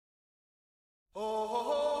This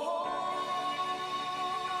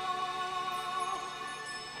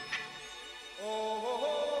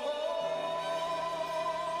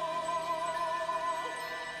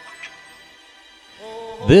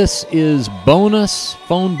is bonus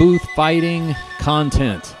phone booth fighting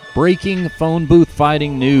content. Breaking phone booth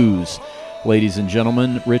fighting news. Ladies and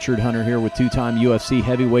gentlemen, Richard Hunter here with two-time UFC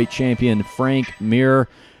heavyweight champion Frank Mir.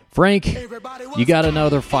 Frank, you got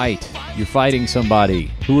another fight. You're fighting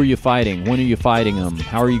somebody. Who are you fighting? When are you fighting them?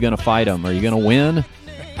 How are you going to fight them? Are you going to win?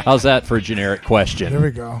 How's that for a generic question? There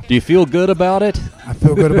we go. Do you feel good about it? I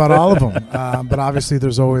feel good about all of them. But obviously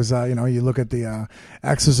there's always, you look at the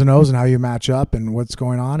X's and O's and how you match up and what's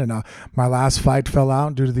going on. And my last fight fell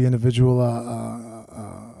out due to the individual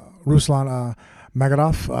Ruslan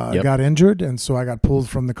Magadov got injured, and so I got pulled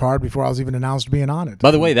from the card before I was even announced being on it.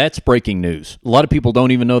 By the way, that's breaking news. A lot of people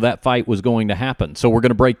don't even know that fight was going to happen. So we're going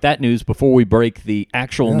to break that news before we break the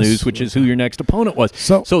actual news, which is who your next opponent was.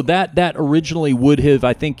 So that originally would have,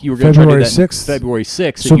 I think you were going to try to do that 6th. February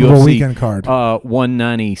 6th. Super Bowl weekend card.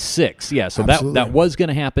 196. Yeah, so that was going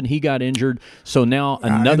to happen. He got injured. So now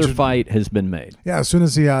another fight has been made. Yeah, as soon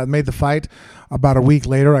as he made the fight, about a week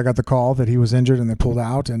later, I got the call that he was injured and they pulled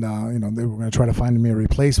out, and they were going to try to find me a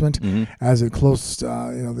replacement. Mm-hmm. As it closed,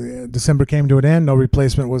 the December came to an end. No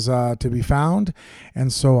replacement was to be found,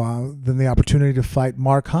 and so then the opportunity to fight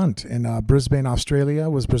Mark Hunt in Brisbane, Australia,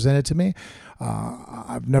 was presented to me.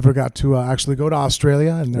 I've never got to actually go to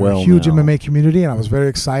Australia, and they're a huge MMA community, and I was very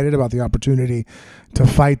excited about the opportunity to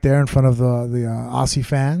fight there in front of the Aussie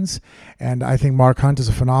fans. And I think Mark Hunt is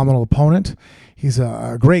a phenomenal opponent. He's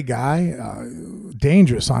a great guy,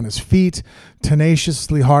 dangerous on his feet,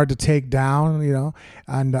 tenaciously hard to take down,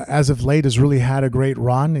 and as of late has really had a great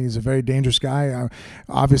run. He's a very dangerous guy.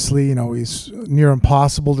 Obviously, he's near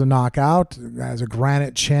impossible to knock out, has a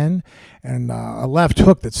granite chin, and a left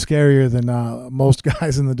hook that's scarier than most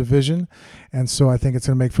guys in the division. And so I think it's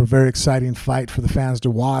going to make for a very exciting fight for the fans to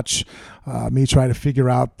watch. Me try to figure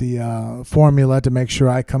out the formula to make sure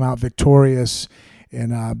I come out victorious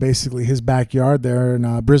in basically his backyard there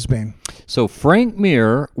in Brisbane. So Frank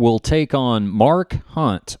Mir will take on Mark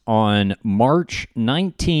Hunt on March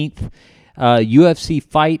 19th, UFC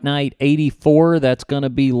Fight Night 84. That's going to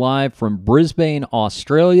be live from Brisbane,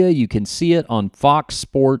 Australia. You can see it on Fox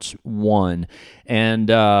Sports 1. And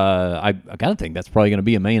I kind of think that's probably going to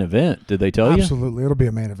be a main event. Did they tell you? Absolutely. It'll be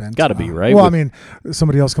a main event. Got to be, right? Well,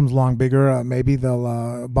 somebody else comes along bigger. Maybe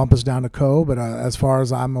they'll bump us down to Co. But as far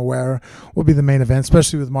as I'm aware, will be the main event,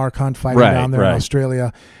 especially with Mark Hunt fighting down there in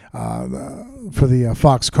Australia for the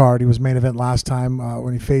Fox card. He was main event last time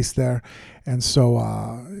when he faced there. And so,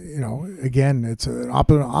 again, it's an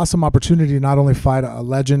awesome opportunity to not only fight a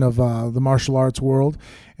legend of the martial arts world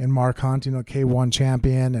in Mark Hunt, K1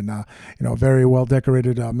 champion and, very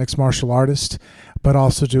well-decorated mixed martial artist, but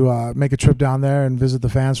also to make a trip down there and visit the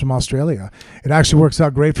fans from Australia. It actually works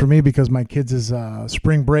out great for me because my kids'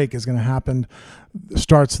 spring break is going to happen,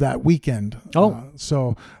 starts that weekend.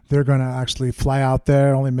 So they're going to actually fly out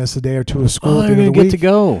there, only miss a day or two of school. They're going to get to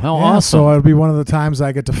go. How awesome. So it'll be one of the times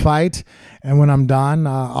I get to fight. And when I'm done,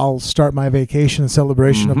 I'll start my vacation and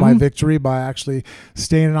celebration of my victory by actually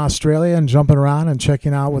staying in Australia and jumping around and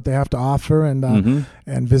checking out what they have to offer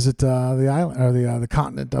and visit the island or the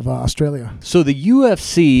continent of Australia. So the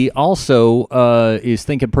UFC also is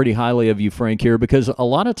thinking pretty highly of you, Frank, here, because a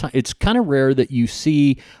lot of times it's kind of rare that you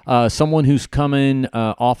see someone who's coming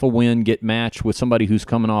off a win get matched with somebody who's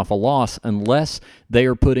coming off a loss unless they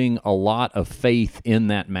are putting a lot of faith in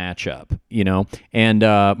that matchup, And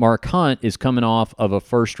Mark Hunt is coming off of a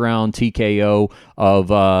first-round TKO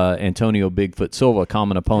of Antonio Bigfoot Silva, a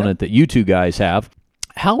common opponent that you two guys have.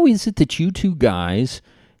 How is it that you two guys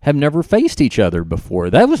have never faced each other before?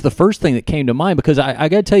 That was the first thing that came to mind, because I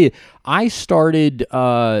got to tell you, I started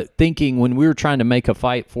thinking when we were trying to make a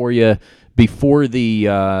fight for you before the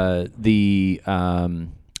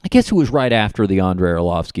I guess it was right after the Andrei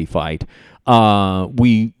Arlovsky fight.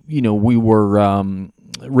 We were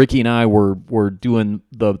Ricky and I were doing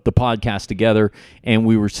the podcast together, and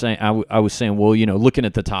we were saying, I was saying, well, looking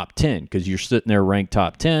at the top 10, because you're sitting there ranked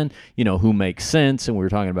top 10, who makes sense, and we were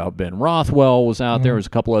talking about Ben Rothwell was out there, was a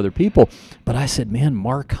couple other people, but I said, man,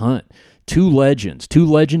 Mark Hunt, two legends, two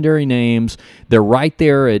legendary names. They're right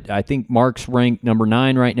there I think Mark's ranked number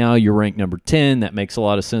 9 right now. You're ranked number 10. That makes a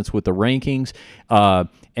lot of sense with the rankings.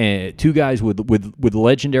 And two guys with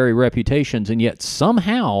legendary reputations, and yet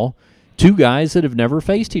somehow two guys that have never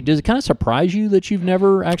faced you. Does it kind of surprise you that you've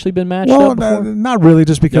never actually been matched up before? Not really,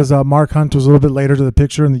 just because Mark Hunt was a little bit later to the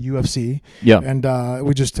picture in the UFC. Yeah. And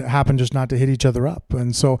we just happened just not to hit each other up.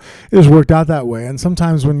 And so it just worked out that way. And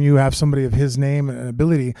sometimes when you have somebody of his name and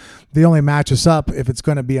ability, they only match us up if it's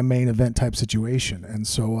going to be a main event type situation. And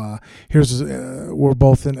so we're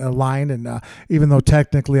both aligned. And even though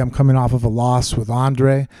technically I'm coming off of a loss with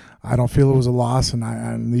Andre, I don't feel it was a loss, and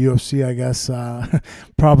the UFC, I guess,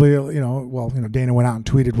 probably, Dana went out and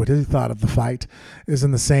tweeted what he thought of the fight, is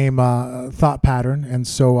in the same thought pattern, and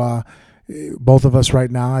so both of us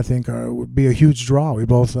right now, I think, would be a huge draw. We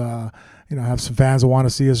both, have some fans that want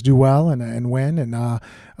to see us do well and win, and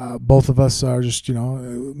both of us are just,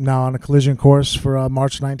 now on a collision course for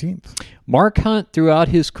March 19th. Mark Hunt, throughout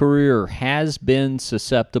his career, has been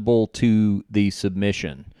susceptible to the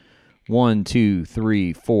submission. 1, 2,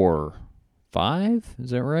 3, 4, 5. Is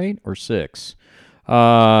that right? Or 6?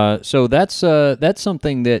 So that's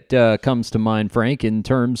something that comes to mind, Frank, in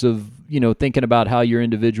terms of thinking about how your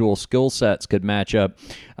individual skill sets could match up.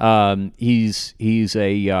 He's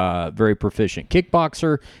a very proficient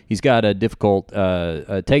kickboxer. He's got a difficult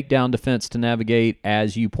takedown defense to navigate,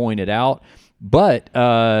 as you pointed out. But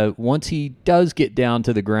once he does get down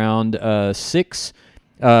to the ground,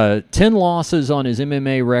 10 losses on his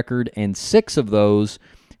MMA record, and 6 of those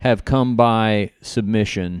have come by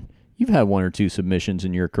submission. You've had 1 or 2 submissions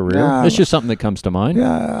in your career. That's just something that comes to mind.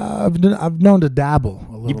 Yeah, I've known to dabble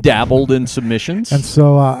a little You've dabbled in submissions. And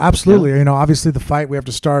so, absolutely, obviously the fight, we have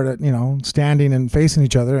to start at, standing and facing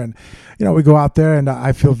each other. And, we go out there, and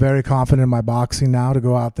I feel very confident in my boxing now to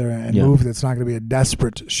go out there and move. It's not going to be a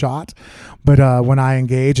desperate shot. But when I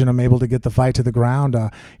engage and I'm able to get the fight to the ground,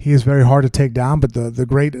 he is very hard to take down. But the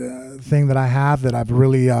great thing that I have that I've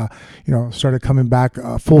really, started coming back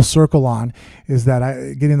full circle on is that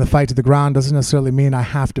getting the fight to the ground doesn't necessarily mean I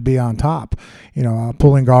have to be on top.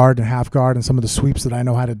 Pulling guard and half guard and some of the sweeps that I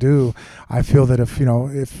know how to do. I feel that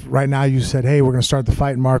if right now you said, hey, we're going to start the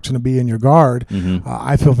fight and Mark's going to be in your guard,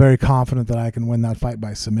 I feel very confident that I can win that fight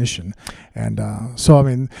by submission. And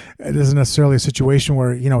it isn't necessarily a situation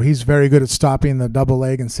where, he's very good at stopping the double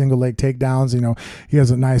leg and single leg takedowns. He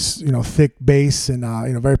has a nice, thick base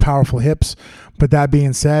and, very powerful hips. But that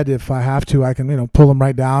being said, if I have to, I can, pull him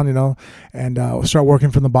right down, and start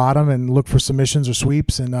working from the bottom and look for submissions or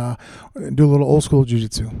sweeps and do a little old school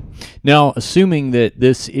jiu-jitsu. Now, assuming that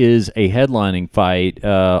this is a headlining fight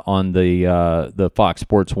on the Fox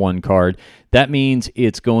Sports 1 card, that means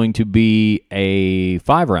it's going to be a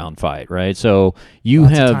 5-round fight, right? So you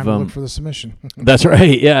Lots have of time to look for the submission. That's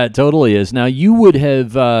right. Yeah, it totally is. Now you would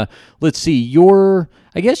have. Let's see.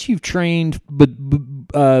 I guess you've trained,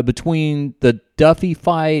 between the Duffy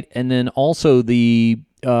fight and then also the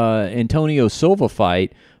Antonio Silva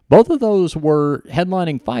fight. Both of those were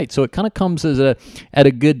headlining fights, so it kind of comes at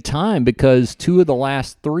a good time because 2 of the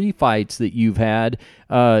last 3 fights that you've had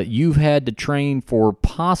to train for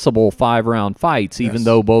possible 5-round fights, even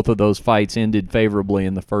though both of those fights ended favorably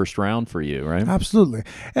in the first round for you, right? Absolutely.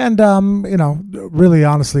 And, really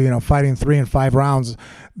honestly, fighting 3 and 5 rounds,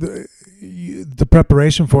 the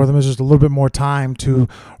preparation for them is just a little bit more time to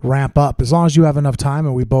ramp up. As long as you have enough time,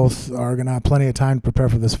 and we both are going to have plenty of time to prepare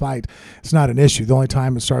for this fight, it's not an issue. The only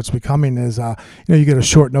time it starts becoming is, you get a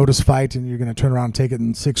short notice fight and you're going to turn around and take it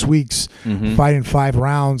in 6 weeks. Fighting 5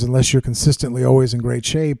 rounds, unless you're consistently always in great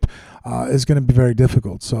shape, is going to be very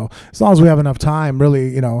difficult. So as long as we have enough time,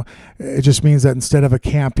 really, it just means that instead of a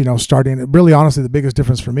camp, starting, really honestly, the biggest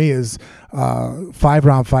difference for me is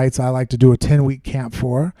 5-round fights I like to do a 10-week camp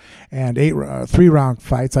for, and 3-round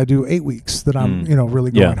fights I do 8 weeks that I'm,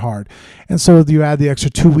 really going hard. And so you add the extra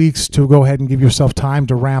 2 weeks to go ahead and give yourself time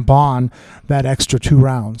to ramp on that extra 2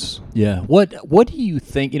 rounds. Yeah. What do you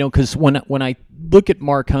think, because when I look at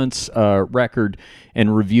Mark Hunt's record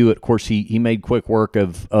and review it, of course, he made quick work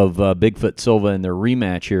of Bigfoot Silva in their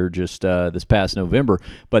rematch here just this past November.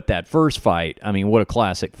 But that first fight, I mean, what a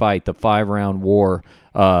classic fight, the 5-round war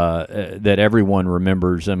that everyone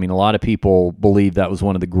remembers. I mean, a lot of people believe that was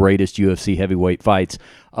one of the greatest UFC heavyweight fights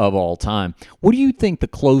of all time. What do you think the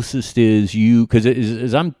closest is because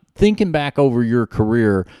as I'm thinking back over your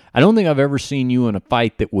career, I don't think I've ever seen you in a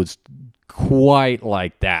fight that was quite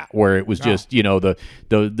like that, where it was just the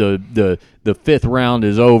 5th round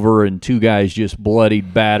is over and 2 guys just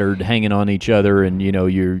bloodied, battered, hanging on each other, and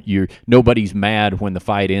you're nobody's mad when the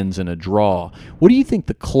fight ends in a draw. What do you think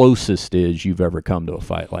the closest is you've ever come to a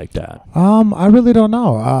fight like that? I really don't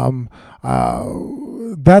know.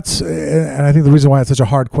 That's, and I think the reason why it's such a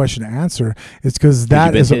hard question to answer is because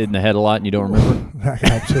that you've been hit in the head a lot and you don't remember. That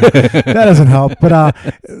helps. That doesn't help. But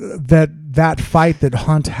that fight that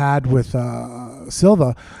Hunt had with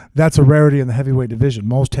Silva, that's a rarity in the heavyweight division.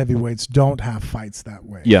 Most heavyweights don't have fights that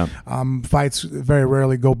way. Yeah. Fights very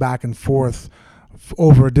rarely go back and forth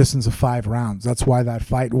over a distance of 5 rounds. That's why that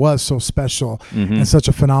fight was so special and such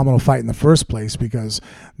a phenomenal fight in the first place, because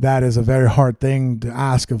that is a very hard thing to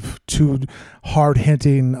ask of two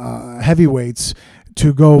hard-hitting heavyweights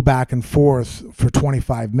to go back and forth for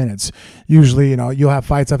 25 minutes. Usually, you'll have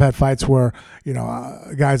fights. I've had fights where,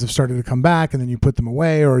 guys have started to come back and then you put them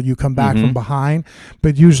away, or you come back from behind.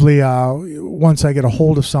 But usually, once I get a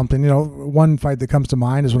hold of something, one fight that comes to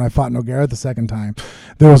mind is when I fought Nogueira the second time.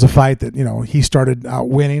 There was a fight that, he started out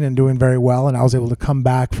winning and doing very well, and I was able to come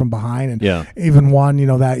back from behind and even won,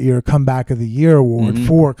 that year, Comeback of the Year award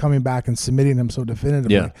for coming back and submitting him so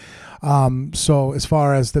definitively. Yeah. So as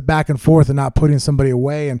far as the back and forth and not putting somebody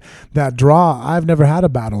away and that draw, I've never had a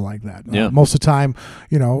battle like that. Most of the time,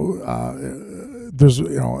 there's,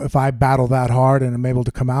 if I battle that hard and I'm able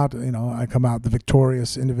to come out, I come out the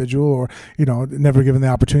victorious individual, or, never given the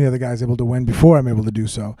opportunity, the guy's able to win before I'm able to do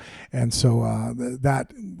so. And so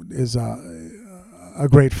that is a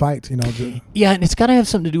great fight, Yeah, and it's got to have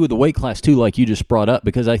something to do with the weight class too, like you just brought up,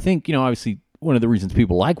 because I think, obviously, one of the reasons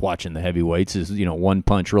people like watching the heavyweights is, one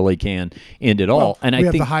punch really can end it all. And we I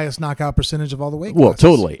have think the highest knockout percentage of all the weight classes. Well,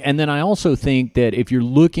 totally. And then I also think that if you're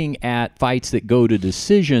looking at fights that go to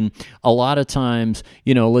decision, a lot of times,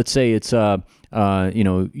 let's say it's you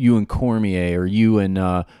and Cormier, or you and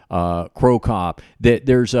Crow Cop, that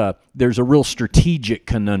there's a real strategic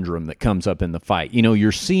conundrum that comes up in the fight.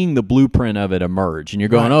 You're seeing the blueprint of it emerge, and you're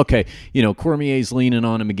going, okay, Cormier's leaning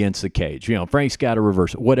on him against the cage. Frank's got to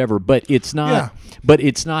reverse it, whatever. But it's not. Yeah. But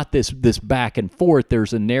it's not this back and forth.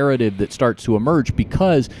 There's a narrative that starts to emerge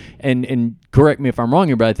because, and correct me if I'm wrong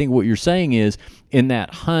here, but I think what you're saying is, in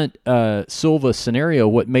that Hunt Silva scenario,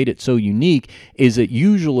 what made it so unique is that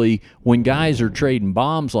usually when guys are trading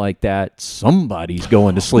bombs like that, somebody's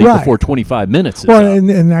going to sleep before 25 minutes is up.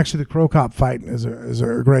 And actually the Crow Cop fight is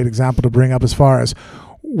a great example to bring up, as far as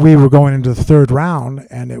we were going into the third round,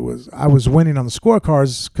 and I was winning on the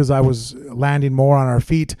scorecards because I was landing more on our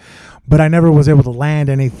feet, but I never was able to land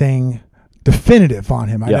anything definitive on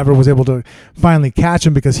him. I never was able to finally catch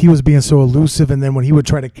him because he was being so elusive, and then when he would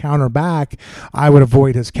try to counter back, I would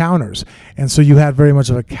avoid his counters. And so you had very much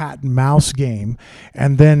of a cat and mouse game.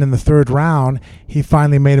 And then in the third round, he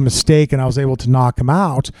finally made a mistake and I was able to knock him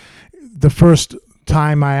out. The first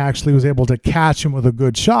time I actually was able to catch him with a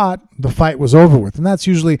good shot, the fight was over with. And that's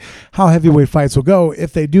usually how heavyweight fights will go.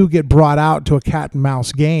 If they do get brought out to a cat and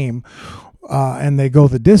mouse game, and they go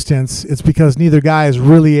the distance, it's because neither guy is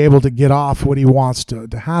really able to get off what he wants to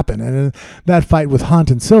happen. And in that fight with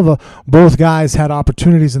Hunt and Silva, both guys had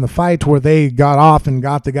opportunities in the fight where they got off and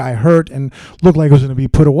got the guy hurt and looked like it was going to be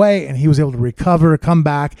put away, and he was able to recover, come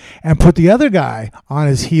back, and put the other guy on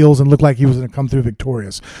his heels and look like he was going to come through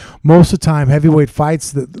victorious. Most of the time, heavyweight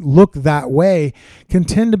fights that look that way can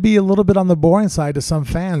tend to be a little bit on the boring side to some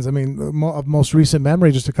fans. I mean, of most recent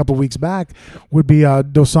memory, just a couple weeks back, would be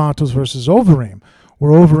Dos Santos versus Overeem,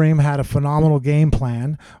 where Overeem had a phenomenal game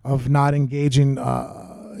plan of not engaging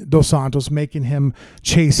Dos Santos, making him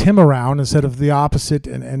chase him around instead of the opposite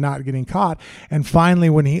and not getting caught. And finally,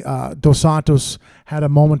 when Dos Santos had a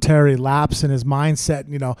momentary lapse in his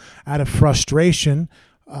mindset, out of frustration,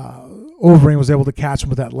 Overeem was able to catch him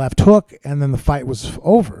with that left hook, and then the fight was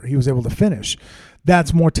over. He was able to finish.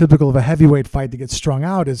 That's more typical of a heavyweight fight that gets strung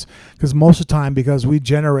out, is because most of the time, because we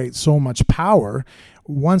generate so much power,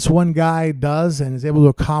 once one guy does and is able to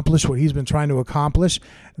accomplish what he's been trying to accomplish,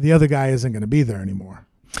 the other guy isn't going to be there anymore.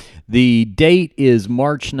 The date is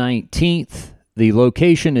March 19th. The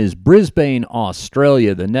location is Brisbane,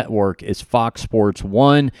 Australia. The network is Fox Sports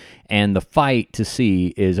 1. And the fight to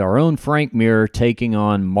see is our own Frank Mir taking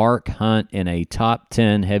on Mark Hunt in a top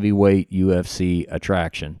 10 heavyweight UFC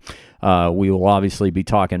attraction. We will obviously be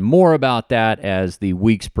talking more about that as the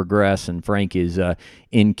weeks progress, and Frank is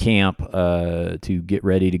in camp to get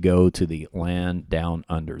ready to go to the land down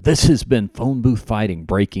under. This has been Phone Booth Fighting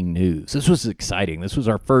breaking news. This was exciting. This was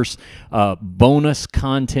our first bonus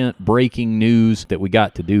content breaking news that we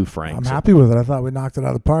got to do, Frank. I'm happy with it. I thought we knocked it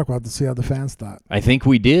out of the park. We'll have to see how the fans thought. I think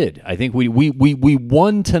we did. I think we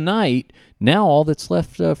won tonight. Now all that's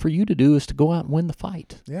left for you to do is to go out and win the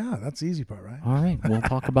fight. Yeah, that's the easy part, right? All right, we'll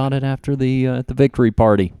talk about it after the victory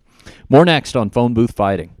party. More next on Phone Booth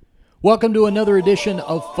Fighting. Welcome to another edition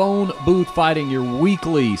of Phone Booth Fighting, your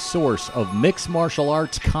weekly source of mixed martial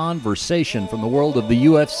arts conversation from the world of the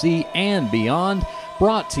UFC and beyond.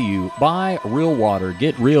 Brought to you by Real Water.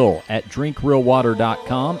 Get real at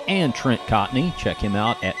drinkrealwater.com, and Trent Cotney. Check him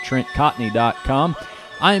out at trentcotney.com.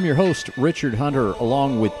 I am your host, Richard Hunter,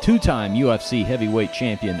 along with two-time UFC heavyweight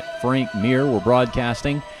champion Frank Mir. We're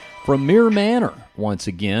broadcasting from Mirror Manor once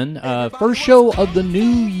again. First show of the new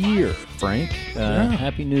year, Frank.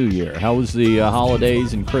 Happy New Year. How was the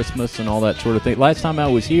holidays and Christmas and all that sort of thing? Last time I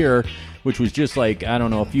was here, which was just like, I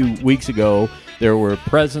don't know, a few weeks ago, there were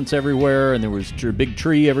presents everywhere, and there was a big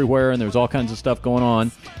tree everywhere, and there was all kinds of stuff going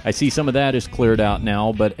on. I see some of that is cleared out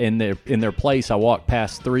now, but in their place, I walked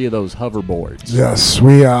past 3 of those hoverboards. Yes,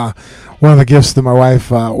 we one of the gifts that my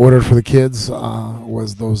wife ordered for the kids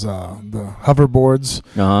was those the hoverboards.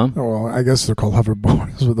 Well, I guess they're called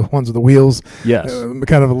hoverboards, with the ones with the wheels. Yes,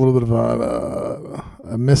 kind of a little bit of a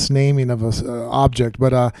misnaming of a object,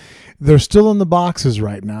 but they're still in the boxes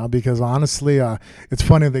right now because honestly, it's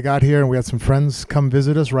funny. They got here and we had some friends come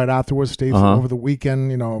visit us right afterwards, stayed over the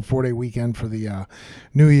weekend, 4-day weekend for the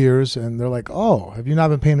New Year's, and they're like, "Oh, have you not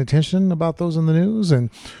been paying attention about those in the news?" And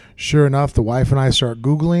sure enough, the wife and I start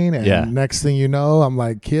Googling, and next thing you know, I'm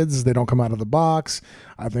like, "Kids, they don't come out of the box.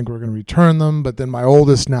 I think we're going to return them." But then my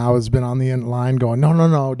oldest now has been on the end line going,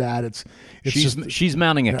 "No, Dad, she's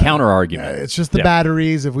mounting a counter argument. It's just the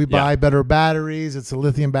batteries. If we buy better batteries, it's the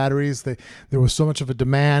lithium batteries. There was so much of a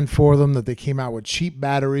demand for them that they came out with cheap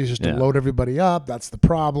batteries just to load everybody up. That's the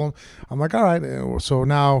problem." I'm like, all right. So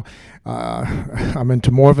now I'm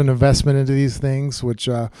into more of an investment into these things, which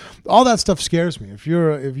all that stuff scares me. If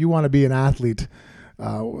you want to be an athlete,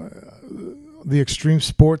 the extreme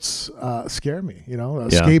sports scare me.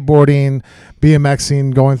 Skateboarding,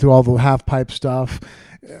 BMXing, going through all the half pipe stuff.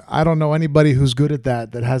 I don't know anybody who's good at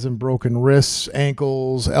that hasn't broken wrists,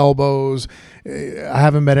 ankles, elbows. I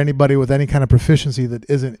haven't met anybody with any kind of proficiency that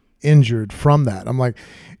isn't injured from that. I'm like,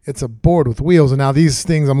 it's a board with wheels. And now these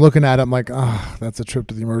things I'm looking at, I'm like, that's a trip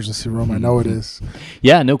to the emergency room. I know it is.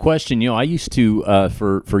 Yeah, no question. I used to,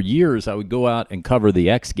 for years, I would go out and cover the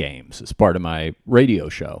X Games as part of my radio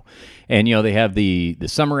show. And, they have the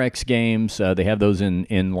Summer X Games. They have those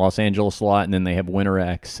in Los Angeles a lot, and then they have Winter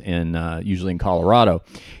X usually in Colorado.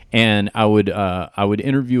 And I would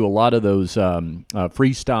interview a lot of those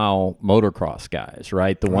freestyle motocross guys,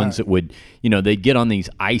 right? The ones that would, they'd get on these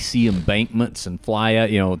icy embankments and fly out,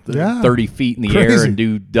 30 feet in the air and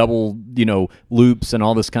do double, loops and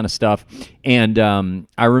all this kind of stuff. And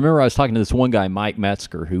I remember I was talking to this one guy, Mike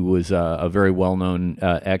Metzger, who was a very well-known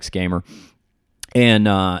X-gamer.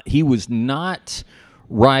 And he was not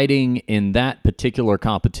riding in that particular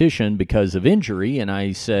competition because of injury. And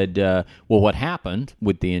I said, well, what happened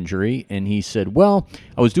with the injury? And he said, well,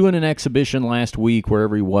 I was doing an exhibition last week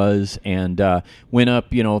wherever he was and went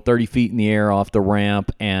up, 30 feet in the air off the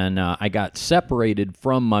ramp, and I got separated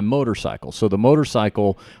from my motorcycle. So the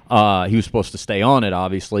motorcycle, he was supposed to stay on it,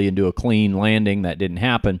 obviously, and do a clean landing. That didn't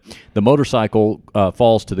happen. The motorcycle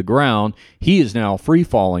falls to the ground. He is now free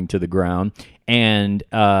falling to the ground. And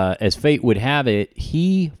as fate would have it,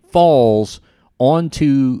 he falls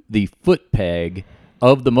onto the foot peg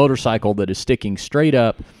of the motorcycle that is sticking straight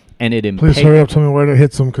up, and it impales. Please hurry up, tell me where it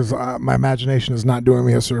hits him, because my imagination is not doing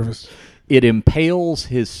me a service. It impales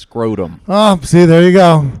his scrotum. Oh, see, there you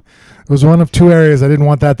go. It was one of 2 areas I didn't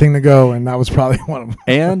want that thing to go, and that was probably one of them.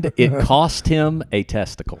 And it cost him a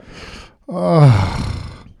testicle.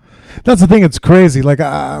 That's the thing. It's crazy. Like,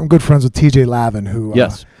 I'm good friends with TJ Lavin, who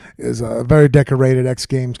is a very decorated X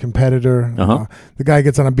Games competitor. The guy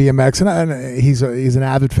gets on a BMX, and he's an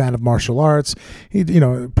avid fan of martial arts. He,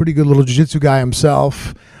 pretty good little jiu-jitsu guy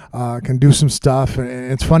himself. Can do some stuff,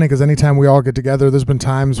 and it's funny because anytime we all get together, there's been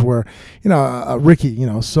times where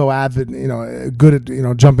Ricky, so avid, good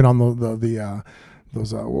at jumping on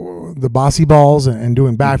the bossy balls and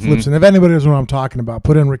doing backflips. And if anybody knows what I'm talking about,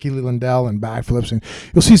 put in Ricky Lindell and backflips, and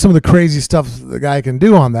you'll see some of the crazy stuff the guy can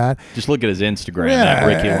do on that. Just look at his Instagram. That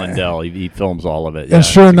Ricky Lindell, he films all of it. And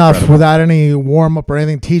sure enough, incredible. Without any warm up or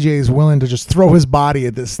anything, TJ is willing to just throw his body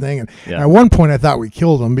at this thing. And at one point, I thought we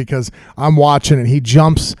killed him because I'm watching and he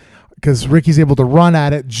jumps. Because Ricky's able to run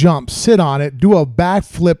at it, jump, sit on it, do a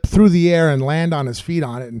backflip through the air and land on his feet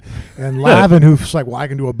on it. And Lavin, who's like, well, I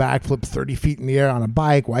can do a backflip 30 feet in the air on a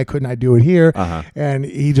bike. Why couldn't I do it here? And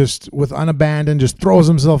he just, with unabandoned, just throws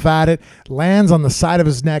himself at it, lands on the side of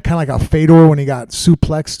his neck, kind of like a Fedor when he got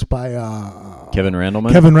suplexed by Kevin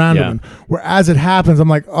Randleman. Yeah. Where as it happens, I'm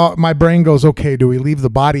like, oh, my brain goes, okay, do we leave the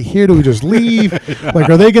body here? Do we just leave? Like,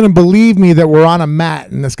 are they going to believe me that we're on a mat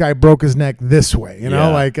and this guy broke his neck this way?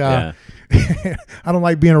 I don't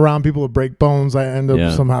like being around people who break bones. I end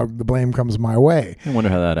up somehow the blame comes my way. I wonder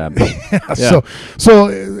how that happened. So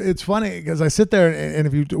it's funny because I sit there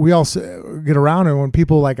and we all get around, and when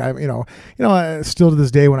people like still to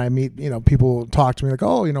this day when I meet people talk to me like,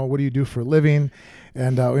 oh, what do you do for a living?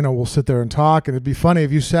 And we'll sit there and talk, and it'd be funny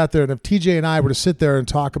if you sat there and if TJ and I were to sit there and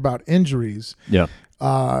talk about injuries.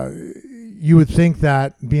 You would think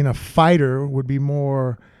that being a fighter would be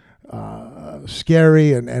more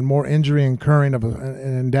scary and more injury incurring of an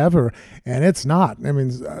endeavor, and it's not. I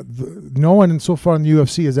mean, no one so far in the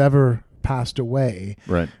UFC has ever passed away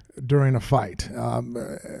during a fight,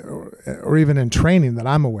 or even in training that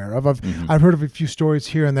I'm aware of. I've heard of a few stories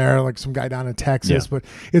here and there, like some guy down in Texas, but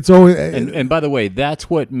it's always. And by the way, that's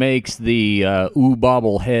what makes the "oo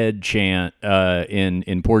bobblehead" chant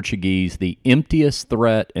in Portuguese the emptiest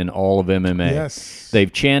threat in all of MMA. Yes,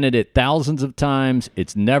 they've chanted it thousands of times.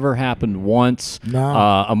 It's never happened once.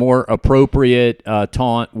 No. A more appropriate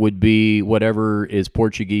taunt would be whatever is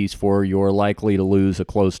Portuguese for "you're likely to lose a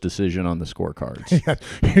close decision on the scorecards." Yeah,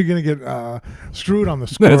 you're going to get screwed on the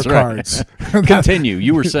scorecards. Right. Continue.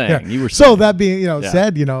 You were saying. Yeah. So that being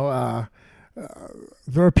said, there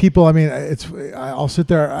are people. I mean, I'll sit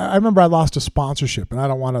there. I remember I lost a sponsorship, and I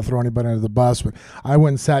don't want to throw anybody under the bus, but I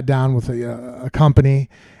went and sat down with a company,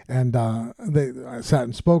 and I sat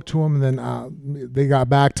and spoke to them, and then they got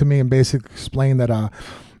back to me and basically explained that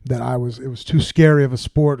it was too scary of a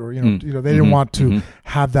sport, or they didn't want to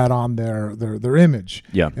have that on their image.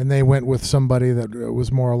 Yeah. And they went with somebody that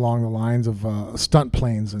was more along the lines of stunt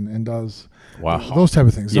planes and does those type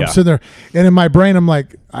of things. Yeah. I'm sitting there, and in my brain, I'm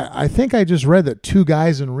like, I think I just read that 2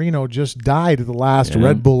 guys in Reno just died at the last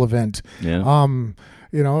Red Bull event. Yeah.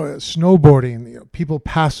 Snowboarding, people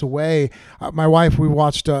pass away. My wife, we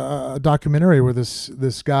watched a documentary where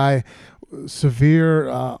this guy,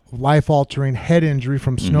 severe life-altering head injury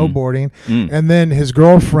from snowboarding, and then his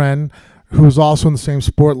girlfriend, who was also in the same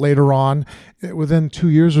sport later on, within 2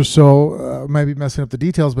 years or so, might be messing up the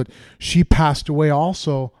details, but she passed away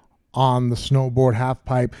also on the snowboard half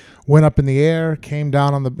pipe, went up in the air, came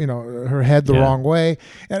down on her head the wrong way.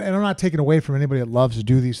 And I'm not taking away from anybody that loves to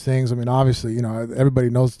do these things. I mean, obviously, everybody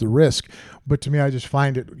knows the risk, but to me, I just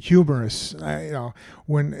find it humorous.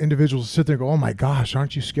 When individuals sit there and go, "Oh my gosh,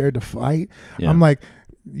 aren't you scared to fight?" Yeah. I'm like,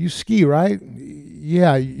 you ski, right?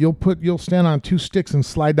 Yeah, you'll stand on 2 sticks and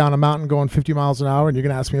slide down a mountain going 50 miles an hour, and you're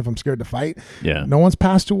going to ask me if I'm scared to fight? Yeah. No one's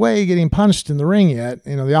passed away getting punched in the ring yet,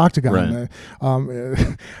 the octagon.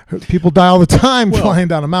 Right. People die all the time flying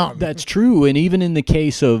down a mountain. That's true, and even in the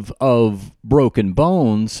case of broken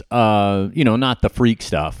bones, not the freak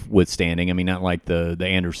stuff withstanding. I mean, not like the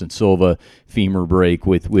Anderson Silva femur break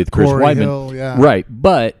with Chris Weidman. Hill, yeah. Right,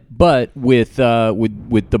 but with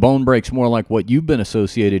the bone breaks more like what you've been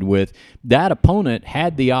associated with, that opponent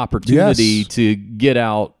had the opportunity to get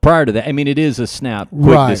out prior to that. I mean, it is a snap,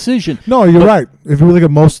 quick decision. No, you're right. If you look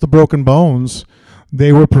at most of the broken bones,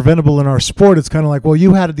 they were preventable in our sport. It's kind of like, well,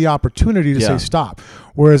 you had the opportunity to say stop.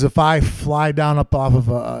 Whereas if I fly down up off of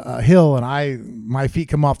a hill and my feet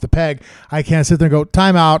come off the peg, I can't sit there and go,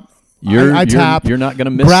 time out. I tap. You're not going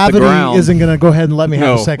to miss Gravity the ground. Isn't going to go ahead and let me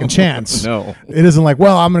have a second chance. No. It isn't like,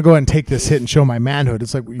 well, I'm going to go ahead and take this hit and show my manhood.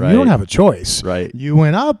 It's like, you don't have a choice. Right. You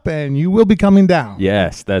went up and you will be coming down.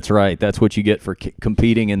 Yes, that's right. That's what you get for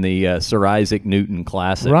competing in the Sir Isaac Newton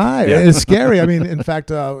Classic. Right. Yeah. It's scary. I mean, in fact,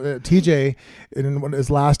 TJ, in his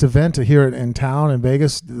last event here in town in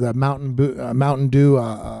Vegas, the Mountain Dew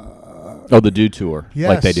the Dew Tour, yes.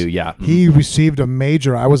 Like they do, yeah. He received a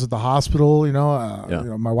major. I was at the hospital,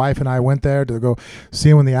 my wife and I went there to go see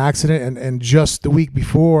him in the accident, and just the week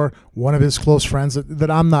before, one of his close friends that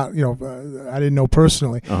I'm not, I didn't know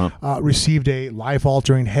personally, received a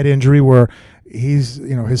life-altering head injury where he's,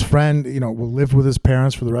 his friend, will live with his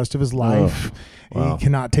parents for the rest of his life. Wow. He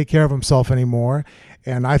cannot take care of himself anymore.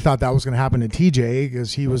 And I thought that was going to happen to TJ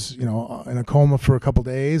because he was, in a coma for a couple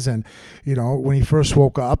days, and when he first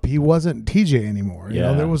woke up, he wasn't TJ anymore.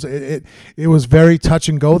 There was it was very touch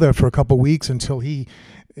and go there for a couple weeks until he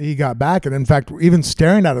got back. And in fact, even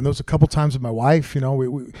staring at him, there was a couple times with my wife.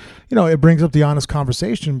 It brings up the honest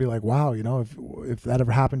conversation and be like, wow, if that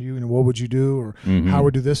ever happened to you, what would you do, or how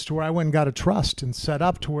would do this? To where I went and got a trust and set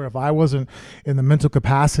up to where if I wasn't in the mental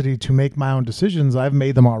capacity to make my own decisions, I've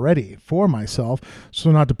made them already for myself, so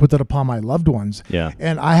not to put that upon my loved ones. Yeah.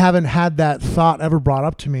 And I haven't had that thought ever brought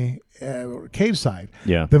up to me. Cave side.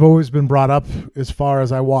 Yeah. They've always been brought up as far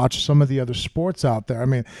as I watch some of the other sports out there. I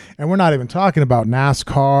mean, and we're not even talking about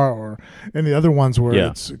NASCAR or any other ones where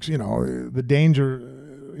it's, the danger,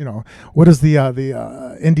 what is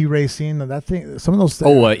the Indy racing, that thing, some of those things.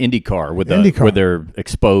 IndyCar with their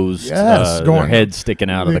exposed, their head sticking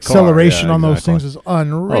out of the car. Acceleration on those things is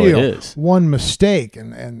unreal. Oh, it is. One mistake.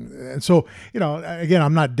 And so, again,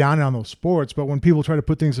 I'm not downing on those sports, but when people try to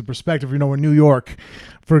put things in perspective, when New York,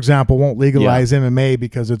 for example, won't legalize MMA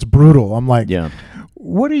because it's brutal. I'm like,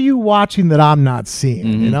 what are you watching that I'm not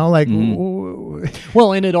seeing?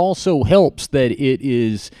 Well, and it also helps that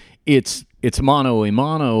it's mano a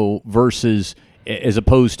mano versus as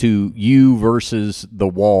opposed to you versus the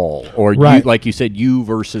wall, or Right. you, like you said, you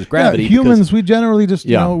versus gravity. Yeah, humans, we generally just,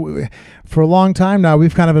 Yeah. for a long time now,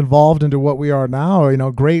 we've kind of evolved into what we are now.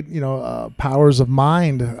 Great, powers of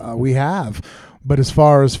mind we have. But as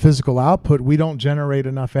far as physical output, we don't generate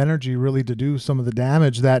enough energy really to do some of the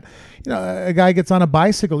damage that, a guy gets on a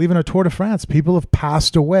bicycle, even a Tour de France. People have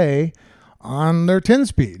passed away on their 10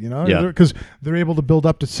 speed, because they're able to build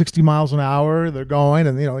up to 60 miles an hour. They're going,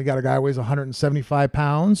 and you got a guy who weighs 175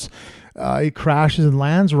 pounds. He crashes and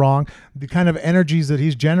lands wrong. The kind of energies that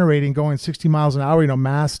he's generating going 60 miles an hour,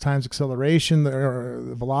 mass times acceleration,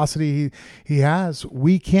 the velocity he has,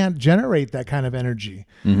 we can't generate that kind of energy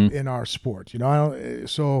in our sport.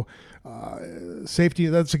 Safety,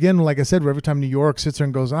 that's again, like I said, every time New York sits there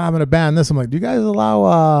and goes, I'm going to ban this, I'm like, do you guys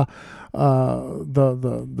allow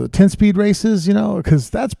the 10-speed races, because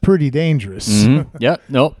that's pretty dangerous. Yeah,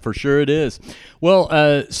 no, for sure it is.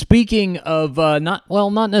 Well, speaking of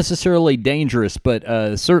not necessarily dangerous, but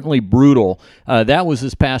certainly brutal, that was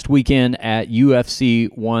this past weekend at UFC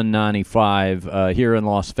 195 here in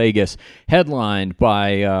Las Vegas, headlined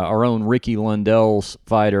by our own Ricky Lundell's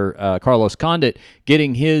fighter, Carlos Condit,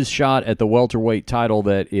 getting his shot at the welterweight title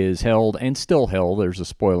that is held and still held. There's a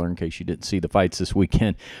spoiler in case you didn't see the fights this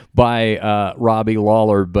weekend, by Robbie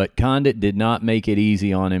Lawler, but Condit did not make it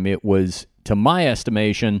easy on him. It was, to my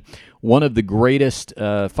estimation, one of the greatest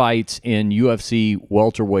fights in UFC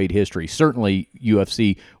welterweight history, certainly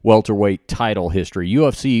UFC welterweight title history.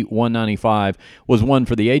 UFC 195 was one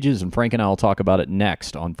for the ages, and Frank and I will talk about it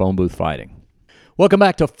next on Phone Booth Fighting. Welcome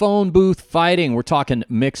back to Phone Booth Fighting. We're talking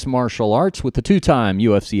mixed martial arts with the two-time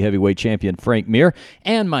UFC heavyweight champion Frank Mir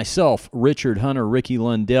and myself, Richard Hunter, Ricky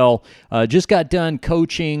Lundell. Just got done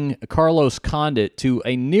coaching Carlos Condit to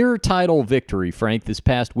a near-title victory, Frank, this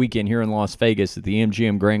past weekend here in Las Vegas at the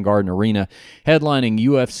MGM Grand Garden Arena, headlining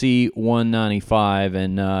UFC 195,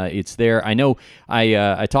 and it's there. I know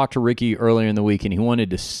I talked to Ricky earlier in the week, and he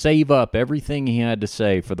wanted to save up everything he had to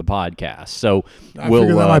say for the podcast. So I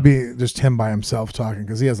figure that might be just him by himself talking,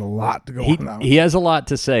 because he has a lot to go on now. He has a lot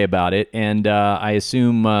to say about it, and I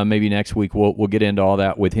assume maybe next week we'll get into all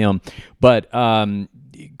that with him. But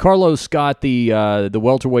Carlos got the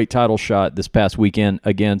welterweight title shot this past weekend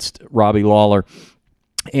against Robbie Lawler,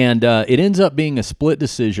 and it ends up being a split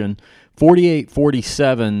decision,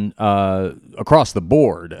 48-47 across the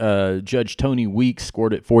board. Judge Tony Weeks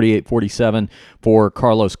scored it 48-47 for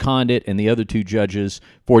Carlos Condit, and the other two judges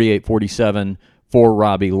 48-47 for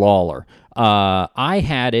Robbie Lawler. I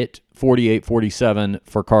had it 48-47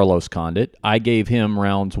 for Carlos Condit. I gave him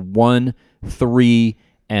rounds 1, 3,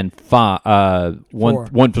 and 5.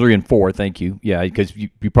 1, 3, and 4. Thank you. Yeah, because you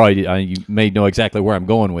probably you may know exactly where I'm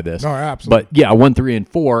going with this. No, absolutely. But yeah, 1, 3, and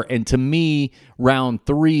 4. And to me, round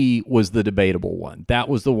 3 was the debatable one. That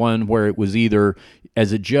was the one where it was either,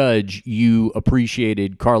 as a judge, you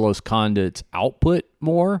appreciated Carlos Condit's output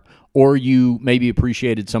more, or you maybe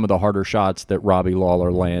appreciated some of the harder shots that Robbie Lawler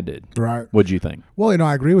landed. Right. What'd you think? Well,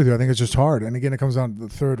 I agree with you. I think it's just hard. And again, it comes down to the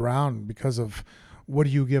third round because of what do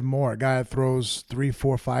you give more? A guy that throws 3,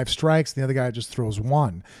 4, 5 strikes, the other guy just throws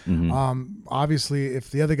 1. Obviously, if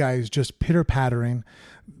the other guy is just pitter-pattering,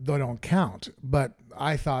 they don't count. But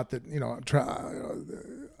I thought that,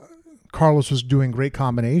 Carlos was doing great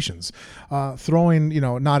combinations, throwing,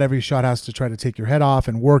 not every shot has to try to take your head off,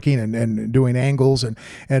 and working and doing angles and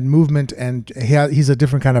movement. And he's a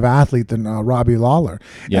different kind of athlete than Robbie Lawler.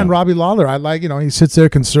 Yeah. And Robbie Lawler, I like, he sits there,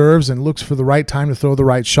 conserves, and looks for the right time to throw the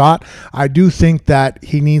right shot. I do think that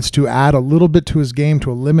he needs to add a little bit to his game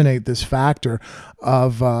to eliminate this factor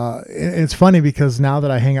of, it's funny because now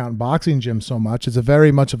that I hang out in boxing gyms so much, it's a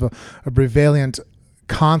very much of a prevalent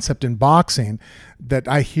concept in boxing that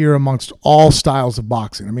I hear amongst all styles of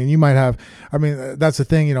boxing. That's the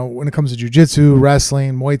thing, when it comes to jiu-jitsu,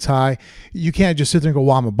 wrestling, Muay Thai, you can't just sit there and go,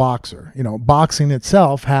 well, I'm a boxer. Boxing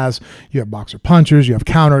itself you have boxer punchers, you have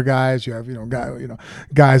counter guys, you have,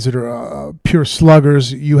 guys that are pure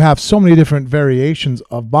sluggers. You have so many different variations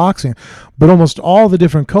of boxing, but almost all the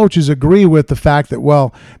different coaches agree with the fact that,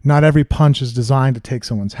 well, not every punch is designed to take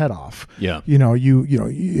someone's head off. Yeah.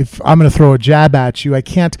 If I'm going to throw a jab at you, I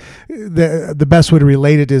can't, the best way to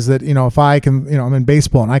relate it is that, if I can, I'm in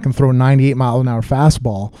baseball and I can throw 98 mile an hour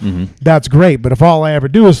fastball, that's great. But if all I ever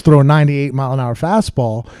do is throw a 98 mile an hour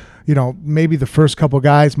fastball, maybe the first couple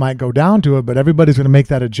guys might go down to it, but everybody's going to make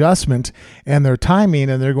that adjustment and their timing,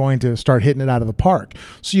 and they're going to start hitting it out of the park.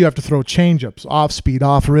 So you have to throw changeups, off speed,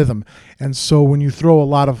 off rhythm. And so when you throw a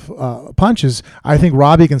lot of punches, I think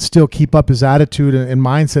Robbie can still keep up his attitude and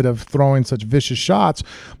mindset of throwing such vicious shots.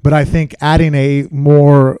 But I think adding a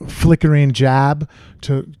more flickering jab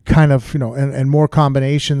to kind of, and more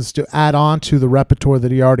combinations to add on to the repertoire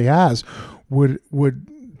that he already has would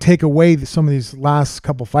take away some of these last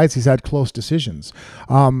couple fights. He's had close decisions,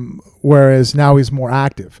 whereas now he's more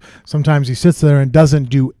active. Sometimes he sits there and doesn't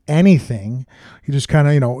do anything. He just kind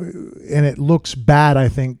of, and it looks bad, I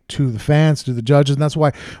think, to the fans, to the judges. And that's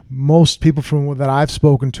why most people from that I've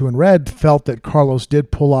spoken to and read felt that Carlos did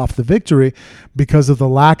pull off the victory because of the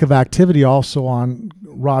lack of activity also on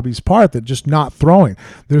Robbie's part, that just not throwing.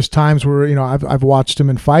 There's times where, I've watched him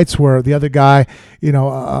in fights where the other guy,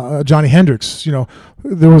 Johnny Hendricks,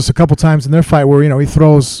 there was a couple times in their fight where, he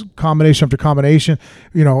throws combination after combination.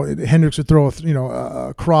 Hendricks would throw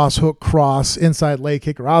a cross, hook, cross, inside leg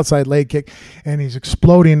kick or outside leg kick, and he's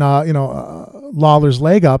exploding, Lawler's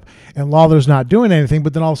leg up, and Lawler's not doing anything.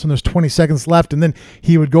 But then all of a sudden there's 20 seconds left, and then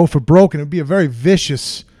he would go for broke, and it would be a very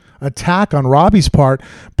vicious attack on Robbie's part.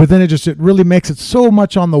 But then it really makes it so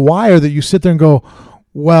much on the wire that you sit there and go,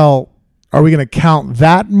 well, are we going to count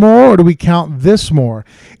that more, or do we count this more?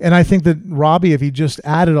 And I think that Robbie, if he just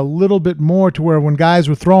added a little bit more to where when guys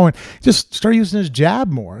were throwing, just start using his jab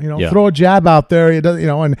more, throw a jab out there,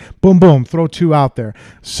 and boom, boom, throw two out there,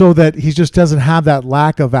 so that he just doesn't have that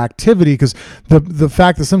lack of activity. Because the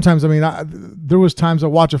fact that sometimes, there was times I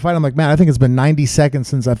watch a fight, I'm like, man, I think it's been 90 seconds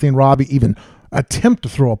since I've seen Robbie even attempt to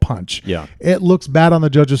throw a punch. Yeah, it looks bad on the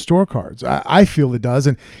judges' scorecards. I feel it does,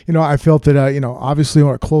 and I felt that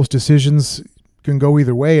obviously close decisions can go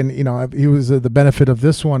either way, and he was the benefit of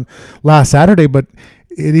this one last Saturday, but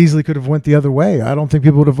it easily could have went the other way. I don't think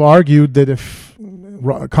people would have argued that if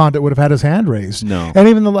Condit would have had his hand raised. No, and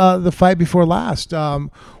even the fight before last,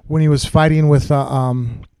 when he was fighting with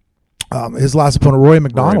his last opponent, Roy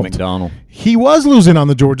McDonald. He was losing on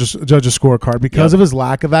the judges' scorecard because of his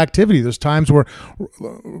lack of activity. There's times where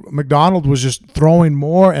McDonald was just throwing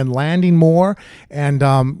more and landing more, and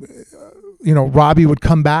Robbie would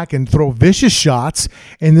come back and throw vicious shots,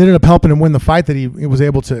 and ended up helping him win the fight. That he was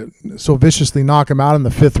able to so viciously knock him out in the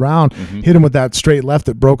 5th round, hit him with that straight left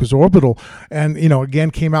that broke his orbital, and again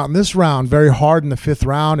came out in this round very hard in the 5th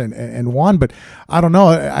round and won. But I don't know.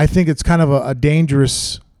 I think it's kind of a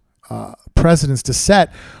dangerous precedents to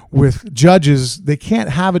set with judges. They can't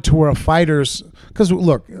have it to where a fighter's, because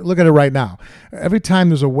look at it right now. Every time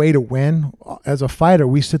there's a way to win, as a fighter,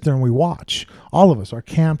 we sit there and we watch. All of us, our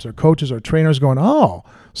camps, our coaches, our trainers going, oh,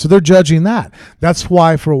 so they're judging that. That's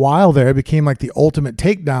why for a while there it became like the ultimate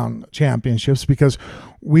takedown championships, because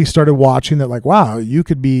we started watching that, like, wow, you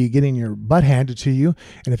could be getting your butt handed to you,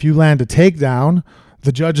 and if you land a takedown,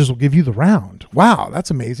 the judges will give you the round. Wow, that's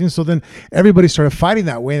amazing. So then everybody started fighting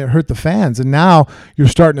that way, and it hurt the fans. And now you're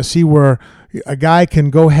starting to see where a guy can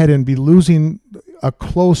go ahead and be losing a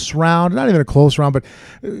close round, not even a close round, but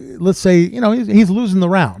let's say, he's losing the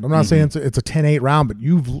round. I'm not saying it's a 10-8 round, but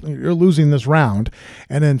you're losing this round.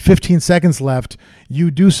 And then 15 seconds left, you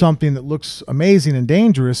do something that looks amazing and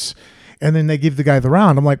dangerous, and then they give the guy the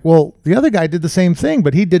round. I'm like, well, the other guy did the same thing,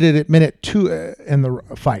 but he did it at minute 2 in the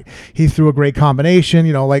fight. He threw a great combination,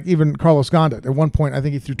 like even Carlos Condit. At one point, I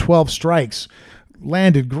think he threw 12 strikes,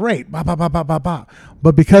 landed great, bah, bah, bah, bah, bah, bah.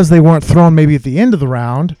 But because they weren't thrown maybe at the end of the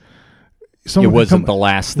round, it wasn't the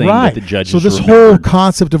last thing that the judges So this remembered. whole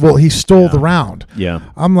concept of, well, he stole the round. Yeah.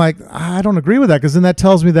 I'm like, I don't agree with that, because then that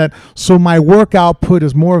tells me that, so my work output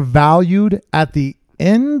is more valued at the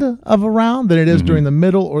end of a round than it is during the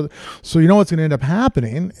middle, so what's going to end up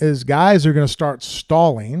happening is guys are going to start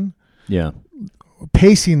stalling,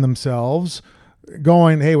 pacing themselves,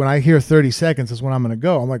 going, hey, when I hear 30 seconds is when I'm going to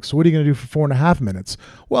go. I'm like, so what are you going to do for 4.5 minutes?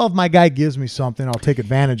 Well, if my guy gives me something, I'll take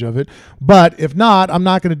advantage of it. But if not, I'm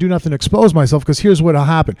not going to do nothing to expose myself, because here's what will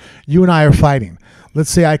happen. You and I are fighting. Let's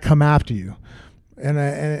say I come after you, and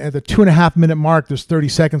at the 2.5 minute mark, there's 30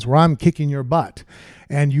 seconds where I'm kicking your butt.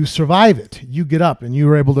 And you survive it. You get up and you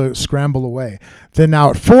were able to scramble away. Then now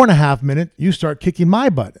at 4.5 minutes, you start kicking my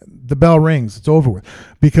butt. The bell rings. It's over with.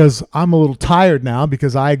 Because I'm a little tired now,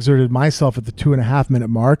 because I exerted myself at the 2.5 minute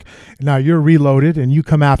mark. Now you're reloaded and you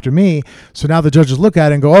come after me. So now the judges look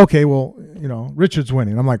at it and go, okay, well, Richard's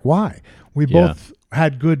winning. I'm like, why? We both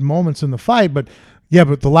had good moments in the fight, but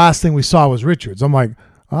the last thing we saw was Richard's. I'm like,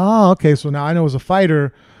 oh, okay. So now I know as a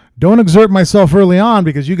fighter, don't exert myself early on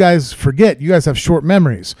because you guys forget. You guys have short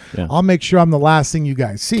memories. Yeah. I'll make sure I'm the last thing you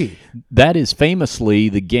guys see. That is famously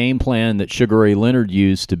the game plan that Sugar Ray Leonard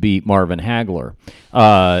used to beat Marvin Hagler.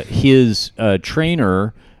 His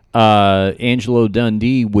trainer, Angelo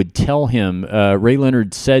Dundee, would tell him, Ray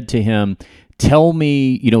Leonard said to him, tell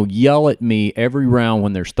me, yell at me every round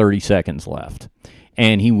when there's 30 seconds left.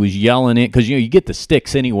 And he was yelling it because, you get the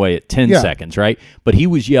sticks anyway at 10 seconds, right? But he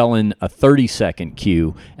was yelling a 30-second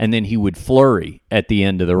cue, and then he would flurry at the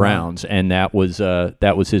end of the rounds, and that was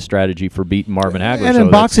his strategy for beating Marvin Hagler. And in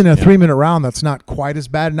boxing, a 3-minute round, that's not quite as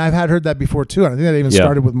bad. And I've heard that before too. And I think that even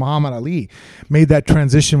started with Muhammad Ali. Made that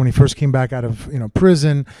transition when he first came back out of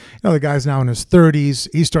prison. The guy's now in his 30s.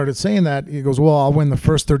 He started saying that. He goes, well, I'll win the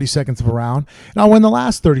first 30 seconds of a round, and I'll win the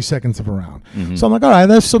last 30 seconds of a round. Mm-hmm. So I'm like, all right,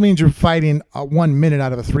 that still means you're fighting 1 minute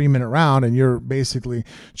out of a 3-minute round, and you're basically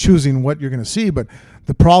choosing what you're going to see. But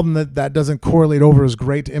the problem that doesn't correlate over as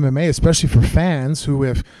great to MMA, especially for fans who,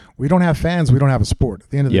 if we don't have fans, we don't have a sport. At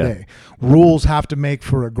the end of the day, rules have to make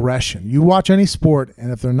for aggression. You watch any sport,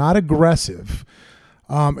 and if they're not aggressive,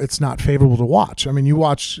 it's not favorable to watch. I mean, you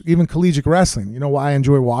watch even collegiate wrestling. You know why I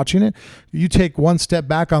enjoy watching it? You take one step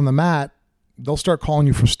back on the mat, they'll start calling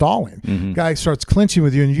you for stalling. Mm-hmm. Guy starts clinching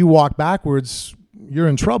with you, and you walk backwards, you're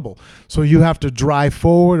in trouble. So you have to drive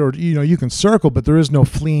forward, or you can circle, but there is no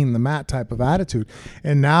fleeing the mat type of attitude.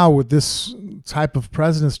 And now with this type of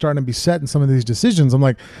precedent starting to be set in some of these decisions, I'm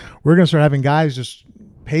like, we're going to start having guys just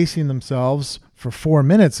pacing themselves for 4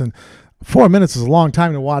 minutes, and 4 minutes is a long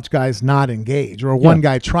time to watch guys not engage, or one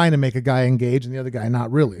guy trying to make a guy engage and the other guy not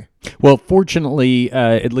really. Well, fortunately,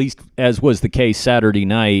 at least as was the case Saturday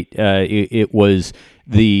night, it was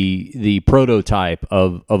the prototype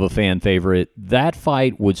of a fan favorite. That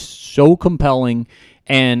fight was so compelling,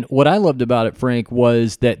 and what I loved about it, Frank,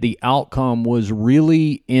 was that the outcome was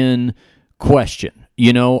really in question.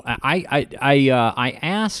 I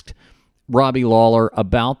asked Robbie Lawler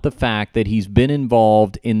about the fact that he's been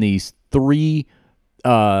involved in these 3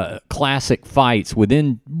 classic fights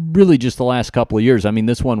within really just the last couple of years. I mean,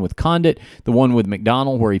 this one with Condit, the one with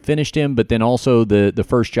McDonald where he finished him, but then also the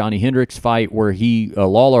first Johnny Hendricks fight where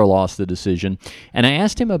Lawler lost the decision. And I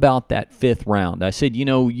asked him about that 5th round. I said,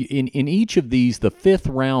 in each of these, the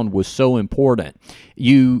 5th round was so important.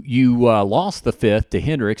 You lost the 5th to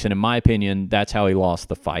Hendricks, and in my opinion, that's how he lost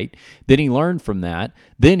the fight. Then he learned from that.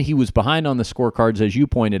 Then he was behind on the scorecards, as you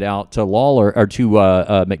pointed out, to Lawler or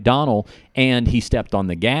to McDonald, and he stepped on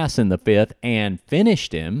the gas in the 5th and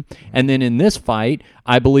finished him. And then in this fight,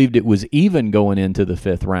 I believed it was even going into the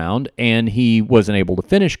 5th round, and he wasn't able to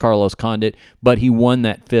finish Carlos Condit, but he won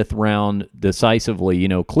that 5th round decisively.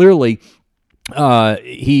 Clearly,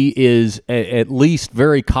 he is at least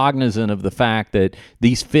very cognizant of the fact that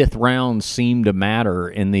these 5th rounds seem to matter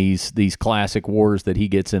in these classic wars that he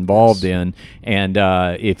gets involved in. And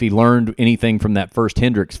if he learned anything from that first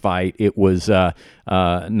Hendricks fight, it was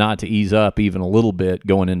not to ease up even a little bit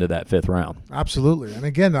going into that 5th round. Absolutely. And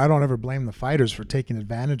again, I don't ever blame the fighters for taking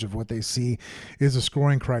advantage of what they see is a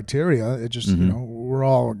scoring criteria. It just, we're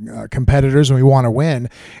all competitors and we want to win.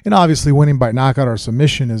 And obviously winning by knockout or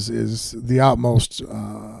submission is the utmost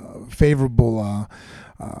favorable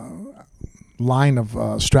line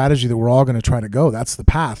of strategy that we're all going to try to go. That's the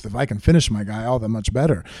path. If I can finish my guy, all that much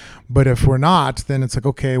better. But if we're not, then it's like,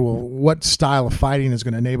 okay, well, what style of fighting is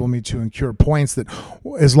going to enable me to incur points that,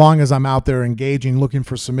 as long as I'm out there engaging, looking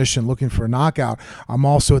for submission, looking for a knockout, I'm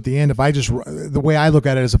also at the end, the way I look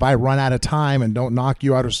at it is if I run out of time and don't knock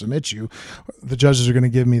you out or submit you, the judges are going to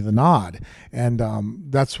give me the nod. And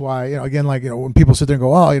that's why, again, when people sit there and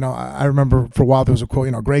go, oh, I remember for a while there was a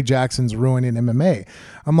quote, Greg Jackson's ruining MMA.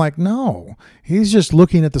 I'm like, no, he's just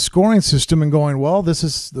looking at the scoring system and going, well, this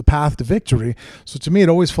is the path to victory. So to me, it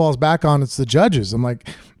always falls back on it's the judges. I'm like,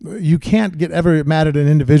 you can't get ever mad at an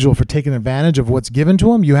individual for taking advantage of what's given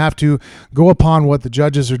to him. You have to go upon what the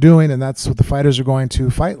judges are doing, and that's what the fighters are going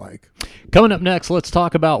to fight like. Coming up next, let's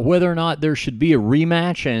talk about whether or not there should be a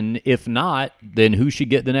rematch, and if not, then who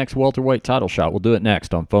should get the next welterweight title shot. We'll do it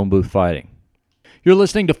next on Phone Booth Fighting. You're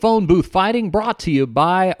listening to Phone Booth Fighting, brought to you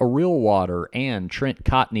by Real Water and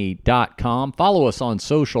TrentCotney.com. Follow us on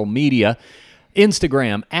social media.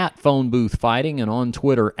 Instagram at Phone Booth Fighting and on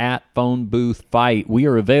Twitter at Phone Booth Fight. We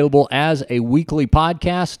are available as a weekly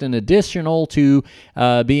podcast and additional to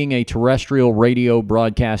being a terrestrial radio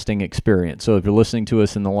broadcasting experience. So if you're listening to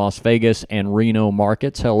us in the Las Vegas and Reno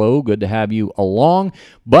markets, hello, good to have you along.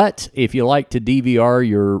 But if you like to DVR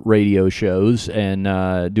your radio shows and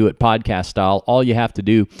do it podcast style, all you have to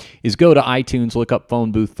do is go to iTunes, look up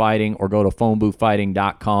Phone Booth Fighting, or go to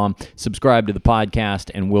phoneboothfighting.com, subscribe to the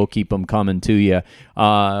podcast, and we'll keep them coming to you. you.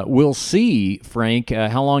 We'll see, Frank,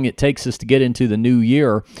 how long it takes us to get into the new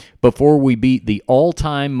year before we beat the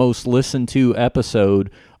all-time most listened to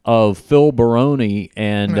episode of Phil Baroni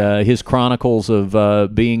and his chronicles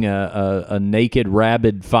of being a naked,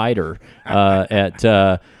 rabid fighter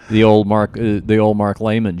at the old Mark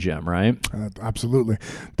Lehman gym, right? Absolutely.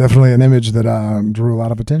 Definitely an image that drew a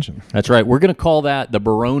lot of attention. That's right. We're going to call that the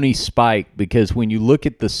Baroni spike, because when you look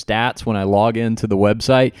at the stats when I log into the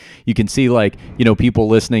website, you can see people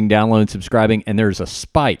listening, downloading, subscribing, and there's a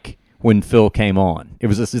spike when Phil came on. It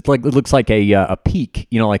looks like a peak,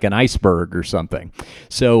 like an iceberg or something.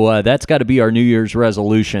 So that's got to be our New Year's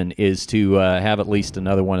resolution, is to have at least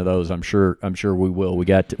another one of those. I'm sure we will. We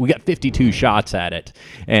got 52 shots at it,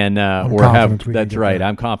 and that's right.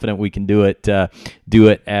 I'm confident we can do it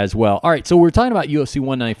as well. All right, so we're talking about UFC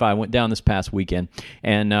 195. Went down this past weekend,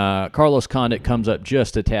 and Carlos Condit comes up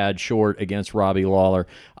just a tad short against Robbie Lawler.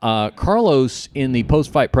 Carlos, in the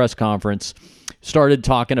post-fight press conference, started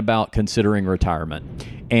talking about considering retirement.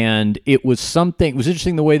 And it was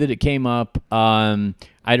interesting the way that it came up. I'd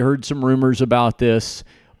heard some rumors about this,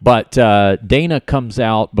 but Dana comes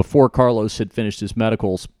out before Carlos had finished his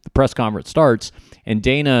medicals. The press conference starts, and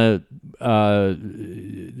Dana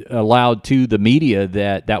allowed to the media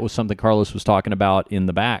that was something Carlos was talking about in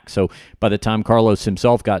the back. So by the time Carlos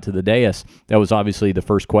himself got to the dais, that was obviously the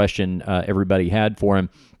first question everybody had for him.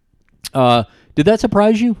 Did that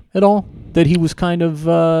surprise you at all? That he was kind of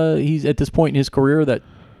he's at this point in his career, that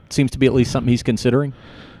seems to be at least something he's considering?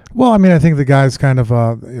 Well, I mean, I think the guy's kind of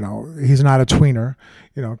he's not a tweener.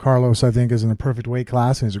 Carlos, I think, is in a perfect weight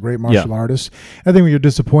class, and he's a great martial artist. I think when you're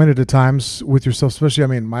disappointed at times with yourself, especially, I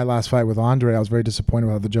mean, my last fight with Andre, I was very disappointed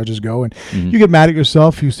with how the judges go, and you get mad at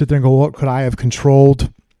yourself. You sit there and go, what could I have controlled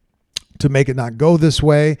to make it not go this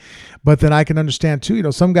way? But then I can understand too,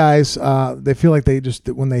 some guys, they feel like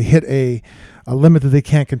when they hit a limit that they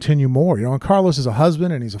can't continue more, and Carlos is a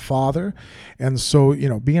husband and he's a father. And so,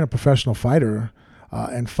 being a professional fighter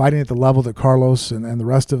and fighting at the level that Carlos and the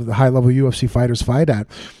rest of the high level UFC fighters fight at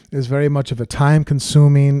is very much of a time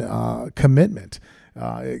consuming commitment.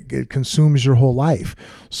 It consumes your whole life.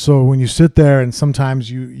 So when you sit there and sometimes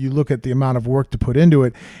you look at the amount of work to put into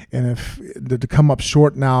it, and if to come up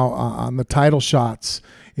short now on the title shots,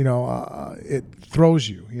 it throws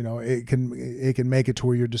you. It can make it to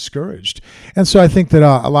where you're discouraged. And so I think that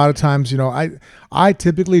a lot of times, I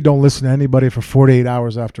typically don't listen to anybody for 48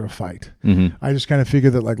 hours after a fight. Mm-hmm. I just kind of figure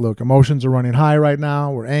that, look, emotions are running high right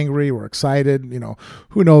now. We're angry. We're excited.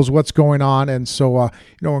 Who knows what's going on. And so,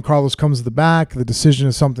 when Carlos comes to the back, the decision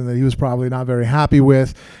is something that he was probably not very happy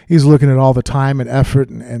with. He's looking at all the time and effort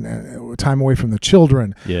and time away from the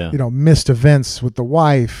children, missed events with the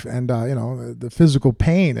wife, and, the physical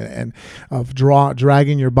pain and of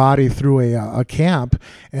dragging your body through a camp,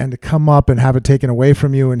 and to come up and have it taken away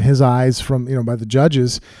from you in his eyes from, by the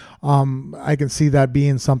judges. I can see that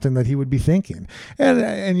being something that he would be thinking.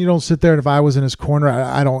 And you don't sit there, and if I was in his corner,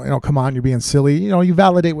 I don't, come on, you're being silly. You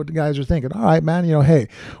validate what the guys are thinking. All right, man, hey,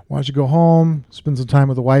 why don't you go home, spend some time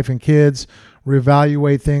with the wife and kids,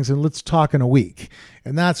 reevaluate things, and let's talk in a week.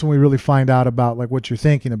 And that's when we really find out about what you're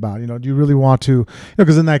thinking about. Do you really want to,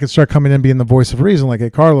 because then I can start coming in being the voice of reason, hey,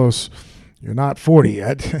 Carlos, you're not 40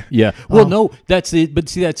 yet. Yeah. Well, no, that's it. But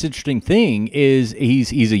see, that's the interesting thing is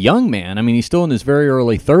he's a young man. I mean, he's still in his very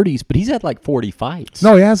early 30s, but he's had 40 fights.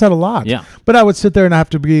 No, he has had a lot. Yeah. But I would sit there and have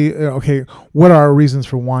to be, okay, what are our reasons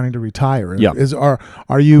for wanting to retire? Yeah.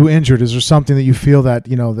 Are you injured? Is there something that you feel that,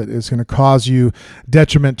 that is going to cause you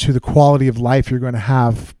detriment to the quality of life you're going to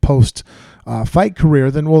have post fight career?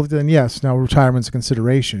 Then yes, now retirement's a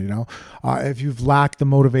consideration. If you've lacked the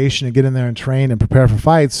motivation to get in there and train and prepare for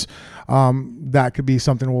fights, that could be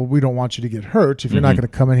something. Well, we don't want you to get hurt. If you're not going to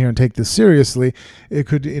come in here and take this seriously, it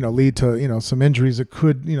could lead to some injuries that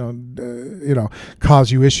could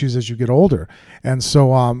cause you issues as you get older. And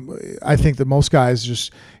so I think that most guys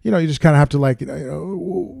just you just kind of have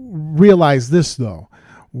to realize this, though.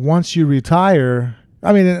 Once you retire,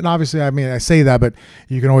 and obviously, I say that, but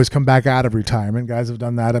you can always come back out of retirement. Guys have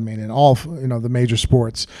done that. In all, the major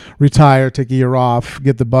sports, retire, take a year off,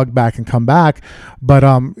 get the bug back, and come back. But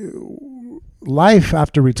life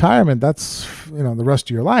after retirement, that's the rest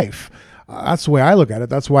of your life. That's the way I look at it.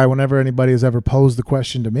 That's why whenever anybody has ever posed the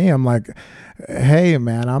question to me, I'm like, hey,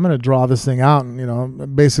 man, I'm going to draw this thing out.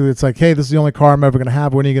 And, basically it's like, hey, this is the only car I'm ever going to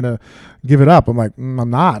have. When are you going to give it up? I'm like,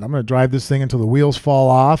 I'm not. I'm going to drive this thing until the wheels fall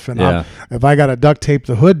off. And if I got to duct tape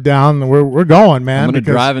the hood down, we're going, man. I'm going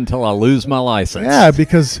to drive until I lose my license. Yeah,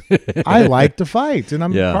 because I like to fight.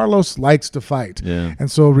 And Carlos likes to fight. Yeah. And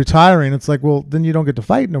so retiring, it's like, well, then you don't get to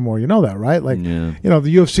fight no more. You know that, right? The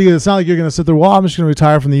UFC, it's not like you're going to sit there, well, I'm just going to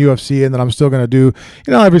retire from the UFC and then I'm still going to do,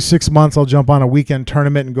 every 6 months I'll jump on a weekend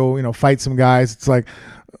tournament and go, fight some guys. It's like,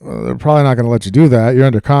 they're probably not going to let you do that. You're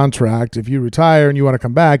under contract. If you retire and you want to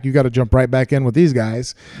come back, you got to jump right back in with these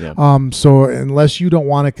guys. Yeah. So unless you don't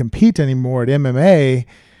want to compete anymore at MMA,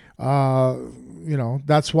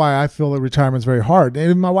 that's why I feel that retirement is very hard.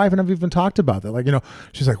 And my wife and I've even talked about that. Like,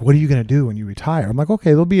 she's like, what are you going to do when you retire? I'm like, okay,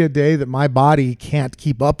 there'll be a day that my body can't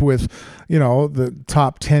keep up with, the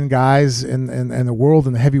top 10 guys in the world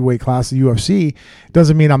in the heavyweight class of UFC.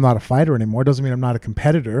 Doesn't mean I'm not a fighter anymore. Doesn't mean I'm not a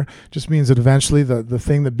competitor. Just means that eventually the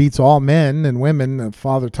thing that beats all men and women,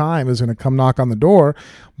 Father Time, is going to come knock on the door.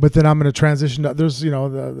 But then I'm going to transition to, there's,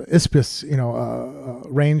 the ISPIS,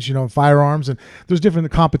 range, firearms. And there's different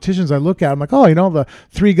competitions I look at. I'm like, oh, the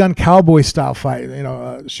 3-gun cowboy style fight,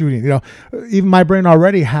 shooting. Even my brain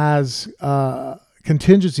already has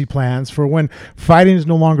contingency plans for when fighting is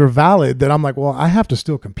no longer valid, that I'm like, well, I have to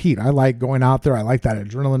still compete. I like going out there. I like that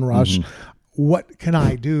adrenaline rush. What can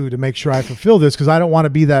I do to make sure I fulfill this? Because I don't want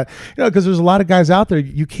to be that, because there's a lot of guys out there,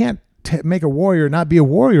 you can't make a warrior not be a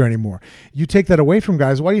warrior anymore. You take that away from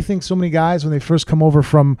guys. Why do you think so many guys, when they first come over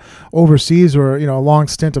from overseas or a long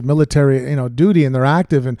stint of military duty, and they're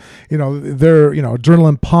active and they're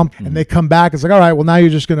adrenaline pumped, and they come back, it's like, all right, well, now you're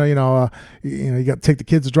just gonna you got to take the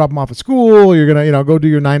kids to drop them off at school, you're gonna go do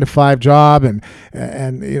your 9-to-5 job,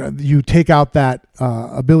 and you take out that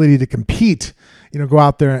ability to compete, go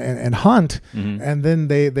out there and hunt, and then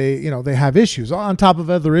they have issues on top of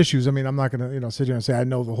other issues. I mean, I'm not going to sit here and say I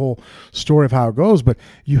know the whole story of how it goes, but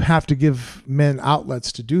you have to give men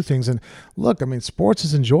outlets to do things. And look, I mean, sports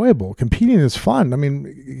is enjoyable. Competing is fun. I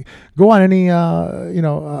mean, go on any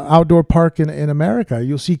outdoor park in America.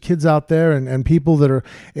 You'll see kids out there and people that are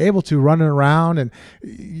able to running around, and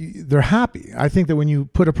they're happy. I think that when you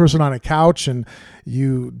put a person on a couch and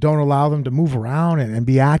you don't allow them to move around and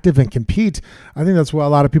be active and compete, I think that's why a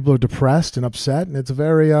lot of people are depressed and upset, and it's a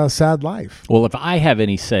very sad life. Well, if I have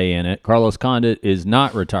any say in it, Carlos Condit is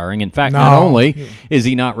not retiring. In fact, not only is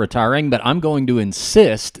he not retiring, but I'm going to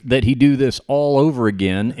insist that he do this all over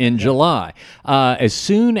again in July. As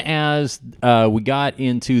soon as we got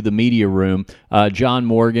into the media room, John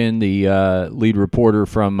Morgan, the lead reporter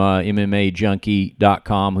from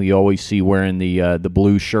MMAJunkie.com, who you always see wearing the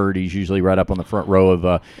blue shirt, he's usually right up on the front row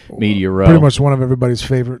of media row. Pretty much one of everybody's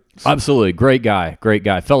favorites. Absolutely. Great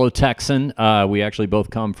guy. Fellow Texan. We actually both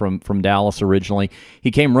come from Dallas originally.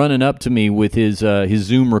 He came running up to me with his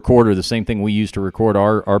Zoom recorder, the same thing we use to record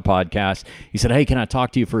our podcast. He said, hey, can I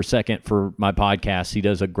talk to you for a second for my podcast? He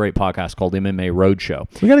does a great podcast called MMA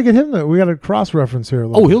Roadshow. We got to get him, we got to cross-reference here.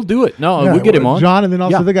 He'll do it. No, we'll get him on. John, and then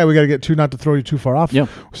also the guy we got to get to, not to throw you too far off. Yeah.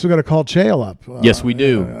 We still got to call Chael up. Yes, we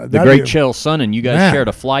do. The great Chael Sonnen. You guys shared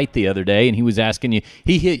a flight the other day, and he was asking you,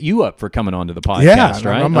 he hit you up for coming onto the podcast,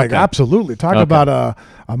 right? I'm like, absolutely. Talk about a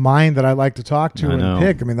mind that I like to talk to and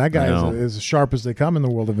pick. I mean, that guy is as sharp as they come in the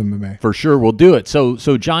world of MMA. For sure, we'll do it. So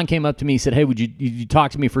John came up to me, he said, hey, would you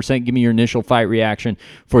talk to me for a second, give me your initial fight reaction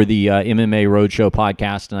for the MMA Roadshow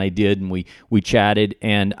podcast? And I did, and we chatted,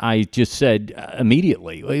 and I just said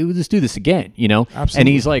immediately, let's do this again, Absolutely. And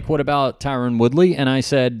he's like, what about Tyron Woodley? And I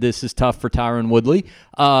said, this is tough for Tyron Woodley,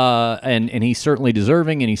 and he's certainly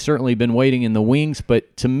deserving, and he's certainly been waiting in the wings,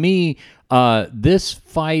 but to me, this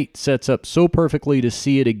fight sets up so perfectly to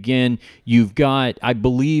see it again. You've got, I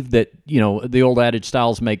believe that, the old adage,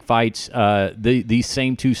 styles make fights. These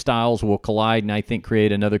same two styles will collide and I think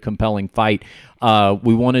create another compelling fight.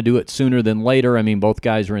 We want to do it sooner than later. I mean, both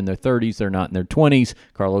guys are in their 30s. They're not in their 20s.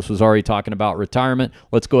 Carlos was already talking about retirement.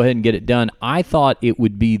 Let's go ahead and get it done. I thought it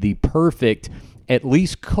would be the perfect, at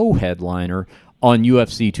least co-headliner on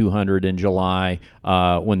UFC 200 in July,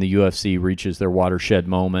 when the UFC reaches their watershed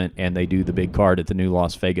moment and they do the big card at the new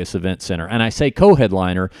Las Vegas Event Center. And I say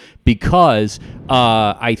co-headliner because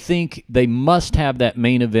I think they must have that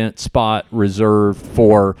main event spot reserved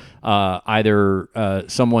for either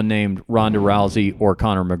someone named Ronda Rousey or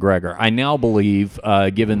Conor McGregor. I now believe,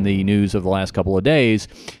 given the news of the last couple of days,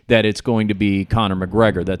 that it's going to be Conor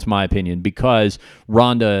McGregor. That's my opinion, because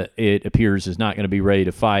Ronda, it appears, is not going to be ready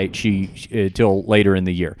to fight till later in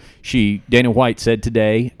the year. Dana White said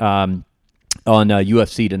today on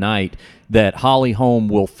UFC Tonight that Holly Holm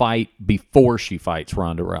will fight before she fights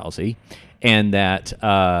Ronda Rousey, and that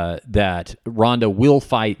Ronda will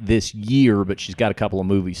fight this year, but she's got a couple of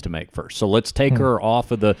movies to make first. So let's take her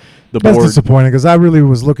off of the board. That's disappointing, because I really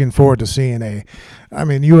was looking forward to seeing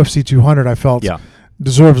UFC 200. I felt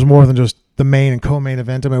deserves more than just the main and co-main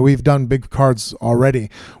event. I mean, we've done big cards already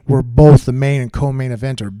where both the main and co-main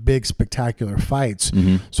event are big, spectacular fights.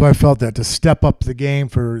 So I felt that to step up the game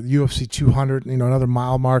for UFC 200, another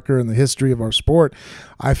mile marker in the history of our sport,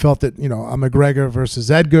 I felt that, a McGregor versus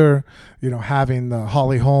Edgar, having the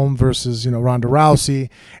Holly Holm versus, Ronda Rousey,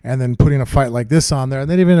 and then putting a fight like this on there, and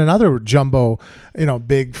then even another jumbo,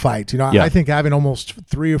 big fight. I think having almost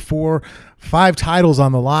 3 or 4, 5 titles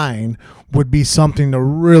on the line would be something to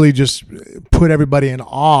really just put everybody in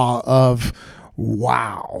awe of.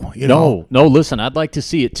 Wow. No, listen, I'd like to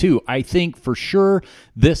see it too. I think for sure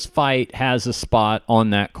this fight has a spot on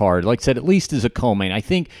that card. Like I said, at least as a co-main. I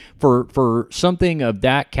think for something of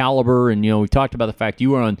that caliber, and we talked about the fact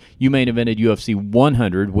you main evented UFC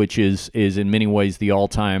 100, which is in many ways the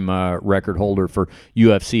all-time record holder for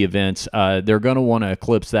UFC events. They're going to want to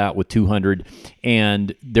eclipse that with 200,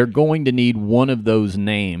 and they're going to need one of those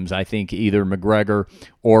names, I think either McGregor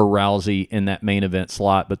or Rousey in that main event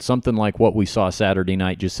slot, but something like what we saw Saturday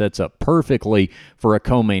night just sets up perfectly for a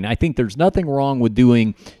co-main. I think there's nothing wrong with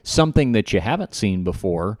doing something that you haven't seen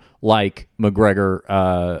before, like McGregor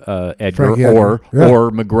Edgar, or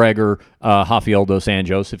McGregor Rafael dos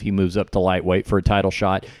Anjos if he moves up to lightweight for a title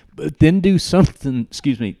shot. But then do something.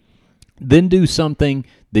 Then do something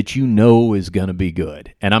that is going to be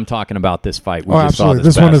good. And I'm talking about this fight we just saw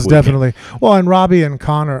this one is weekend. Definitely. Well, and Robbie and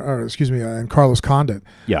and Carlos Condit.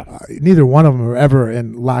 Yeah. Neither one of them are ever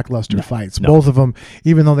in lackluster fights. No. Both of them,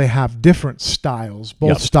 even though they have different styles,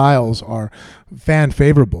 both styles are fan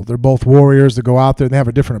favorable. They're both warriors that go out there and they have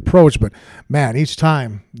a different approach, but man, each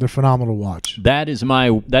time they're phenomenal to watch. That is my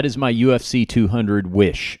UFC 200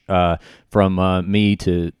 wish from me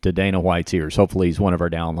to Dana White's ears. Hopefully he's one of our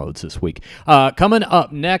downloads this week. Coming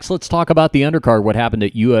up next, let's talk about the undercard, what happened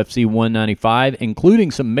at UFC 195, including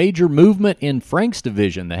some major movement in Frank's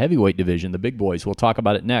division, the heavyweight division, the big boys. We'll talk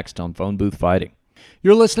about it next on Phone Booth Fighting.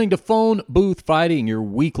 You're listening to Phone Booth Fighting, your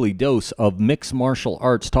weekly dose of mixed martial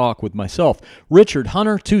arts talk with myself, Richard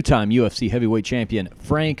Hunter, 2-time UFC heavyweight champion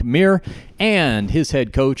Frank Mir, and his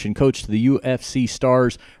head coach and coach to the UFC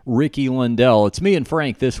stars, Ricky Lundell. It's me and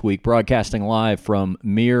Frank this week, broadcasting live from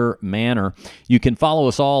Mir Manor. You can follow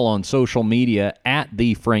us all on social media at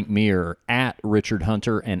The Frank Mir, at Richard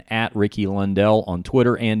Hunter, and at Ricky Lundell on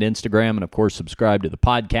Twitter and Instagram. And, of course, subscribe to the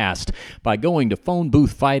podcast by going to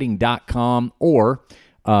phoneboothfighting.com or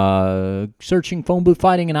searching Phone Booth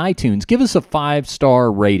Fighting in iTunes. Give us a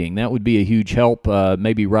 5-star rating. That would be a huge help.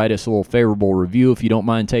 Maybe write us a little favorable review if you don't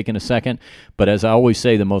mind taking a second. But as I always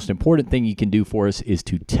say, the most important thing you can do for us is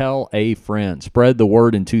to tell a friend. Spread the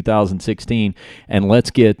word in 2016, and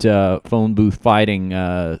let's get Phone Booth Fighting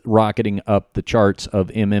rocketing up the charts of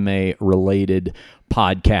MMA-related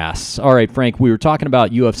podcasts. All right, Frank, we were talking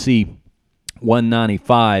about UFC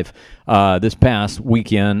 195 this past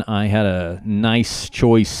weekend. I had a nice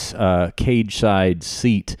choice cage side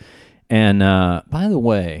seat, and by the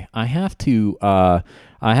way, I have to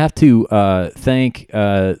thank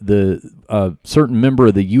the certain member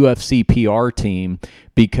of the UFC PR team,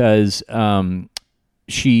 because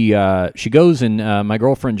she goes and my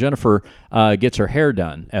girlfriend Jennifer gets her hair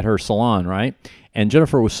done at her salon, right? And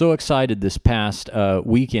Jennifer was so excited this past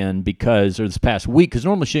weekend this past week, because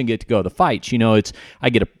normally she didn't get to go to the fights. I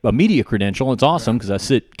get a media credential. It's awesome because I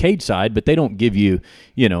sit cage side, but they don't give you,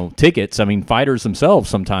 tickets. I mean, fighters themselves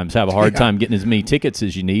sometimes have a hard time getting as many tickets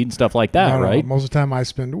as you need and stuff like that, right? Most of the time I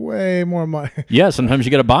spend way more money. Yeah, sometimes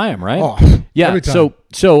you got to buy them, right? Oh, yeah. Every time.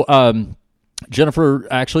 So Jennifer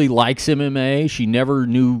actually likes MMA. She never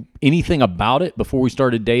knew anything about it before we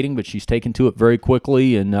started dating, but she's taken to it very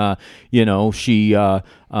quickly, and she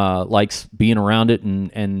likes being around it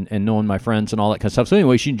and knowing my friends and all that kind of stuff. So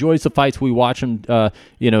anyway, she enjoys the fights. We watch them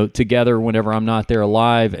together whenever I'm not there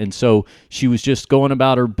live, and so she was just going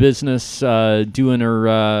about her business, doing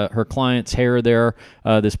her client's hair there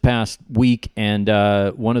this past week, and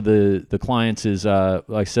one of the clients is like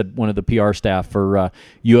I said, one of the PR staff for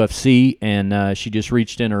UFC, and she just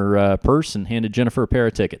reached in her purse and handed Jennifer a pair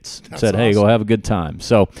of tickets. Said, "Hey, go have a good time."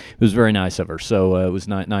 So it was very nice of her. So it was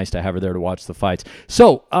nice to have her there to watch the fights.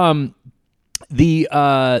 So the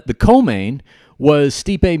co-main was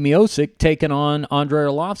Stipe Miocic taking on Andrei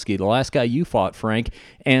Arlovski, the last guy you fought, Frank.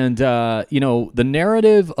 And the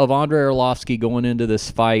narrative of Andrei Arlovski going into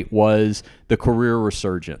this fight was the career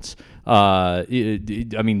resurgence.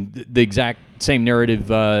 The exact same narrative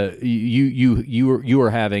you were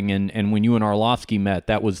having, and when you and Arlovsky met,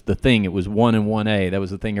 that was the thing. It was 1 and 1A. That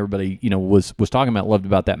was the thing everybody was talking about, loved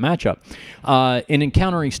about that matchup. In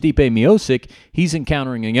encountering Stipe Miocic, he's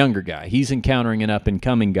encountering a younger guy. He's encountering an up and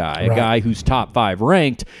coming guy, a guy who's top 5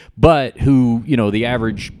 ranked, but who the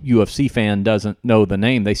average UFC fan doesn't know the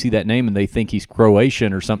name. They see that name and they think he's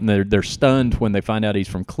Croatian or something. They're stunned when they find out he's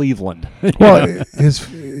from Cleveland. Well,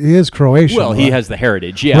 he is Croatian. Well, he has the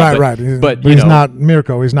heritage, yeah. Right. But he's not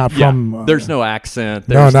Mirko. He's not from. There's no accent.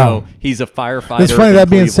 There's no. He's a firefighter. It's funny. That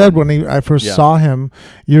being said, when I first saw him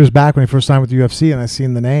years back when he first signed with the UFC, and I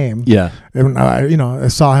seen the name. Yeah. And I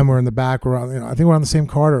saw him. We're in the back. I think we're on the same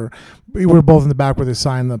card, or we were both in the back where they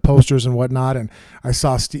signed the posters and whatnot. And I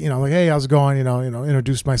saw Steve. Like, hey, how's it going?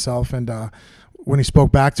 Introduced myself, and when he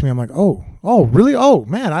spoke back to me, I'm like, oh, really? Oh,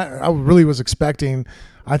 man, I really was expecting.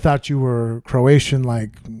 I thought you were Croatian,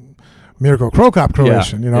 like Mirko Krokop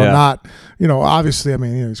Croatian, not, obviously,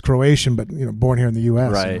 he's Croatian, but, born here in the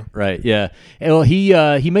U.S. Right, yeah. Well,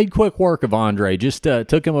 he made quick work of Andre. Just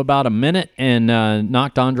took him about a minute and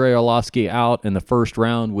knocked Andre Arlovsky out in the first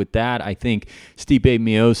round. With that, I think Stipe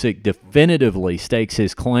Miocic definitively stakes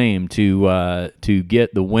his claim to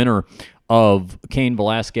get the winner of Cain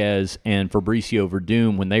Velasquez and Fabricio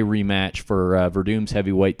Verdum when they rematch for Verdum's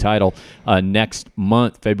heavyweight title next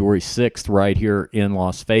month, February 6th, right here in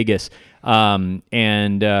Las Vegas.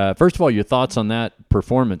 First of all, your thoughts on that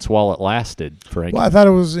performance while it lasted, Frank? Well, I thought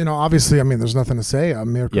it was, obviously, there's nothing to say.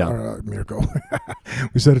 Mirko.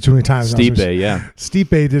 We said it too many times. Stipe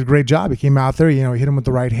did a great job. He came out there, he hit him with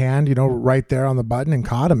the right hand, right there on the button and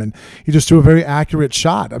caught him. And he just threw a very accurate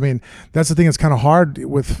shot. That's the thing that's kind of hard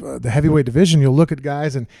with the heavyweight division. You'll look at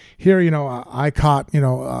guys, and here, I caught,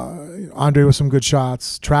 Andre with some good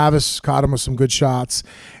shots. Travis caught him with some good shots.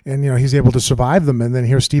 And, he's able to survive them. And then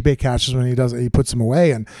here Stipe catches when he puts him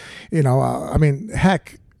away. And,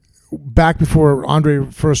 heck, back before Andre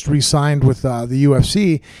first re-signed with the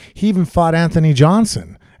UFC, he even fought Anthony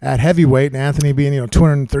Johnson at heavyweight, and Anthony being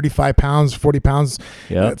 235 pounds, 40 pounds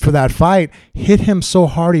for that fight, hit him so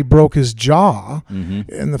hard he broke his jaw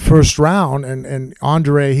in the first round, and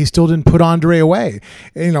Andre, he still didn't put Andre away.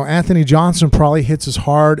 Anthony Johnson probably hits as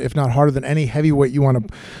hard, if not harder, than any heavyweight you want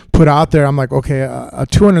to put out there. I'm like, okay, a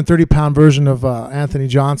 230-pound version of Anthony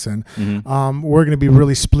Johnson, we're going to be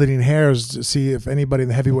really splitting hairs to see if anybody in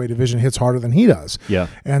the heavyweight division hits harder than he does. Yeah.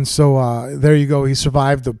 And so there you go. He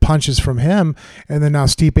survived the punches from him, and then now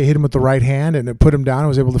Steve hit him with the right hand and it put him down and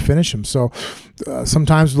was able to finish him. So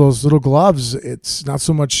sometimes those little gloves, it's not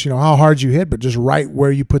so much how hard you hit, but just right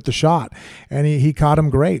where you put the shot. And he caught him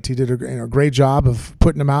great. He did a great job of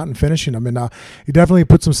putting him out and finishing him. And he definitely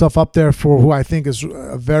puts himself up there for who I think is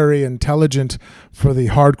very intelligent for the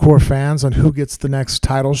hardcore fans on who gets the next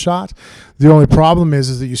title shot. The only problem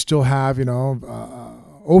is that you still have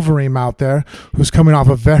Overeem out there who's coming off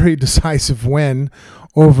a very decisive win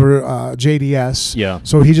over JDS. Yeah.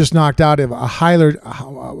 So he just knocked out a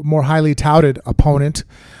more highly touted opponent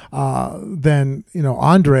than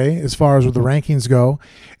Andre as far as where the rankings go,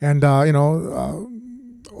 and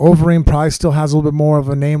Overeem probably still has a little bit more of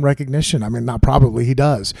a name recognition. Not probably, he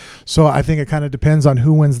does. So I think it kind of depends on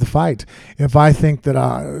who wins the fight. If I think that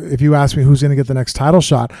if you ask me who's going to get the next title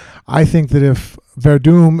shot, I think that if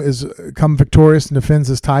Verdum is come victorious and defends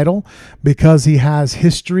his title, because he has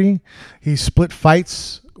history, he split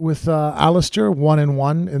fights with Alistair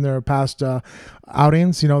 1-1 in their past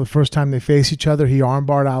outings. The first time they face each other, he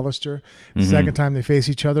armbarred Alistair. The second time they face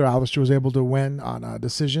each other, Alistair was able to win on a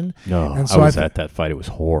decision. No, and so I was at that fight. It was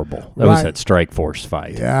horrible. That was that Strikeforce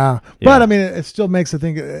fight. Yeah. But it still makes, I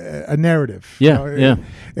think, a narrative. Yeah.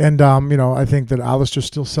 And I think that Alistair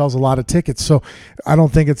still sells a lot of tickets. So I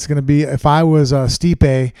don't think it's going to be. If I was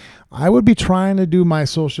Stipe, I would be trying to do my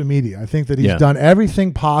social media. I think that he's done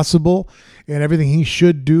everything possible and everything he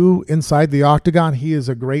should do inside the octagon. He is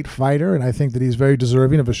a great fighter, and I think that he's very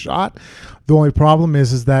deserving of a shot. The only problem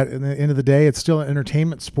is that at the end of the day, it's still an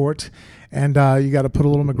entertainment sport, and you got to put a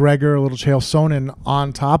little McGregor, a little Chael Sonnen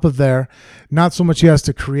on top of there. Not so much he has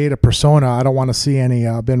to create a persona. I don't want to see any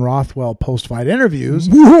Ben Rothwell post-fight interviews.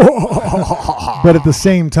 But at the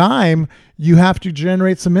same time, you have to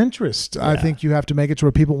generate some interest. Yeah. I think you have to make it to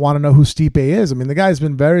where people want to know who Stipe is. The guy's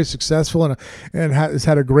been very successful and has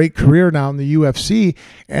had a great career now in the UFC,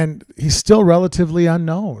 and he's still relatively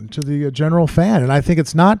unknown to the general fan. And I think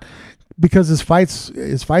it's not because his fights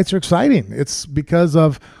are exciting. It's because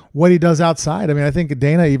of what he does outside. I mean, I think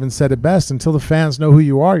Dana even said it best: until the fans know who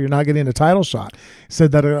you are, you're not getting a title shot. He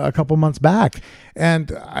said that a couple months back,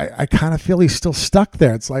 and I kind of feel he's still stuck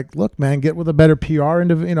there. It's like, look, man, get with a better PR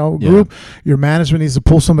group. Your management needs to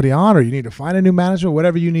pull somebody on, or you need to find a new manager,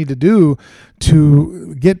 whatever you need to do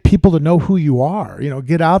to get people to know who you are.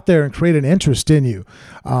 Get out there and create an interest in you.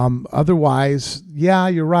 Otherwise, yeah,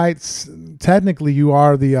 you're right. Technically, you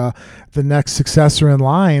are the next successor in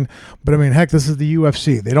line. But I mean, heck, this is the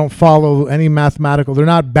UFC. They don't follow any mathematical. They're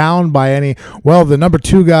not bound by any. Well, the number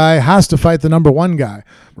 2 guy has to fight the number 1 guy.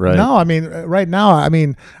 Right. No, I mean, right now,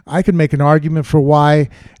 I could make an argument for why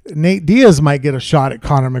Nate Diaz might get a shot at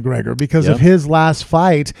Conor McGregor because of his last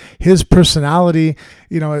fight, his personality,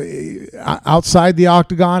 outside the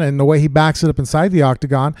octagon and the way he backs it up inside the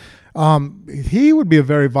octagon. He would be a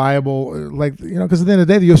very viable, because at the end of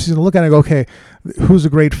the day, the UFC is going to look at it and go, okay, who's a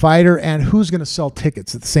great fighter and who's going to sell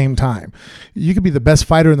tickets at the same time? You could be the best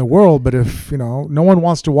fighter in the world, but if, no one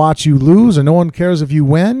wants to watch you lose and no one cares if you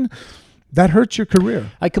win, that hurts your career.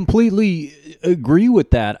 I completely agree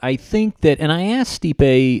with that. I think that, and I asked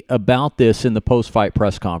Stipe about this in the post-fight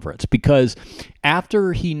press conference, because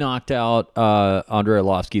after he knocked out Andrei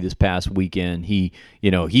Arlovski this past weekend, he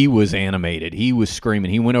was animated. He was screaming.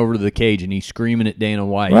 He went over to the cage and he's screaming at Dana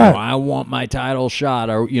White, right. I want my title shot.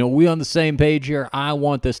 Or, we on the same page here. I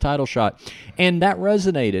want this title shot. And that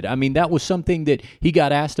resonated. I mean, that was something that he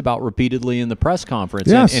got asked about repeatedly in the press conference.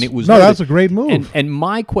 Yes. And it was that's a great move. And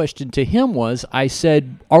my question to him was, I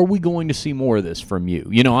said, are we going to see more of this from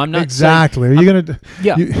you? I'm not exactly. saying, are you going to?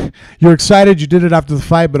 Yeah. You're excited. You did it after the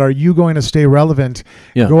fight, but are you going to stay relevant?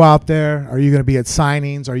 Yeah. Go out there. Are you going to be at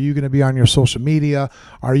signings? Are you going to be on your social media?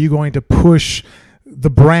 Are you going to push the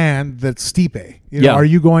brand that's Stipe? Are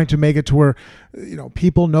you going to make it to where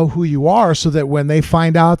people know who you are, so that when they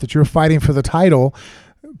find out that you're fighting for the title,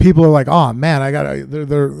 people are like, oh man,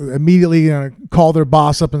 they're immediately going to call their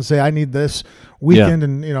boss up and say, I need this weekend,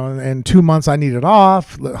 and in 2 months I need it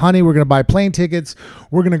off. Honey, we're going to buy plane tickets.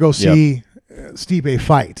 We're going to go see Stipe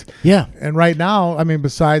fight. Yeah. And right now, I mean,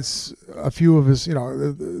 besides a few of his,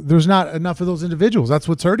 there's not enough of those individuals. That's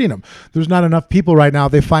what's hurting him. There's not enough people right now.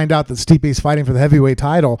 They find out that Stipe's fighting for the heavyweight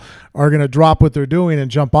title, are going to drop what they're doing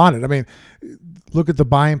and jump on it. I mean, look at the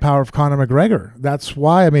buying power of Conor McGregor. That's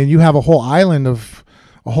why, I mean, you have a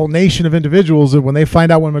whole nation of individuals that when they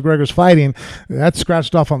find out when McGregor's fighting, that's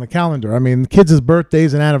scratched off on the calendar. I mean, kids'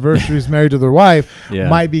 birthdays and anniversaries married to their wife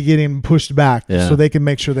might be getting pushed back so they can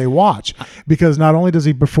make sure they watch. Because not only does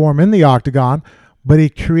he perform in the octagon, but he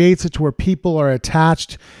creates it to where people are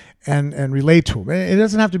attached and relate to him. It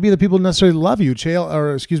doesn't have to be that people necessarily love you.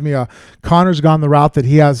 Conor's gone the route that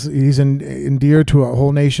he's endeared to a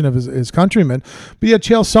whole nation of his countrymen. But you had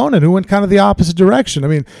Chael Sonnen, who went kind of the opposite direction. I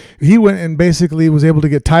mean, he went and basically was able to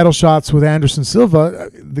get title shots with Anderson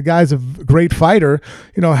Silva. The guy's a great fighter,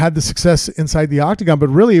 had the success inside the octagon, but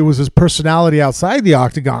really it was his personality outside the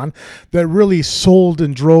octagon that really sold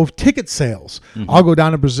and drove ticket sales. Mm-hmm. I'll go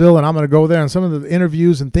down to Brazil and I'm going to go there, and some of the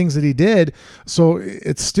interviews and things that he did. So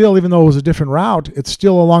it's still, even though it was a different route, it's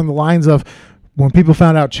still along the lines of when people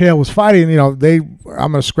found out Chael was fighting, I'm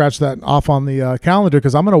going to scratch that off on the calendar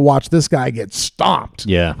because I'm going to watch this guy get stomped.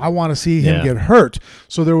 Yeah. I want to see him get hurt.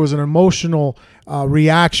 So there was an emotional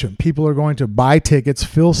reaction. People are going to buy tickets,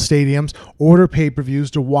 fill stadiums, order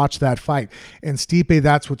pay-per-views to watch that fight. And Stipe,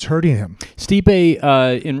 that's what's hurting him. Stipe,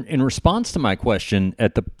 in response to my question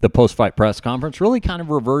at the post-fight press conference, really kind of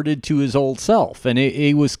reverted to his old self. And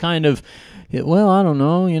he was kind of, well, I don't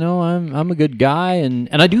know, I'm a good guy, and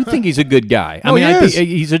I do think he's a good guy. I mean, I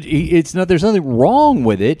think there's nothing wrong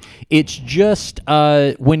with it. It's just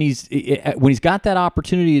when he's got that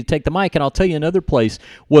opportunity to take the mic, and I'll tell you another place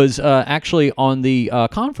was actually on the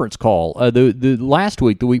conference call the last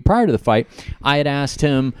week, the week prior to the fight. I had asked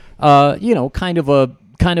him, kind of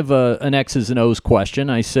an X's and O's question.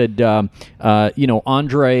 I said,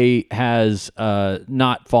 Andre has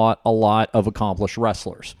not fought a lot of accomplished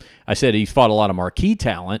wrestlers. I said he's fought a lot of marquee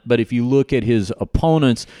talent, but if you look at his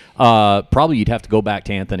opponents, probably you'd have to go back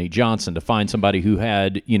to Anthony Johnson to find somebody who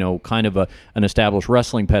had, kind of an established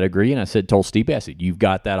wrestling pedigree. And I told Stipe, you've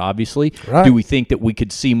got that, obviously. Right. Do we think that we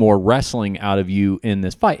could see more wrestling out of you in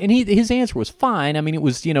this fight? And his answer was fine. I mean, it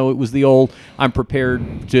was the old, I'm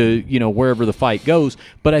prepared to, wherever the fight goes.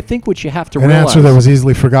 But I think what you have to realize... An answer that was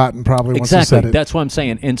easily forgotten probably once you said it. That's what I'm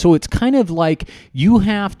saying. And so it's kind of like you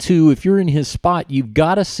have to, if you're in his spot, you've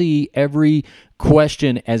got to see every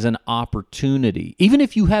question as an opportunity. Even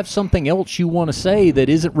if you have something else you want to say that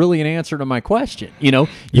isn't really an answer to my question.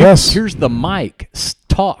 Yes. Here's the mic.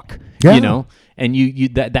 Talk. Yeah.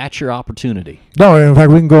 and that's your opportunity. No, in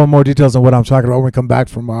fact, we can go in more details on what I'm talking about when we come back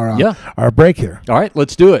from our break here. All right,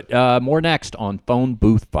 let's do it. More next on Phone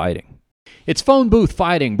Booth Fighting. It's Phone Booth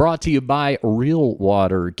Fighting, brought to you by Real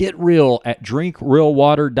Water. Get real at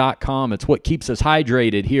drinkrealwater.com. It's what keeps us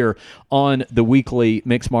hydrated here on the weekly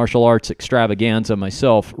Mixed Martial Arts Extravaganza.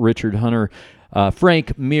 Myself, Richard Hunter,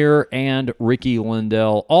 Frank Mir, and Ricky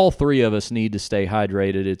Lindell. All three of us need to stay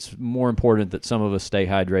hydrated. It's more important that some of us stay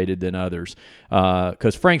hydrated than others,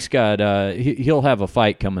 because Frank's got he'll have a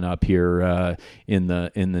fight coming up here in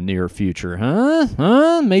the near future.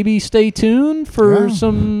 Maybe stay tuned for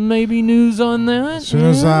some maybe news on that. As soon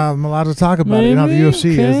as I'm allowed to talk about it, you know how the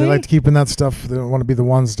UFC is. They like to keep in that stuff. They want to be the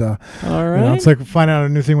ones to. All right. You know, it's like finding out a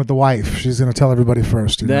new thing with the wife. She's going to tell everybody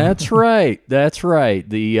first. That's right. That's right.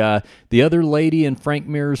 The other lady and Frank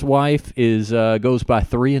Mir's wife goes by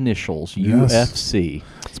three initials, UFC.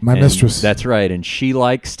 It's my mistress. That's right, and she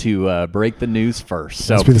likes to break the news first.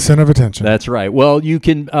 So must be the center of attention. That's right. Well, you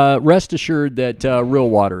can rest assured that Real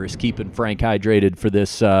Water is keeping Frank hydrated for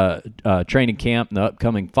this training camp and the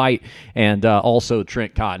upcoming fight, and also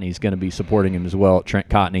Trent Cotney is going to be supporting him as well at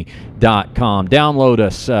TrentCotney.com. Download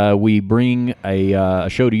us. We bring a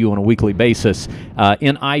show to you on a weekly basis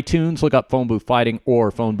in iTunes. Look up Phone Booth Fighting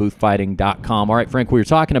or phoneboothfighting.com. All right, Frank, we were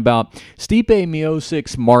talking about Stipe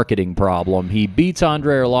Miocic's marketing problem. He beats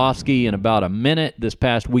Andrei Arlovsky in about a minute this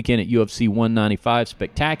past weekend at UFC 195.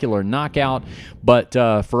 Spectacular knockout, but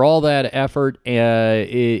for all that effort,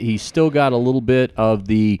 he's still got a little bit of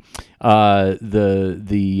the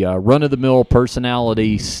run-of-the-mill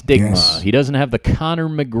personality stigma. Yes. He doesn't have the Conor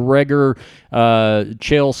McGregor,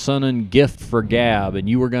 Chael Sonnen gift for gab, and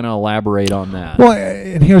you were going to elaborate on that. Well,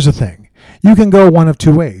 and here's the thing. You can go one of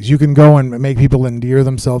two ways. You can go and make people endear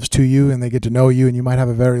themselves to you, and they get to know you, and you might have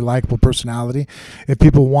a very likable personality. If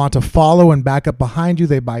people want to follow and back up behind you,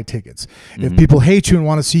 they buy tickets. Mm-hmm. If people hate you and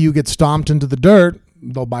want to see you get stomped into the dirt,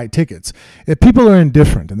 they'll buy tickets. If people are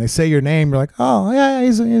indifferent and they say your name, you're like, oh yeah,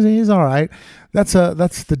 he's all right. That's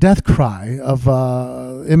the death cry of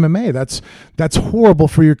MMA. That's horrible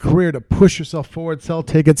for your career, to push yourself forward, sell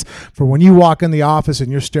tickets for when you walk in the office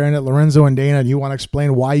and you're staring at Lorenzo and Dana and you want to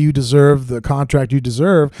explain why you deserve the contract you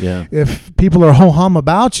deserve. Yeah. If people are ho-hum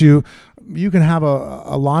about you, you can have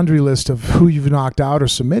a laundry list of who you've knocked out or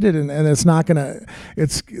submitted, and it's not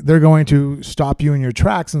they're going to stop you in your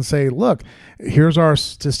tracks and say, look, here's our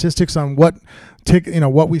statistics on what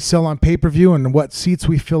we sell on pay-per-view and what seats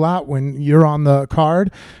we fill out when you're on the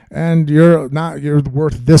card, and you're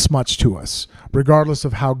worth this much to us, regardless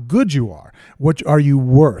of how good you are. What are you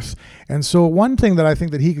worth? And so one thing that I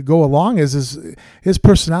think that he could go along is his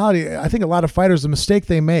personality. I think a lot of fighters, the mistake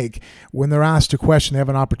they make when they're asked a question, they have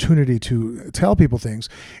an opportunity to tell people things,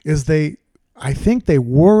 is I think they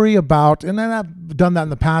worry about, and then I've done that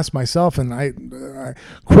in the past myself, and I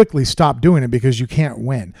quickly stopped doing it because you can't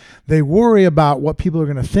win. They worry about what people are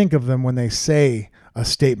going to think of them when they say a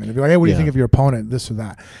statement. If you're like, hey, what do you think of your opponent, this or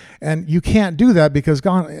that? And you can't do that because,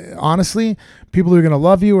 honestly, people are going to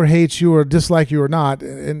love you or hate you or dislike you or not,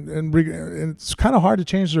 and it's kind of hard to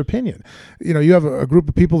change their opinion. You have a group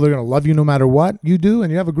of people that are going to love you no matter what you do,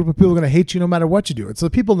 and you have a group of people who are going to hate you no matter what you do. It's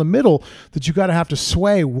the people in the middle that you got to have to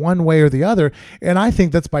sway one way or the other, and I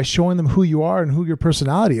think that's by showing them who you are and who your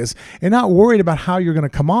personality is, and not worried about how you're going to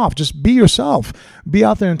come off. Just be yourself. Be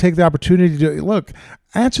out there and take the opportunity to, look,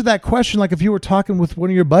 answer that question like if you were talking with one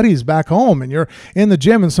of your buddies back home and you're in the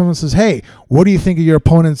gym and someone says, hey, what do you think of your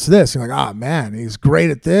opponent's this? And you're like, oh, man, he's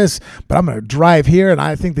great at this, but I'm going to drive here, and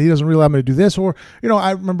I think that he doesn't really want me to do this. Or,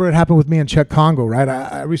 I remember it happened with me in Czech Congo, right?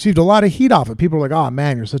 I received a lot of heat off it. People were like, oh,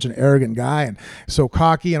 man, you're such an arrogant guy and so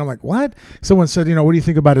cocky. And I'm like, what? Someone said, what do you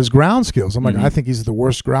think about his ground skills? I'm like, I think he's the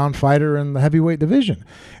worst ground fighter in the heavyweight division.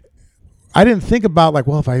 I didn't think about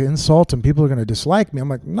if I insult him, people are going to dislike me. I'm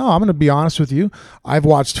like, no, I'm going to be honest with you. I've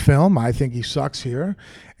watched film. I think he sucks here,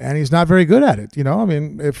 and he's not very good at it.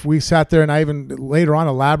 If we sat there and I even later on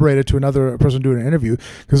elaborated to another person doing an interview,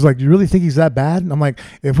 because do you really think he's that bad? And I'm like,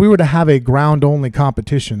 if we were to have a ground-only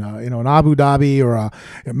competition, an Abu Dhabi or a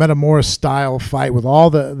Metamoris style fight with all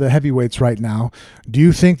the heavyweights right now, do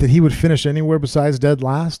you think that he would finish anywhere besides dead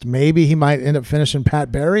last? Maybe he might end up finishing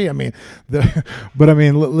Pat Barry.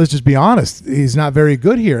 Let's just be honest. He's not very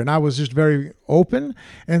good here. And I was just very open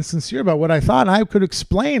and sincere about what I thought. And I could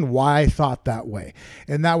explain why I thought that way.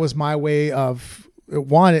 And that was my way of,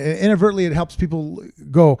 one, inadvertently it helps people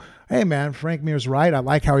go, hey, man, Frank Mir's right. I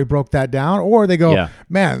like how he broke that down. Or they go,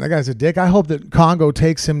 man, that guy's a dick. I hope that Congo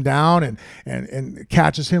takes him down and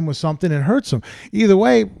catches him with something and hurts him. Either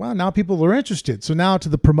way, well, now people are interested. So now to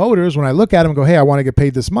the promoters, when I look at them and go, hey, I want to get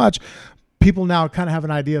paid this much, people now kind of have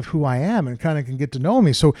an idea of who I am and kind of can get to know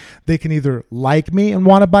me. So they can either like me and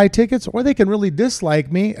want to buy tickets, or they can really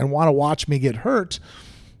dislike me and want to watch me get hurt.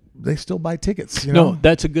 They still buy tickets. No,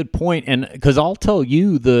 that's a good point. And because I'll tell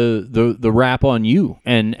you the rap on you,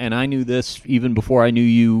 and I knew this even before I knew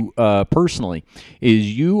you personally,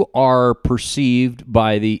 is you are perceived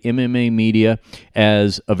by the MMA media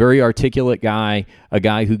as a very articulate guy, a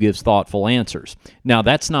guy who gives thoughtful answers. Now,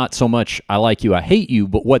 that's not so much I like you, I hate you,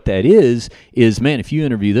 but what that is, man, if you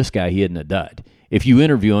interview this guy, he isn't a dud. If you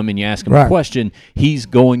interview him and you ask him a question, he's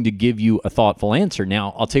going to give you a thoughtful answer.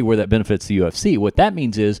 Now, I'll tell you where that benefits the UFC. What that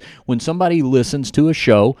means is when somebody listens to a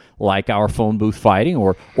show like our Phone Booth Fighting,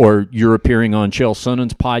 or you're appearing on Chael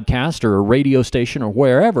Sonnen's podcast or a radio station or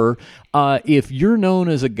wherever, if you're known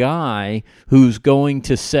as a guy who's going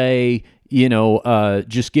to say,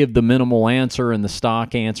 just give the minimal answer and the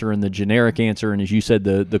stock answer and the generic answer, and as you said,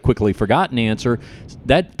 the quickly forgotten answer,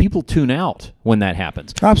 that people tune out when that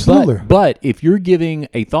happens. Absolutely. But if you're giving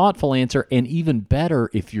a thoughtful answer, and even better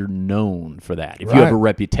if you're known for that, if you have a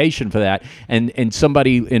reputation for that, and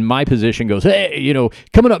somebody in my position goes, hey,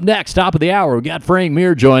 coming up next, top of the hour, we got Frank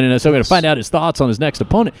Mir joining us. I'm going to find out his thoughts on his next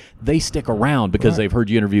opponent. They stick around because they've heard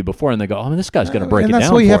you interview before, and they go, this guy's going to break it down for us. And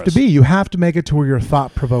that's what you have to be. You have to make it to where you're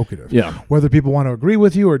thought provocative. Yeah. Whether people want to agree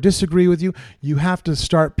with you or disagree with you, you have to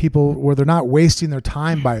start people where they're not wasting their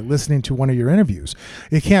time by listening to one of your interviews.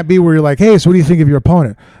 It can't be where you're like, hey, so what do you think of your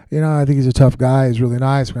opponent? I think he's a tough guy. He's really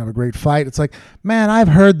nice. We're going to have a great fight. It's like, man, I've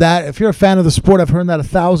heard that. If you're a fan of the sport, I've heard that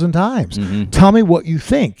 1,000 times. Mm-hmm. Tell me what you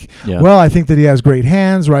think. Yeah. Well, I think that he has great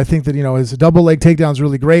hands, or I think that, his double leg takedown is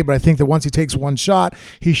really great, but I think that once he takes one shot,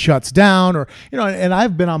 he shuts down, or, and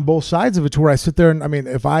I've been on both sides of it to where I sit there and,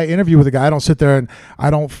 if I interview with a guy, I don't sit there and I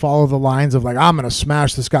don't follow the lines of like, I'm going to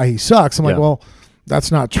smash this guy. He sucks. I'm like, well,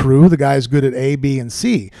 that's not true. The guy's good at A, B, and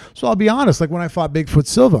C. So I'll be honest, like when I fought Bigfoot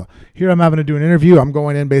Silva, here I'm having to do an interview. I'm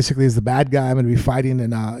going in basically as the bad guy. I'm going to be fighting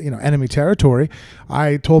in, enemy territory.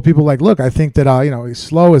 I told people like, look, I think that, he's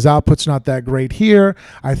slow. His output's not that great here.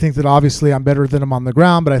 I think that obviously I'm better than him on the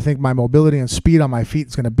ground, but I think my mobility and speed on my feet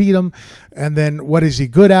is going to beat him. And then what is he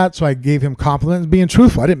good at? So I gave him compliments, being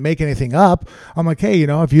truthful. I didn't make anything up. I'm like, hey,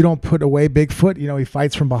 if you don't put away Bigfoot, he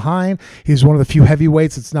fights from behind. He's one of the few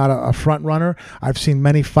heavyweights that's not a front runner. I've seen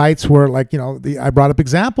many fights where, like, I brought up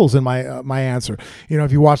examples in my answer.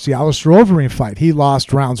 If you watch the Alistair Overeem fight, he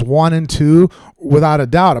lost rounds 1 and 2 without a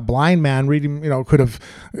doubt. A blind man reading, could have,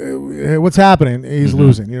 what's happening? He's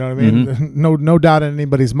losing. You know what I mean? Mm-hmm. No doubt in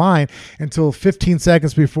anybody's mind until 15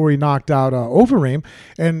 seconds before he knocked out Overeem.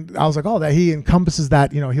 And I was like, that he encompasses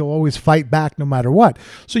that, he'll always fight back no matter what.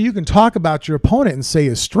 So you can talk about your opponent and say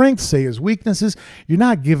his strengths, say his weaknesses. You're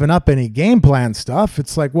not giving up any game plan stuff.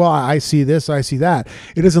 It's like, well, I see this, I see that.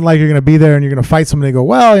 It isn't like you're going to be there and you're going to fight somebody and go,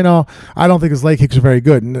 well, I don't think his leg kicks are very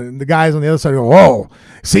good. And the guys on the other side go, whoa,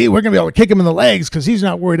 see, we're going to be able to kick him in the legs because he's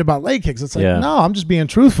not worried about leg kicks. It's like, no, I'm just being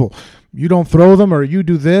truthful. You don't throw them, or you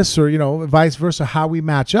do this, or, vice versa, how we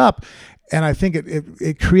match up. And I think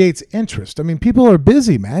it creates interest. People are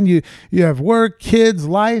busy, man. You have work, kids,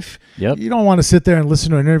 life. Yep. You don't want to sit there and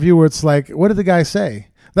listen to an interview where it's like, what did the guy say?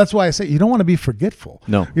 That's why I say you don't want to be forgetful.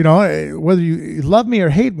 No. Whether you love me or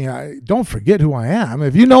hate me, don't forget who I am.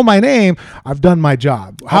 If you know my name, I've done my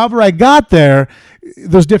job. However I got there,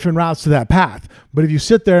 there's different routes to that path. But if you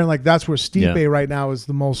sit there and like, that's where Stipe right now is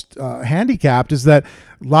the most handicapped, is that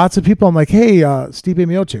lots of people, I'm like, hey, Stipe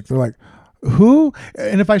Miocic. They're like, who?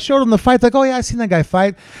 And if I showed them the fight, like, oh yeah, I seen that guy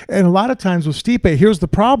fight. And a lot of times with Stipe, here's the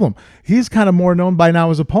problem. He's kind of more known by now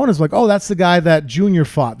as opponents. Like, oh, that's the guy that Junior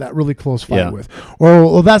fought that really close fight with. Or,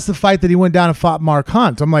 well, that's the fight that he went down and fought Mark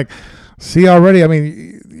Hunt. I'm like, see already,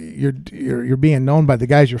 you're being known by the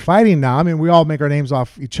guys you're fighting now. We all make our names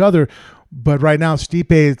off each other. But right now,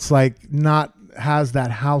 Stipe, it's like not has that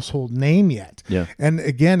household name yet. Yeah. And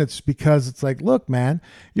again, it's because it's like, look, man,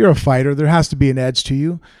 you're a fighter. There has to be an edge to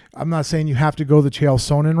you. I'm not saying you have to go the Chael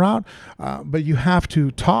Sonnen route, but you have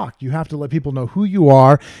to talk. You have to let people know who you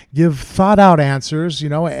are, give thought out answers,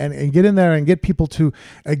 and get in there and get people to,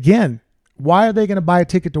 again, why are they going to buy a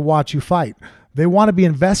ticket to watch you fight? They want to be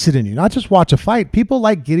invested in you, not just watch a fight. People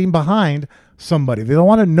like getting behind somebody. They don't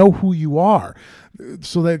want to know who you are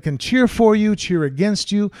so they can cheer for you, cheer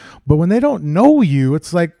against you. But when they don't know you,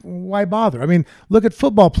 it's like, why bother? Look at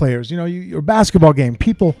football players, your basketball game.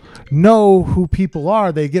 People know who people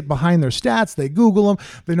are. They get behind their stats. They Google them.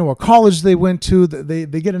 They know what college they went to. They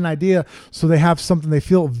get an idea, so they have something they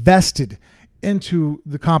feel vested into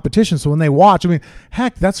the competition. So when they watch,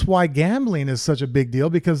 heck, that's why gambling is such a big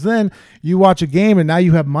deal, because then you watch a game and now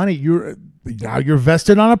you have money. Now you're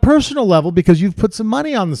vested on a personal level because you've put some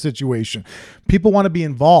money on the situation. People want to be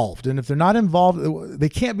involved, and if they're not involved, they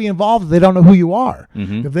can't be involved if they don't know who you are.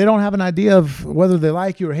 If they don't have an idea of whether they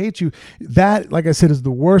like you or hate you, that, like I said, is the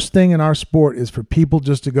worst thing in our sport, is for people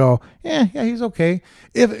just to go, yeah, he's okay.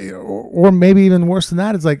 Or maybe even worse than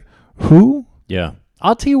that, it's like, who? Yeah.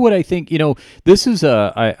 I'll tell you what I think. This is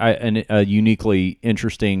a uniquely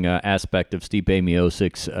interesting aspect of Stipe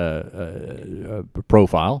Miosic's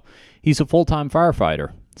profile. He's a full-time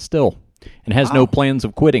firefighter still, and has no plans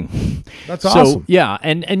of quitting. That's awesome. Yeah,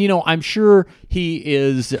 and I'm sure he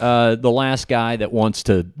is the last guy that wants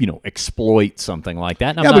to exploit something like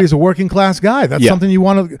that. But he's a working class guy. That's something you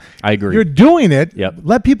want to. I agree. You're doing it. Yep.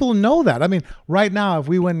 Let people know that. I mean, right now, if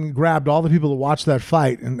we went and grabbed all the people that watch that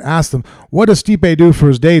fight and asked them, what does Stipe do for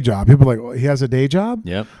his day job? People are like, well, he has a day job?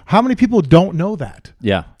 Yep. How many people don't know that?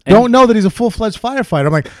 Yeah. Don't know that he's a full-fledged firefighter.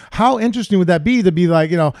 I'm like, how interesting would that be to be like,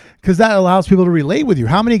 because that allows people to relate with you.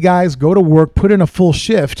 How many guys go to work, put in a full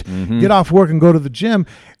shift, get off work and go to the gym,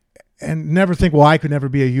 and never think, well, I could never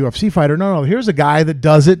be a UFC fighter. No, here's a guy that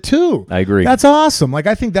does it too. I agree. That's awesome. Like,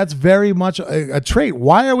 I think that's very much a trait.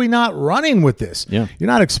 Why are we not running with this? Yeah. You're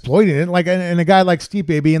not exploiting it. Like, and a guy like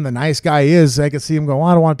Stipe, being the nice guy is, I could see him go, well,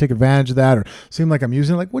 I don't want to take advantage of that, or seem like I'm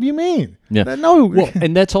using it. Like, what do you mean? Yeah. No. Well,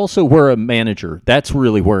 and that's also where a manager, that's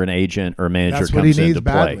really where an agent or manager comes into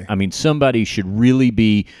play. Badly. I mean, somebody should really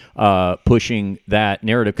be pushing that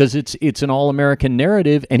narrative, because it's an all-American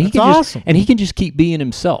narrative, and he can just keep being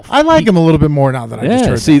himself. I like him a little bit more now that I just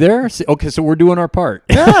heard. See there? Okay, so we're doing our part.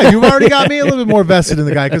 Yeah, you've already got me a little bit more vested in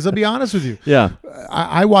the guy, because I'll be honest with you. Yeah.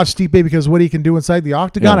 I watch Stipe because what he can do inside the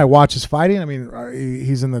octagon. Yeah. I watch his fighting. I mean,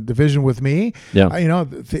 he's in the division with me. Yeah.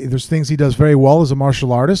 There's things he does very well as a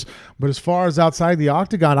martial artist, but as far as outside the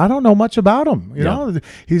octagon, I don't know much about him. You know,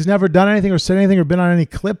 he's never done anything or said anything or been on any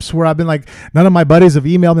clips where I've been like, none of my buddies have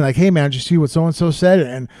emailed me like, hey man, did you see what so-and-so said?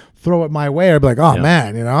 And throw it my way. I'd be like, oh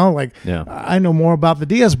man, I know more about the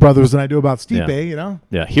Diaz brothers than I do about Stipe,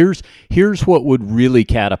 Yeah. Here's what would really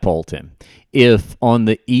catapult him. If on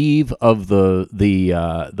the eve of the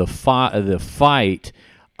fight,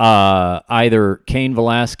 either Cain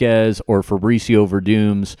Velasquez or Fabricio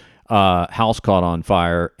Verdum's house caught on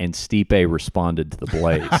fire and Stipe responded to the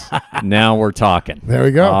blaze. Now we're talking. There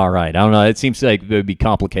we go. All right. I don't know. It seems like it would be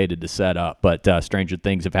complicated to set up, but stranger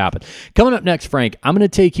things have happened. Coming up next, Frank, I'm going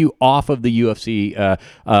to take you off of the UFC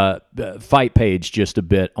fight page just a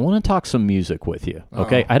bit. I want to talk some music with you.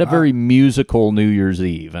 Okay. I had a very musical New Year's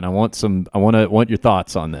Eve, and I want your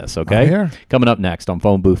thoughts on this. Okay. I'm here. Coming up next on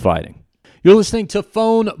Phone Booth Fighting. You're listening to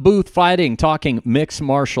Phone Booth Fighting, talking mixed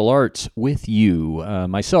martial arts with you.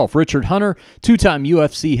 Myself, Richard Hunter, two-time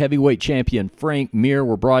UFC heavyweight champion Frank Mir.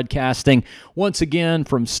 We're broadcasting once again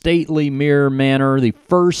from stately Mir Manor, the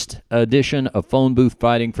first edition of Phone Booth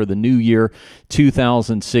Fighting for the new year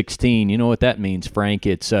 2016. You know what that means, Frank?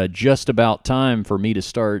 It's just about time for me to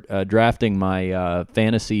start drafting my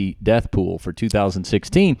fantasy death pool for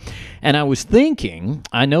 2016. And I was thinking,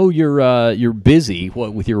 I know you're busy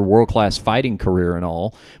with your world-class fighting career and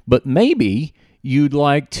all, but maybe you'd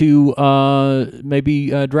like to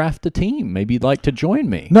draft a team. Maybe you'd like to join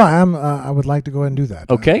me. No, I would like to go ahead and do that.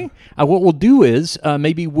 Okay. What we'll do is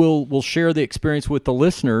maybe we'll share the experience with the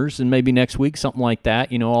listeners, and maybe next week something like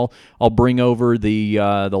that. I'll bring over the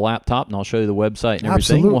laptop and I'll show you the website and everything.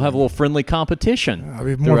 Absolutely. We'll have a little friendly competition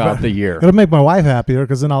throughout the year. It'll make my wife happier,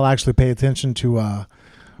 because then I'll actually pay attention to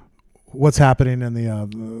what's happening in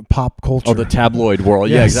the pop culture. Oh, the tabloid world.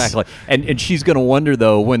 Yes. Yeah, exactly. And she's going to wonder,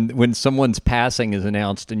 though, when someone's passing is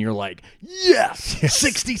announced and you're like, yes.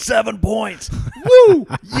 67 points. Woo!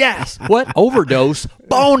 Yes. What? Overdose.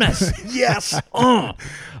 Bonus. Yes. All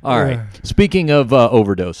right. Speaking of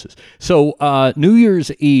overdoses. So New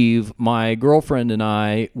Year's Eve, my girlfriend and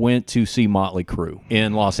I went to see Motley Crue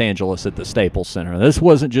in Los Angeles at the Staples Center. This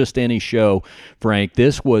wasn't just any show, Frank.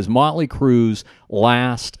 This was Motley Crue's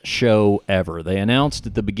last show ever. They announced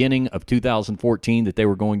at the beginning of 2014 that they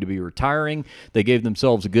were going to be retiring. They gave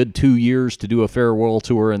themselves a good 2 years to do a farewell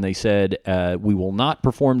tour, and they said, we will not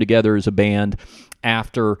perform together as a band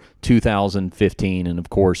after 2015. And of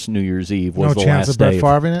course, New Year's Eve was the last day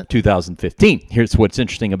of 2015. Here's what's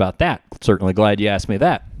interesting about that. Certainly glad you asked me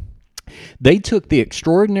that. They took the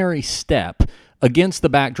extraordinary step, against the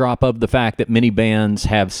backdrop of the fact that many bands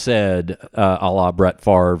have said, a la Brett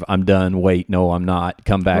Favre, I'm done, wait, no, I'm not,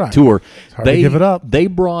 come back, tour. It's hard to give it up. They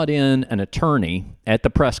brought in an attorney at the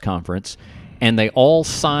press conference, and they all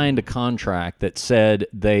signed a contract that said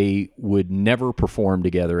they would never perform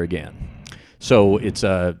together again. So it's,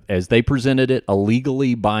 as they presented it, a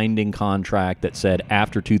legally binding contract that said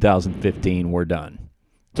after 2015, we're done.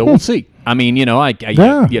 So we'll see. I mean,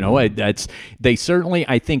 they certainly,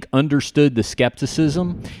 I think, understood the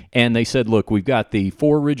skepticism, and they said, look, we've got the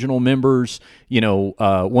 4 original members.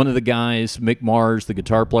 One of the guys, Mick Mars, the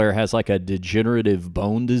guitar player, has like a degenerative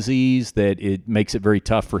bone disease that it makes it very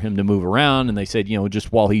tough for him to move around. And they said,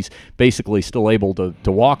 just while he's basically still able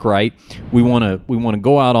to walk right, we want to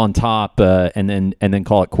go out on top and then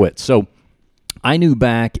call it quits. So I knew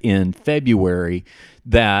back in February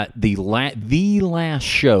that the last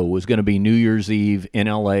show was going to be New Year's Eve in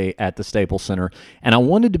L.A. at the Staples Center, and I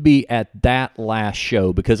wanted to be at that last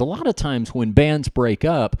show because a lot of times when bands break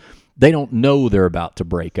up, they don't know they're about to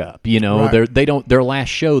break up. Right. Their last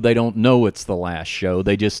show, they don't know it's the last show.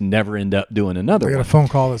 They just never end up doing another one. They get a phone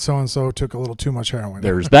call that so-and-so took a little too much heroin.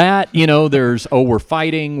 There's that. There's, we're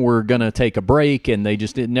fighting, we're going to take a break, and they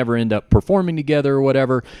just never end up performing together or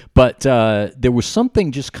whatever. But there was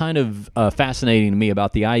something just kind of fascinating to me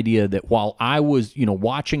about the idea that while I was,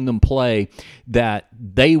 watching them play, that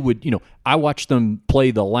they would, I watched them play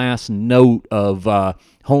the last note of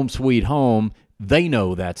Home Sweet Home. They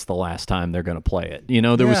know that's the last time they're going to play it.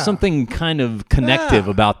 There was something kind of connective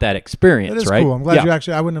about that experience, that is right? Cool. I'm glad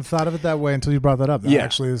I wouldn't have thought of it that way until you brought that up. That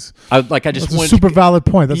actually is. That's a super valid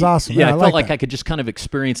point. That's awesome. Yeah, I felt like I could just kind of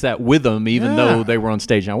experience that with them, even though they were on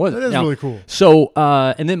stage and I wasn't. That is really cool. So,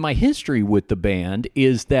 and then my history with the band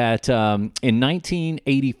is that in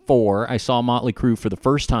 1984, I saw Motley Crue for the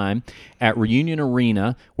first time at Reunion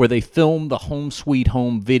Arena, where they filmed the Home Sweet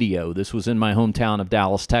Home video. This was in my hometown of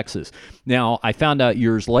Dallas, Texas. Now, I found out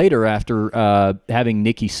years later after having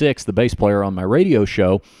Nikki Sixx, the bass player, on my radio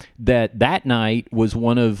show, that night was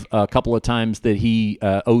one of a couple of times that he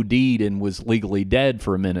OD'd and was legally dead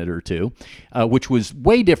for a minute or two, which was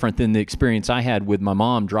way different than the experience I had with my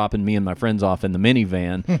mom dropping me and my friends off in the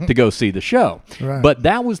minivan to go see the show. Right. But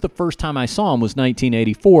that was the first time I saw him, was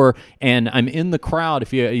 1984, and I'm in the crowd.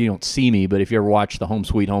 If you don't see me, but if you ever watch the Home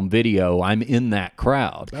Sweet Home video, I'm in that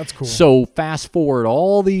crowd. That's cool. So fast forward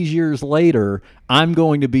all these years later, I'm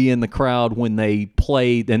going to be in the crowd when they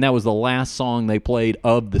played, and that was the last song they played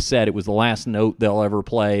of the set. It was the last note they'll ever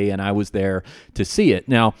play, and I was there to see it.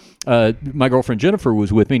 Now, my girlfriend Jennifer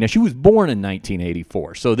was with me. Now, she was born in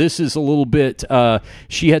 1984, so this is a little bit,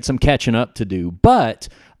 she had some catching up to do, but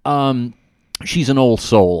she's an old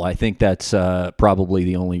soul. I think that's probably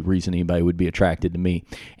the only reason anybody would be attracted to me.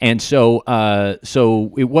 And so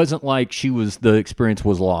it wasn't like the experience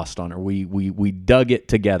was lost on her. We dug it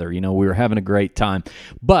together. We were having a great time.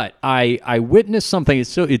 But I witnessed something.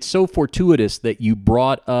 It's so fortuitous that you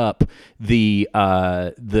brought up the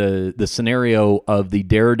scenario of the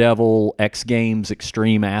Daredevil X Games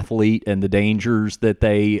extreme athlete and the dangers that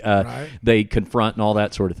they confront and all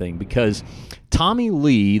that sort of thing, because Tommy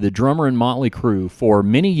Lee, the drummer in Motley Crue, for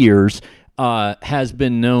many years has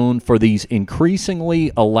been known for these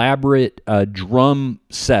increasingly elaborate drum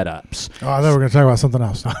setups. Oh, I thought we were going to talk about something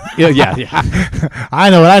else. Yeah. I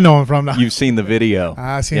know what I know him from now. You've seen the video.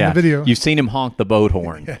 I've seen the video. You've seen him honk the boat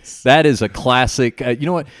horn. Yes. That is a classic. You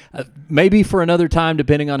know what? Maybe for another time,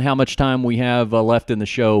 depending on how much time we have left in the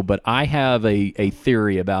show, but I have a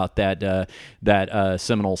theory about that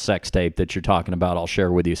seminal sex tape that you're talking about. I'll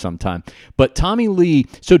share with you sometime. But Tommy Lee,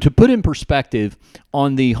 so to put in perspective,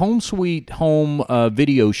 on the Home Sweet Home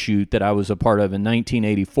video shoot that I was a part of in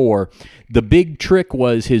 1984, the big trick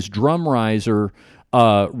was his drum riser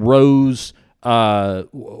rose,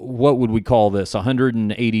 what would we call this,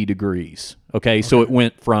 180 degrees. Okay, so it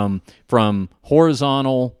went from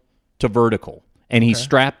horizontal to vertical. And he's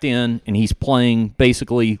strapped in, and he's playing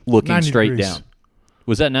basically looking straight degrees. Down.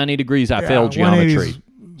 Was that 90 degrees? I failed geometry.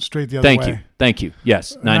 Straight the other way. Thank you.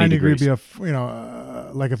 Yes, 90 degrees. Degree be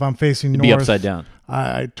like if I'm facing north. Be upside down.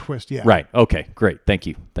 I twist, yeah. Right. Okay. Great. Thank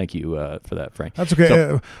you for that, Frank. That's okay.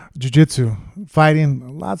 So, jiu-jitsu,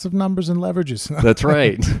 fighting, lots of numbers and leverages. That's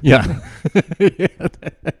right. Yeah.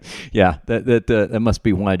 Yeah. That must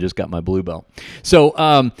be why I just got my blue belt.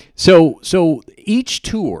 So each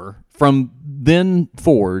tour from then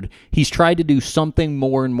forward, he's tried to do something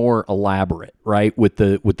more and more elaborate, right, with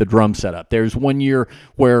the drum setup. There's one year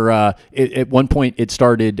where at one point it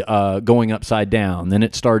started going upside down, then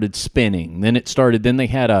it started spinning, then they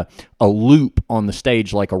had a loop on the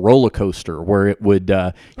stage like a roller coaster where it would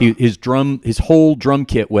his whole drum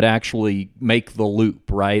kit would actually make the loop,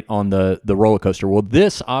 right, on the roller coaster. Well,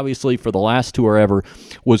 this obviously for the last tour ever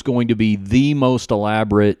was going to be the most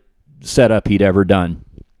elaborate setup he'd ever done.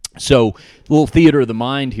 So, a little theater of the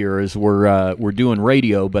mind here as we're doing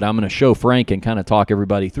radio, but I'm going to show Frank and kind of talk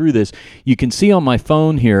everybody through this. You can see on my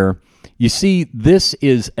phone here You see, this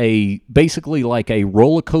is basically like a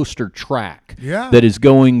roller coaster track Yeah. that is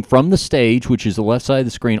going from the stage, which is the left side of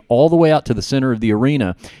the screen, all the way out to the center of the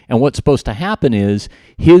arena. And what's supposed to happen is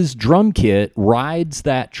his drum kit rides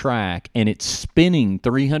that track, and it's spinning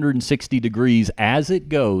 360 degrees as it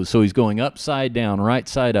goes. So he's going upside down, right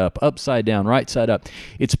side up, upside down, right side up.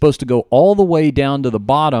 It's supposed to go all the way down to the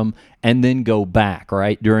bottom and then go back,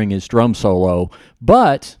 right, during his drum solo.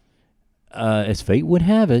 But as fate would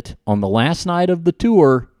have it, on the last night of the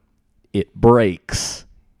tour, it breaks.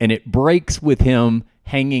 And it breaks with him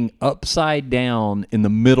hanging upside down in the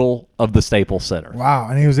middle of the Staples Center. Wow,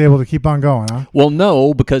 and he was able to keep on going, huh? Well,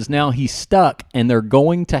 no, because now he's stuck, and they're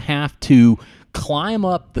going to have to climb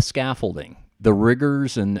up the scaffolding. The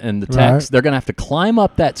riggers and the techs, Right. they're going to have to climb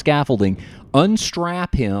up that scaffolding,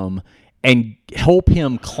 unstrap him, and help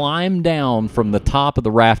him climb down from the top of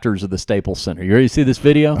the rafters of the Staples Center. You ready to see this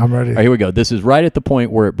video? I'm ready. All right, here we go. This is right at the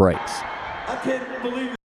point where it breaks. I can't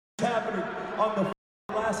believe it's happening on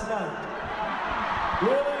the last night.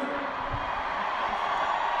 Really?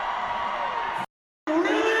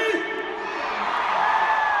 Really?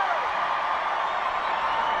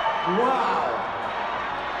 Wow.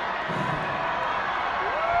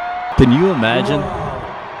 Can you imagine? Wow.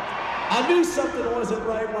 I knew something wasn't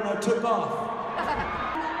right when I took off.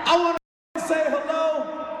 I want to say hello,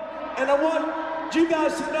 and I want you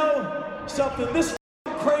guys to know something. This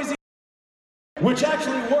crazy, which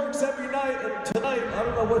actually works every night, and tonight, I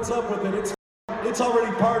don't know what's up with it. It's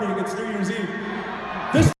already partying. It's New Year's Eve.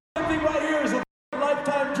 This thing right here is a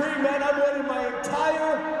lifetime dream, man. I've waited my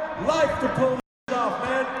entire life to pull this off,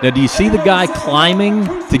 man. Now, do you see the guy climbing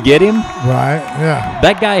to get him? Right, yeah.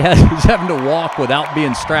 That guy is having to walk without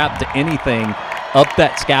being strapped to anything up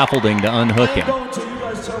that scaffolding to unhook I ain't him. going till you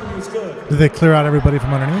guys tell me it's good. Did they clear out everybody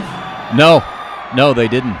from underneath? No, they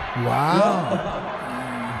didn't. Wow.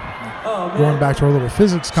 Oh, man. Going back to our little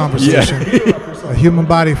physics conversation, a human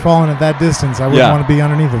body falling at that distance, I wouldn't Yeah. want to be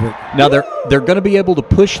underneath of it. Now they're going to be able to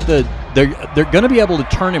push they're going to be able to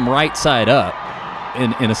turn him right side up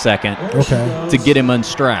in a second Okay. to get him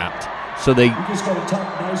unstrapped. So they You just gotta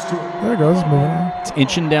talk nice to him. There it goes, moving on. it's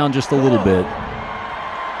inching down just a little bit.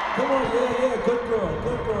 Come on, yeah, good girl,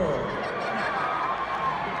 good girl.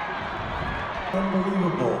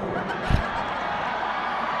 Unbelievable.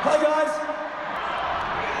 Hi, guys.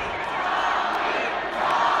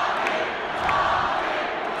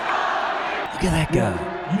 Look at that guy.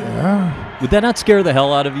 Yeah. Would that not scare the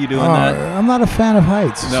hell out of you doing that? I'm not a fan of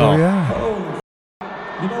heights, so No. yeah. Holy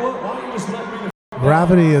you know what? Why don't you just let me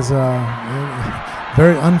Gravity is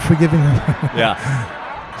very unforgiving.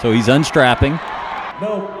 Yeah. So he's unstrapping.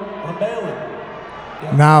 No, I'm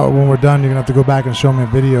bailing. Now, when we're done, you're gonna have to go back and show me a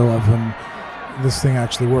video of him. This thing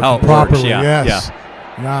actually working How it properly. works, yeah, Yes.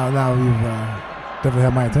 Now you've definitely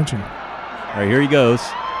have my attention. All right, here he goes.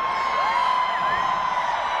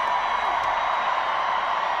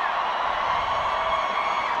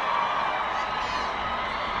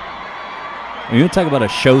 You're going to talk about a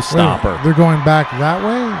showstopper. Wait, they're going back that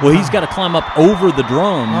way? Well, he's got to climb up over the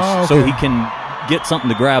drums Oh, so okay. he can get something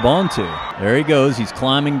to grab onto. There he goes. He's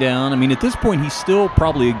climbing down. I mean, at this point, he's still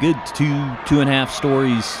probably a good two and a half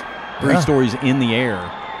stories, three Yeah. stories in the air.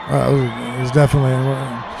 It was definitely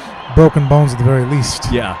broken bones at the very least.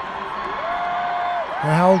 Yeah.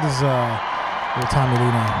 And how old is little Tommy Lee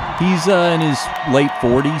now? He's in his late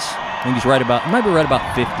 40s. I think he's might be right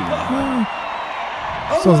about 50 now.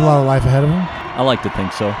 Still has a lot of life ahead of him. I like to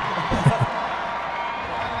think so.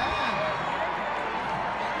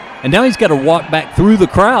 And now he's got to walk back through the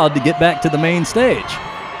crowd to get back to the main stage.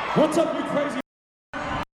 What's up, you crazy?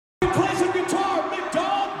 You play some guitar, big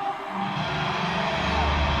dog.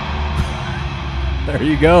 There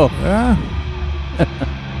you go. Yeah.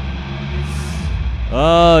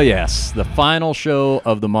 Oh, yes. The final show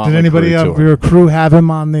of the Motley Did anybody Crue of tour. your crew have him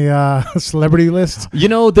on the celebrity list? You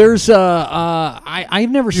know, there's I've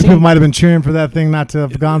never You people seen. might have been cheering for that thing not to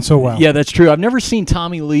have gone so well. Yeah, that's true. I've never seen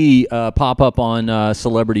Tommy Lee pop up on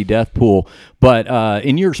Celebrity Death Pool, but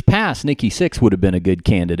in years past, Nikki Sixx would have been a good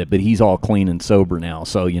candidate. But he's all clean and sober now,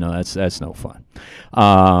 so you know that's no fun.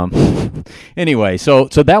 Anyway, so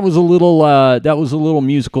that was a little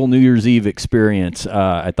musical New Year's Eve experience.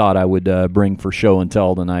 I thought I would bring for show and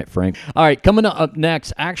tell tonight, Frank. All right, coming up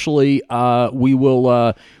next, actually,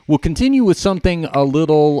 we'll continue with something a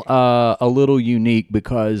little unique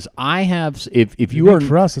because I have if you Unique are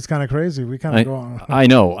for us, it's kind of crazy. We kind of go on. I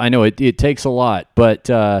know it takes a lot, but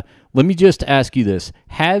let me just ask you this: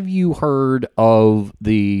 have you heard of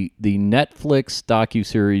the Netflix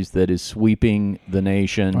docuseries that is sweeping the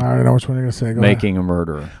nation, I already know which one you're gonna say. Go Making a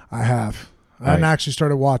Murderer? ahead. I have. I hadn't actually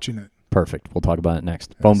started watching it. Perfect. We'll talk about it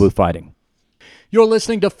next. Phone booth fighting. You're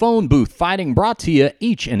listening to Phone Booth Fighting, brought to you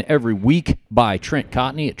each and every week by Trent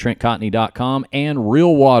Cotney at TrentCotney.com and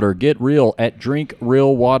Real Water. Get real at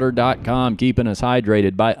DrinkRealWater.com, keeping us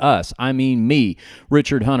hydrated. By us, I mean me,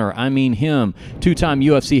 Richard Hunter. I mean him, two-time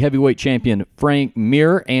UFC heavyweight champion Frank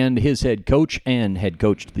Mir, and his head coach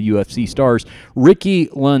to the UFC stars, Ricky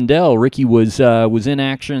Lundell. Ricky was in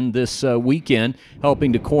action this weekend,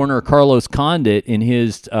 helping to corner Carlos Condit in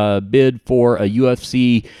his bid for a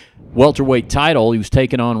UFC welterweight title. He was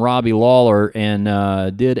taking on Robbie Lawler and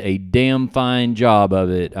did a damn fine job of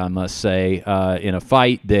it, I must say, in a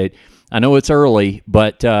fight that I know it's early,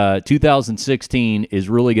 but 2016 is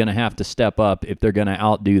really going to have to step up if they're going to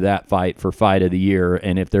outdo that fight for Fight of the Year.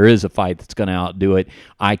 And if there is a fight that's going to outdo it,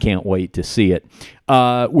 I can't wait to see it.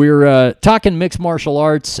 We're talking mixed martial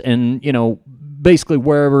arts and, basically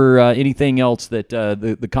wherever anything else that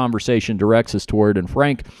the conversation directs us toward. And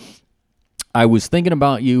Frank, I was thinking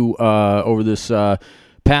about you over this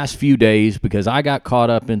past few days because I got caught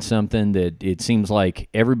up in something that it seems like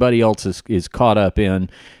everybody else is caught up in.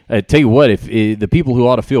 I tell you what, if the people who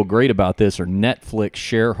ought to feel great about this are Netflix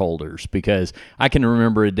shareholders, because I can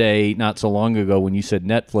remember a day not so long ago when you said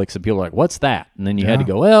Netflix and people were like, what's that? And then you had to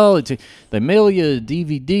go, well, they mail you a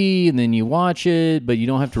DVD and then you watch it, but you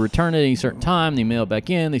don't have to return it at any certain time. They mail it back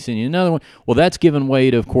in. They send you another one. Well, that's given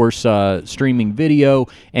way to, of course, streaming video,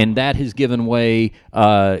 and that has given way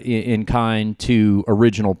in kind to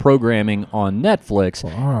original programming on Netflix.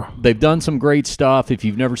 Wow. They've done some great stuff. If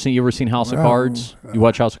you've never seen, you ever seen House of Cards? You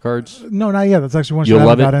watch House of Cards? No, not yet. That's actually one You'll show I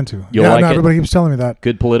love haven't it? got into. You'll like it? Everybody keeps telling me that.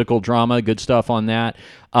 Good political drama, good stuff on that.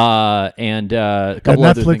 And a couple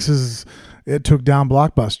other things. It took down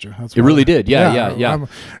Blockbuster. That's It really did. Yeah.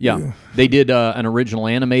 I'm- They did an original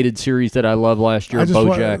animated series that I loved last year, I just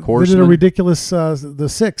BoJack They Horseman. did a ridiculous, The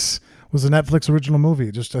Six was a Netflix original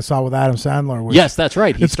movie. Just I saw with Adam Sandler. Which, Yes, that's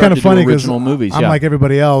right. He it's kind of funny because original movies. I'm like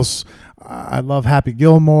everybody else. I love Happy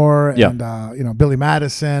Gilmore and Billy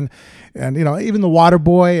Madison, and even The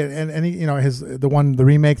Waterboy and he, the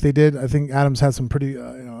remake they did. I think Adams had some pretty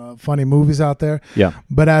funny movies out there. Yeah.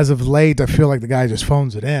 But as of late, I feel like the guy just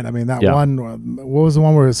phones it in. I mean, that one. What was the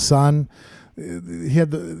one where his son? He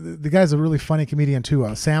had the guy's a really funny comedian too.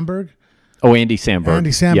 Samberg. Oh, Andy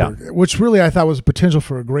Samberg. Which really I thought was potential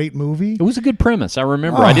for a great movie. It was a good premise. I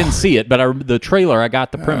remember. I didn't see it, but the trailer, I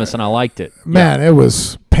got the premise and I liked it. Man, it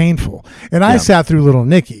was painful. And I sat through Little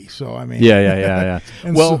Nicky, so I mean. Yeah.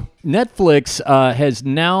 Well, Netflix has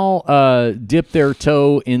now dipped their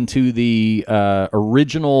toe into the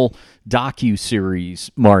original docuseries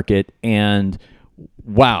market, and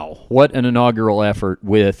wow, what an inaugural effort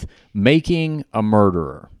with Making a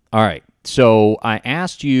Murderer. All right. So I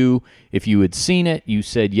asked you if you had seen it. You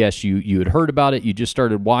said yes, you had heard about it. You just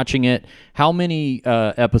started watching it. How many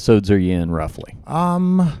episodes are you in, roughly?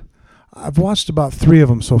 I've watched about 3 of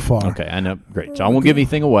them so far. Okay, I know. Great. So I won't give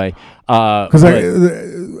anything away. Because,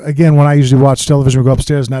 again, when I usually watch television, we go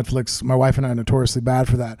upstairs, Netflix, my wife and I are notoriously bad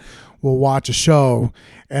for that. We'll watch a show.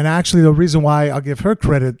 And actually, the reason why I'll give her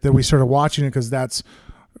credit that we started watching it, because that's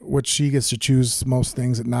what she gets to choose most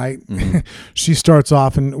things at night. Mm-hmm. She starts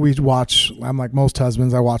off and we watch. I'm like most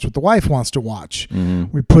husbands, I watch what the wife wants to watch. Mm-hmm.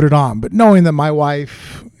 We put it on. But knowing that my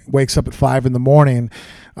wife wakes up at 5 a.m,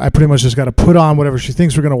 I pretty much just got to put on whatever she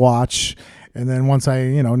thinks we're going to watch. And then once I,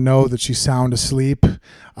 know that she's sound asleep,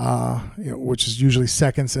 which is usually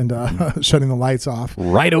seconds into shutting the lights off.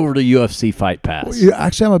 Right over to UFC Fight Pass. Well,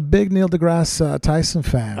 actually, I'm a big Neil deGrasse Tyson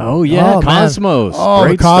fan. Oh, yeah. Cosmos. Man. Oh,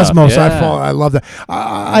 great the Cosmos. Stuff. Yeah. I love that.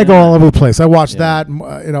 I go all over the place. I watch that.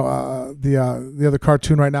 The other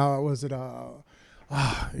cartoon right now, was it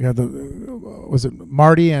was it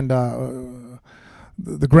Marty and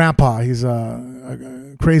the grandpa? He's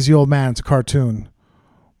a crazy old man. It's a cartoon.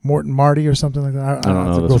 Morton Marty or something like that. I don't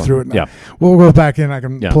know. Have to go through it now. Yeah. We'll go back in. I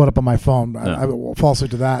can pull it up on my phone. I will fall asleep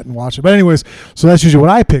to that and watch it. But anyways, so that's usually what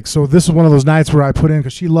I pick. So this is one of those nights where I put in,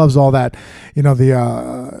 because she loves all that,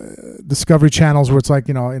 the Discovery channels where it's like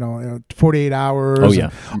 48 hours. Oh yeah.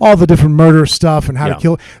 All the different murder stuff and how to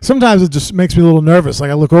kill. Sometimes it just makes me a little nervous. Like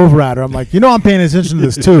I look over at her. I'm like, I'm paying attention to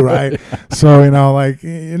this too, right? So like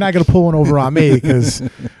you're not gonna pull one over on me, because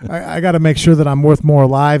I got to make sure that I'm worth more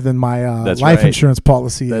alive than my life insurance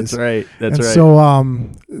policy. That's right. That's right.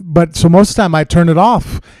 So, so most of the time I turn it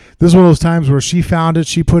off. This is one of those times where she found it,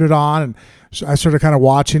 she put it on, and I started kind of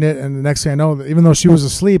watching it, and the next thing I know, even though she was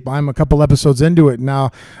asleep, I'm a couple episodes into it.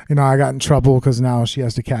 Now, I got in trouble because now she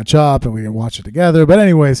has to catch up, and we can watch it together. But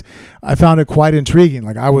anyways, I found it quite intriguing.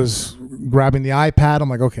 Like, I was grabbing the iPad. I'm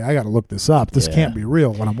like, okay, I got to look this up. This can't be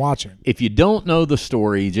real what I'm watching. If you don't know the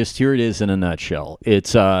story, just here it is in a nutshell.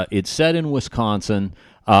 It's set in Wisconsin.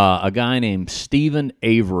 A guy named Stephen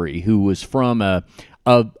Avery, who was from a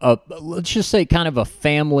let's just say kind of a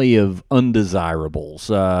family of undesirables.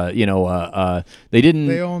 They owned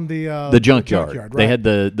the junkyard. Right. They had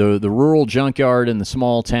the rural junkyard in the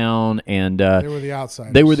small town, and they were the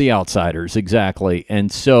outsiders. They were the outsiders, exactly.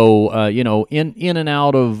 And so in and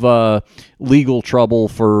out of legal trouble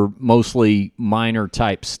for mostly minor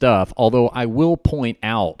type stuff. Although I will point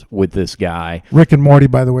out with this guy, Rick and Morty,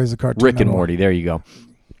 by the way, is a cartoon. Rick and Morty. There you go.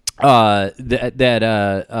 He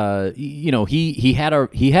had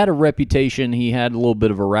a reputation. He had a little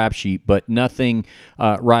bit of a rap sheet, but nothing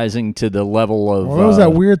rising to the level of. Well, what was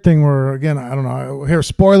that weird thing where, again, I don't know. Here,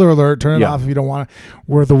 spoiler alert. Turn it off if you don't want to.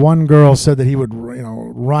 Where the one girl said that he would,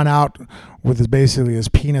 run out with his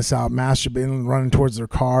penis out, masturbating, and running towards their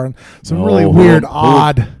car, and some really weird,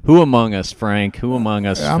 odd. Who among us, Frank? Who among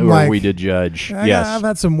us? Who are we to judge? Yes, I've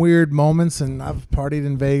had some weird moments, and I've partied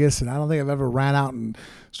in Vegas, and I don't think I've ever ran out and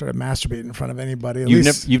started masturbating in front of anybody.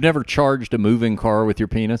 You've never charged a moving car with your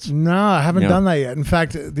penis? No, I haven't done that yet. In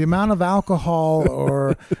fact, the amount of alcohol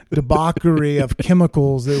or debauchery of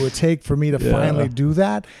chemicals that it would take for me to finally do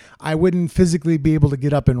that, I wouldn't physically be able to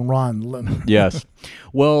get up and run. Yes.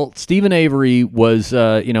 Well, Stephen Avery was,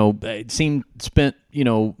 spent,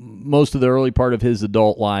 most of the early part of his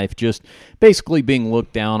adult life just basically being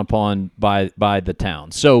looked down upon by the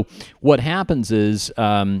town. So what happens is,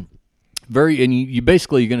 you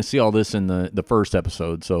basically, you're going to see all this in the first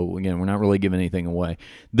episode. So again, we're not really giving anything away.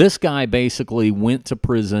 This guy basically went to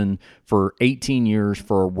prison for 18 years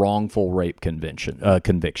for a wrongful rape conviction,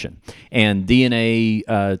 and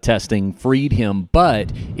DNA testing freed him.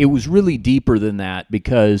 But it was really deeper than that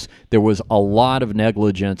because there was a lot of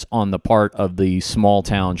negligence on the part of the small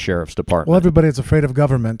town sheriff's department. Well, everybody is afraid of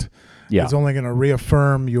government. Yeah. It's only going to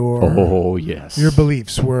reaffirm your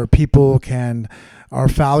beliefs, where people are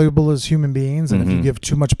valuable as human beings, and if you give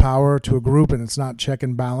too much power to a group and it's not check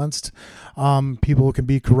and balanced, people can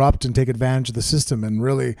be corrupt and take advantage of the system. And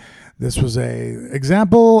really, this was a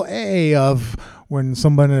example of when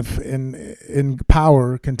someone in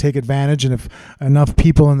power can take advantage, and if enough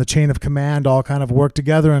people in the chain of command all kind of work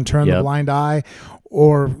together and turn the blind eye,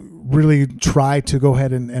 or really try to go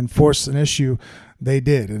ahead and force an issue. They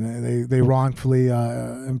did, and they wrongfully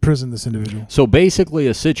imprisoned this individual. So basically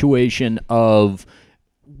a situation of,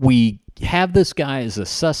 we have this guy as a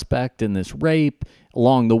suspect in this rape.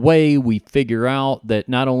 Along the way, we figure out that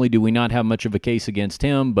not only do we not have much of a case against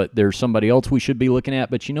him, but there's somebody else we should be looking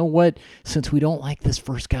at. But you know what? Since we don't like this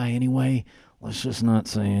first guy anyway, let's just not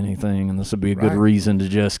say anything, and this would be a good reason to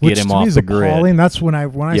just get him off the grid. Appalling. That's when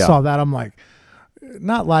I saw that, I'm like,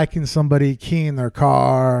 not liking somebody keying their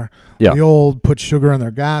car, the old put sugar in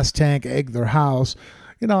their gas tank, egg their house.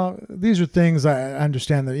 These are things I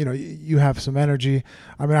understand that, you have some energy.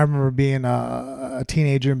 I mean, I remember being a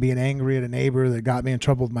teenager and being angry at a neighbor that got me in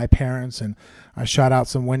trouble with my parents, and I shot out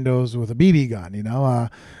some windows with a BB gun,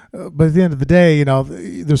 But at the end of the day,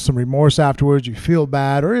 there's some remorse afterwards. You feel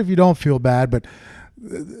bad, or if you don't feel bad, but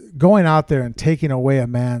going out there and taking away a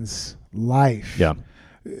man's life. Yeah.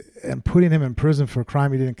 And putting him in prison for a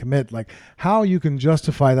crime he didn't commit, like, how you can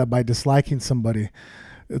justify that by disliking somebody.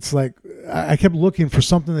 It's like, I kept looking for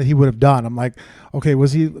something that he would have done. I'm like, okay,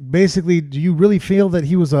 was he basically, do you really feel that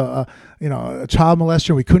he was a child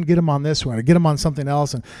molester? We couldn't get him on this, we're going to get him on something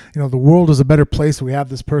else. And, the world is a better place. We have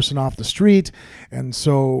this person off the street. And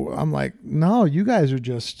so I'm like, no, you guys are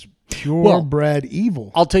just purebred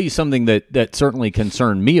evil. I'll tell you something that certainly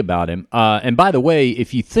concerned me about him. And by the way,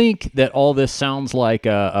 if you think that all this sounds like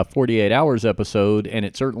a 48 Hours episode, and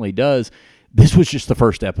it certainly does, this was just the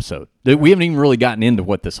first episode. We haven't even really gotten into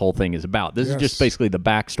what this whole thing is about. This is just basically the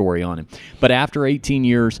backstory on him. But after 18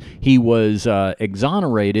 years, he was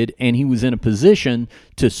exonerated, and he was in a position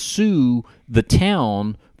to sue the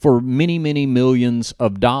town for many, many millions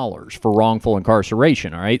of dollars for wrongful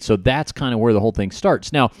incarceration. All right, so that's kind of where the whole thing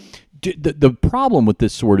starts. Now, the problem with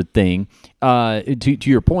this sort of thing, to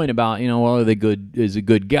your point about, are they good? Is he a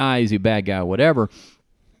good guy? Is he a bad guy? Whatever.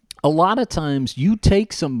 A lot of times you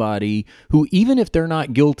take somebody who, even if they're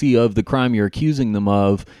not guilty of the crime you're accusing them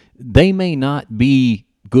of, they may not be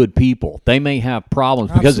good people. They may have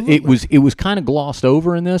problems because Absolutely. it was kind of glossed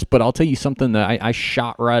over in this, but I'll tell you something that I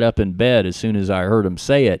shot right up in bed as soon as I heard him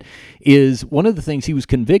say it, is one of the things he was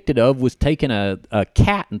convicted of was taking a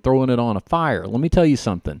cat and throwing it on a fire. Let me tell you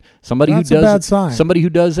something. Somebody That's who a does bad sign. somebody who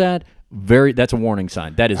does that, that's a warning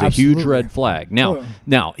sign. That is a huge Absolutely. red flag.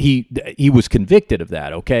 Now he was convicted of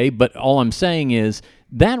that, okay? But all I'm saying is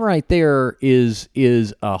that right there is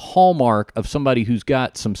a hallmark of somebody who's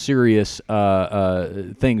got some serious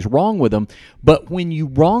things wrong with them. But when you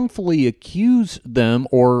wrongfully accuse them,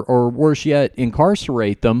 or worse yet,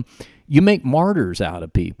 incarcerate them, you make martyrs out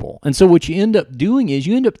of people. And so what you end up doing is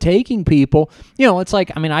you end up taking people, it's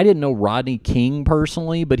like, I didn't know Rodney King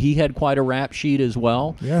personally, but he had quite a rap sheet as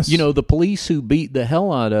well. Yes. The police who beat the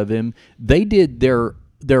hell out of him, they did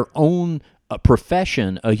their own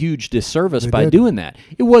profession a huge disservice by doing that.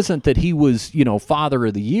 It wasn't that he was, father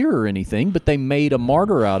of the year or anything, but they made a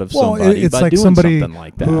martyr out of somebody it's by like doing somebody something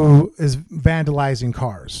like that. who is vandalizing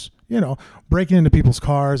cars. Breaking into people's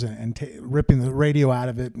cars and ripping the radio out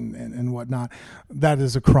of it and whatnot. That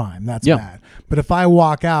is a crime. That's bad. But if I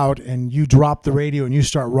walk out and you drop the radio and you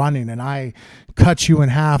start running and I cut you in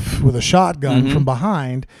half with a shotgun from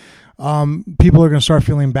behind, people are going to start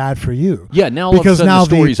feeling bad for you. Yeah, now all of a because sudden now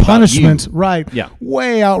the story's the about punishment, you. right? Yeah.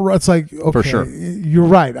 Way out. It's like, okay, For sure. you're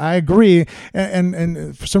right. I agree.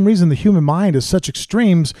 And for some reason, the human mind is such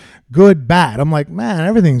extremes: good, bad. I'm like, man,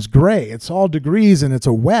 everything's gray. It's all degrees and it's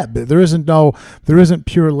a web. There isn't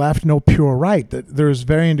pure left, no pure right. There's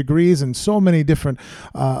varying degrees and so many different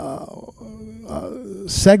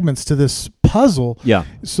segments to this puzzle. Yeah.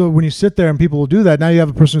 So when you sit there and people will do that, now you have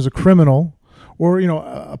a person who's a criminal, or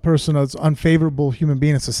a person that's unfavorable human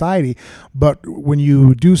being in society. But when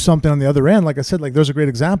you do something on the other end, like I said, like there's a great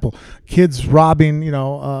example: kids robbing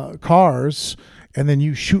cars, and then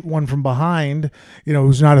you shoot one from behind,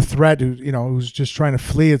 who's not a threat, who's just trying to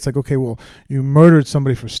flee. It's like, okay, well, you murdered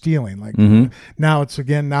somebody for stealing. Like now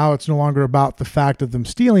it's no longer about the fact of them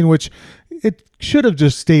stealing, which it should have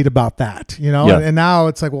just stayed about that, Yeah. And now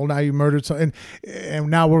it's like, well, now you murdered someone, and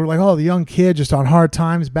now we're like, oh, the young kid just on hard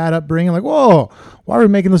times, bad upbringing. Like, whoa, why are we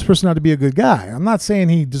making this person out to be a good guy? I'm not saying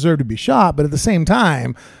he deserved to be shot, but at the same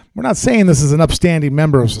time, we're not saying this is an upstanding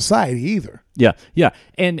member of society either. Yeah.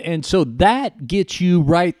 And so that gets you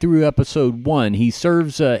right through episode 1. He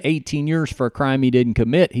serves 18 years for a crime he didn't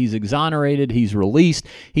commit. He's exonerated. He's released.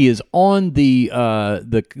 He is on the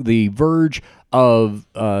verge of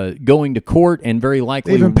going to court, and very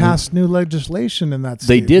likely They even passed new legislation in that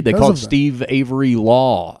state. They did. They because called of that. Steve Avery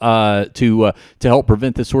Law to help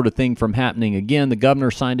prevent this sort of thing from happening again. The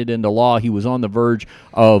governor signed it into law. He was on the verge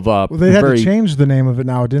of Well, they had to change the name of it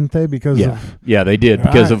now, didn't they? Because of they did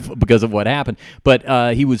All because of what happened.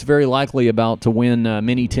 But he was very likely about to win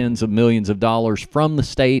many tens of millions of dollars from the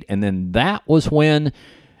state, and then that was when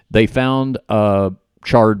they found a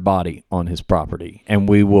charred body on his property. And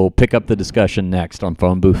we will pick up the discussion next on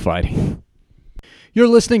Phone Booth Fighting. You're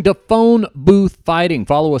listening to Phone Booth Fighting.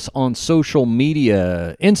 Follow us on social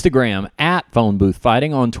media: Instagram at Phone Booth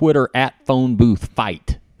Fighting, on Twitter at Phone Booth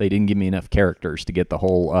Fight. They didn't give me enough characters to get the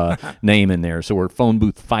whole name in there, so we're Phone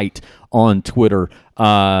Booth Fight on Twitter.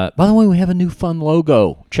 By the way, we have a new fun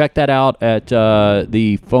logo. Check that out at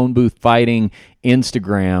the Phone Booth Fighting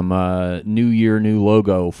Instagram. New year, new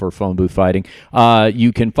logo for Phone Booth Fighting.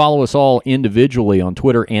 You can follow us all individually on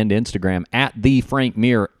Twitter and Instagram at The Frank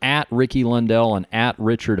Mir, at Ricky Lundell, and at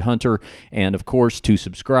Richard Hunter. And, of course, to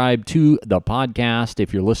subscribe to the podcast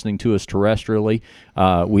if you're listening to us terrestrially.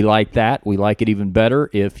 We like that. We like it even better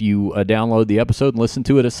if you download the episode and listen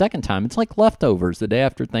to it a second time. It's like leftovers the day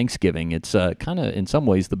after Thanksgiving. It's kind of, in some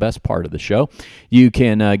ways, the best part of the show. You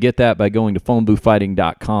can get that by going to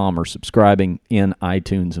phoneboothfighting.com or subscribing in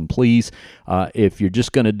iTunes. And please, if you're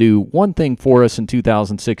just going to do one thing for us in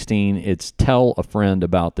 2016, it's tell a friend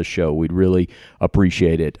about the show. We'd really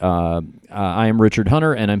appreciate it. I am Richard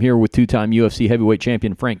Hunter, and I'm here with two-time UFC heavyweight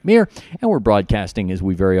champion Frank Mir, and we're broadcasting, as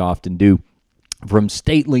we very often do, from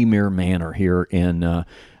stately Mir Manor here in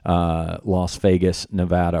Las Vegas,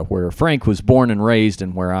 Nevada, where Frank was born and raised,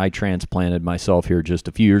 and where I transplanted myself here just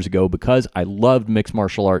a few years ago because I loved mixed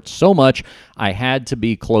martial arts so much I had to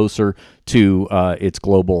be closer to its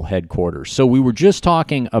global headquarters. So we were just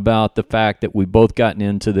talking about the fact that we've both gotten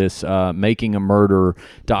into this Making a Murder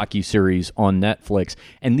docuseries on Netflix,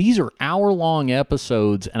 and these are hour-long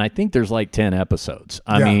episodes, and I think there's like 10 episodes.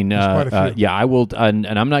 I mean, I will, and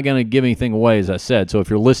I'm not going to give anything away, as I said, so if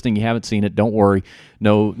you're listening, you haven't seen it, don't worry.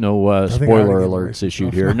 spoiler alerts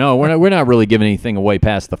issued here. No, we're not really giving anything away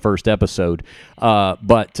past the first episode. So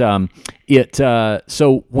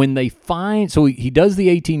when they find, so he does the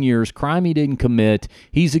 18 years, crime he didn't commit,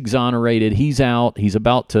 he's exonerated, he's out, he's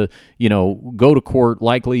about to, go to court,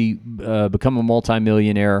 likely become a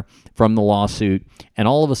multimillionaire from the lawsuit, and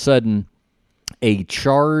all of a sudden, a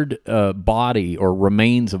charred body or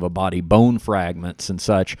remains of a body, bone fragments and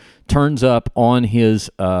such, turns up on his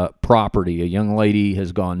property. A young lady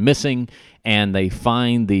has gone missing, and they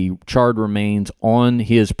find the charred remains on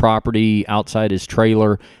his property outside his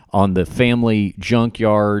trailer on the family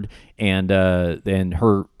junkyard, and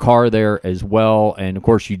her car there as well. And of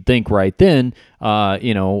course, you'd think right then,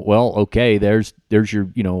 okay, there's your,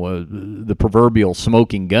 the proverbial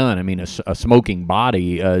smoking gun. I mean, a smoking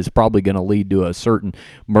body is probably going to lead to a certain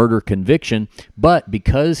murder conviction. But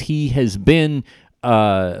because he has been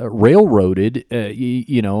railroaded,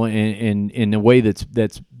 in a way that's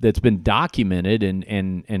been documented,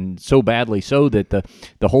 and so badly so that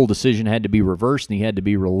the whole decision had to be reversed, and he had to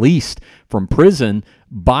be released from prison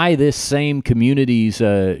by this same community's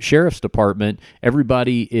sheriff's department.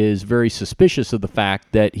 Everybody is very suspicious of the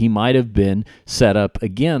fact that he might have been set up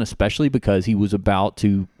again, especially because he was about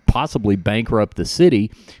to possibly bankrupt the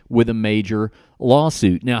city with a major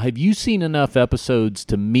lawsuit. Now, have you seen enough episodes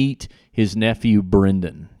to meet his nephew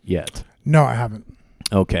Brendan yet? No, I haven't.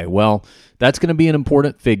 Okay, well, that's going to be an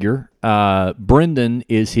important figure. Brendan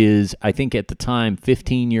is his, I think at the time,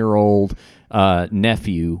 15-year-old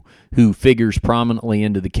nephew who figures prominently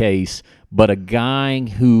into the case, but a guy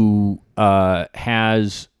who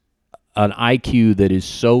has an IQ that is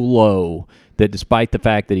so low that despite the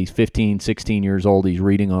fact that he's 15, 16 years old, he's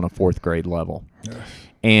reading on a fourth grade level. Yes.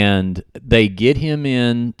 And they get him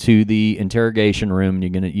into the interrogation room.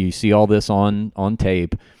 You see all this on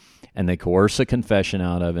tape, and they coerce a confession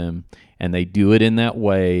out of him, and they do it in that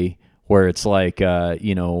way where it's like,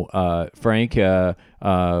 Frank,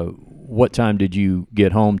 what time did you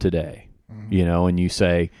get home today? Mm-hmm. And you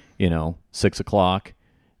say, 6 o'clock,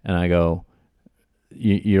 and I go,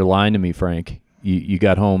 you're lying to me, Frank. You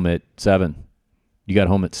got home at 7. You got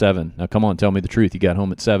home at 7. Now, come on, tell me the truth. You got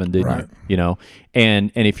home at 7, didn't you?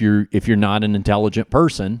 And if you're not an intelligent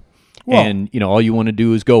person, and all you want to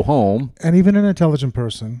do is go home, and even an intelligent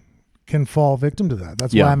person can fall victim to that.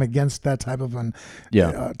 That's why I'm against that type of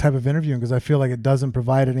type of interviewing, because I feel like it doesn't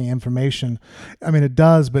provide any information. I mean, it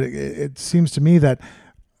does, but it seems to me that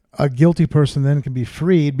a guilty person then can be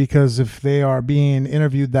freed, because if they are being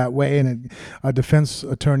interviewed that way, and a defense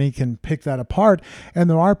attorney can pick that apart, and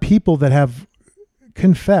there are people that have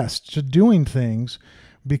confessed to doing things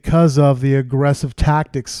because of the aggressive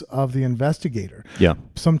tactics of the investigator. Yeah.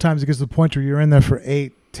 Sometimes it gets to the point where you're in there for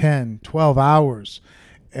 8, 10, 12 hours,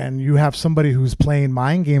 and you have somebody who's playing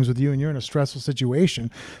mind games with you, and you're in a stressful situation.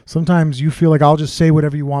 Sometimes you feel like, I'll just say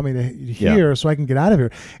whatever you want me to hear so I can get out of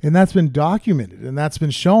here. And that's been documented, and that's been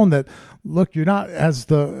shown that, look, you're not as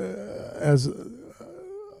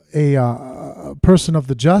a person of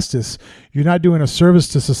the justice, you're not doing a service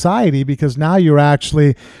to society, because now you're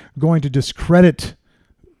actually going to discredit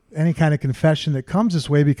any kind of confession that comes this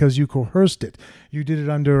way because you coerced it. You did it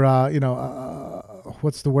under,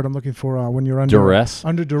 what's the word I'm looking for? When you're under duress.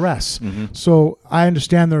 Under duress. Mm-hmm. So I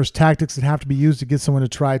understand there's tactics that have to be used to get someone to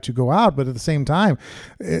try to go out, but at the same time,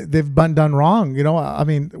 they've been done wrong. I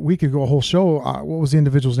mean, we could go a whole show. What was the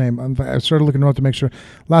individual's name? I started looking up to make sure.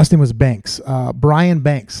 Last name was Banks. Brian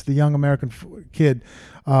Banks, the young American kid,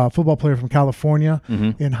 football player from California,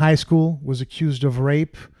 in high school, was accused of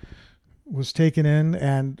rape, was taken in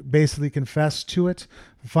and basically confessed to it.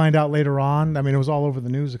 Find out later on, I mean, it was all over the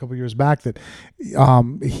news a couple of years back that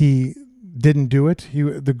he didn't do it.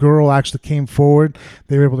 The girl actually came forward.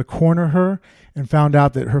 They were able to corner her and found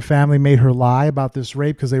out that her family made her lie about this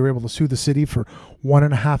rape because they were able to sue the city for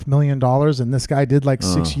 $1.5 million, and this guy did like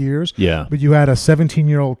 6 years. Yeah. But you had a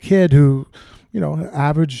 17-year-old kid who,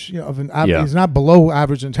 average, he's not below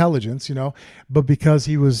average intelligence, but because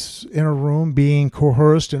he was in a room being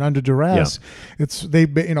coerced and under duress,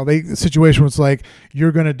 the situation was like,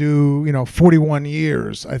 you're going to do, 41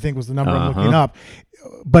 years, I think was the number I'm looking up.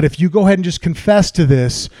 But if you go ahead and just confess to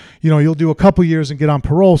this, you'll do a couple years and get on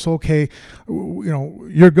parole. So, okay,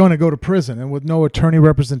 you're going to go to prison, and with no attorney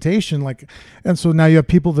representation, and so now you have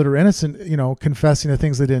people that are innocent, confessing to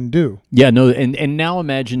things they didn't do. Yeah, no, and now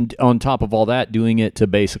imagine on top of all that, doing it to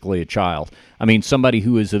basically a child. I mean, somebody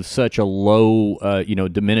who is of such a low,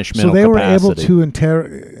 diminished mental capacity. So they were able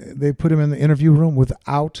to they put him in the interview room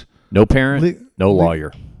without no parent, no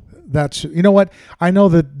lawyer. That's, what, I know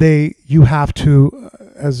that you have to,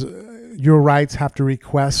 as your rights have to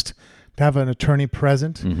request to have an attorney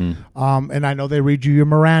present. And I know they read you your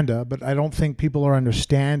Miranda, but I don't think people are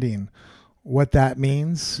understanding what that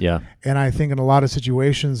means. Yeah. And I think in a lot of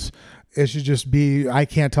situations, it should just be, I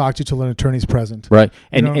can't talk to you till an attorney's present. Right.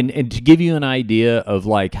 And to give you an idea of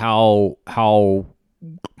like how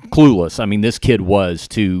clueless, I mean, this kid was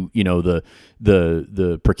to,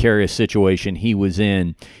 the precarious situation he was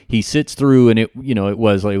in. He sits through, and it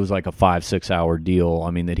was like a 5-6 hour deal.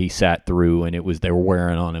 I mean, that he sat through, and they were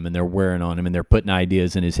wearing on him, and they're putting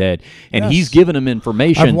ideas in his head, and he's giving them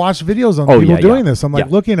information. I've watched videos on people doing this. I'm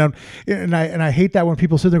like looking at them, and I hate that when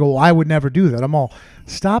people sit there and go, well, I would never do that. I'm all,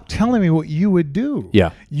 stop telling me what you would do.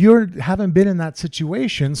 Yeah. You haven't been in that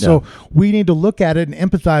situation. So we need to look at it and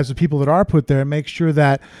empathize with people that are put there and make sure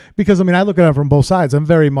that, because I mean, I look at it from both sides. I'm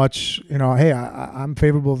very much, hey, I'm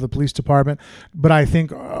favorable of the police department, but I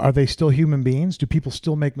think, are they still human beings? Do people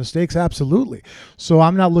still make mistakes? Absolutely. So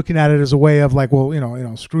I'm not looking at it as a way of like, well,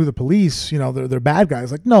 screw the police, they're bad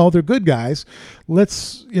guys. Like, no, they're good guys.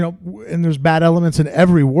 Let's, and there's bad elements in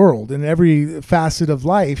every world, in every facet of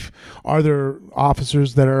life. Are there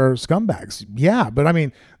officers that are scumbags? Yeah, but I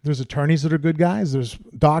mean, there's attorneys that are good guys. There's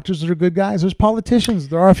doctors that are good guys. There's politicians.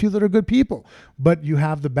 There are a few that are good people, but you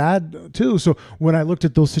have the bad too. So when I looked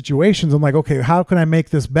at those situations, I'm like, okay, how can I make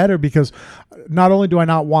this better? Because not only do I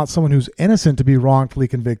not want someone who's innocent to be wrongfully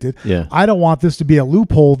convicted, I don't want this to be a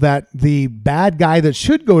loophole that the bad guy that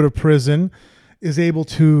should go to prison is able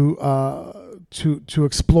to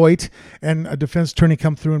exploit, and a defense attorney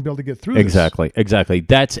come through and be able to get through this. Exactly.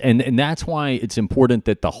 That's that's why it's important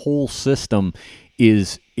that the whole system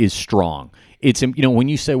is strong. It's, when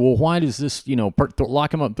you say, well, why does this,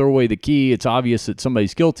 lock him up, throw away the key, it's obvious that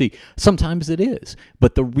somebody's guilty. Sometimes it is.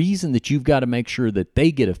 But the reason that you've got to make sure that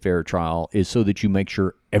they get a fair trial is so that you make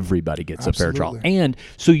sure everybody gets a fair trial. And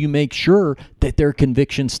so you make sure that their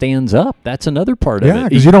conviction stands up. That's another part of it. Yeah,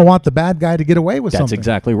 because you don't want the bad guy to get away with something. That's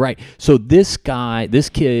exactly right. So this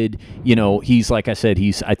kid, he's, like I said,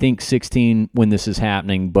 he's, I think, 16 when this is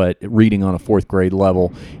happening, but reading on a 4th grade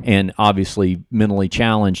level and obviously mentally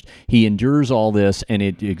challenged. He endures all this, and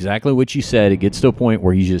exactly what you said, it gets to a point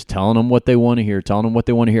where he's just telling them what they want to hear,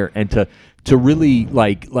 and to really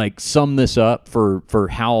like sum this up for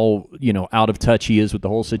how out of touch he is with the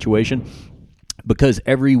whole situation, because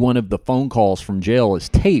every one of the phone calls from jail is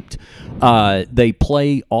taped. They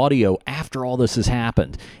play audio after all this has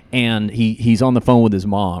happened, and he's on the phone with his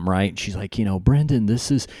mom, right? And she's like, Brendan,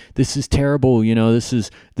 this is terrible. This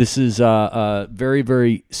is very,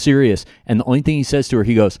 very serious. And the only thing he says to her,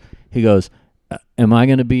 he goes, am I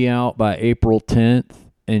going to be out by April 10th?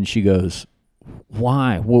 And she goes,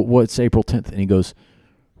 why? What's April 10th? And he goes,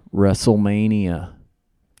 WrestleMania.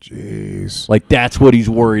 Jeez. Like, that's what he's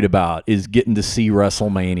worried about, is getting to see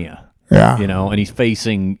WrestleMania. Yeah. And he's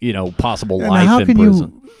facing, possible life how in can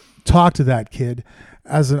prison. You talk to that kid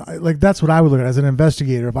that's what I would look at as an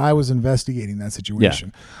investigator. If I was investigating that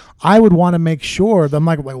situation, I would want to make sure that I'm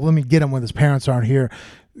like, well, let me get him when his parents aren't here.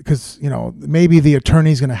 Because, maybe the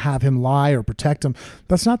attorney's going to have him lie or protect him.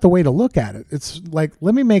 That's not the way to look at it. It's like,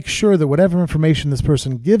 let me make sure that whatever information this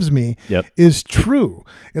person gives me is true.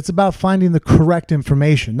 It's about finding the correct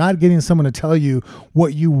information, not getting someone to tell you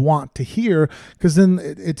what you want to hear, because then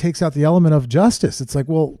it takes out the element of justice. It's like,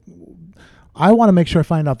 well, I want to make sure I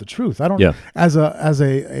find out the truth. I don't, as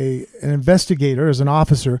an investigator, as an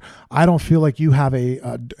officer, I don't feel like you have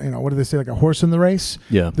what do they say, like a horse in the race?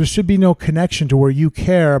 Yeah. There should be no connection to where you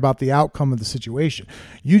care about the outcome of the situation.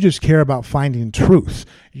 You just care about finding truth.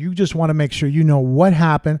 You just want to make sure you know what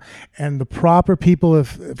happened, and the proper people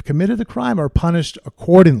have committed the crime are punished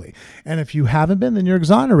accordingly. And if you haven't been, then you're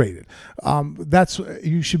exonerated.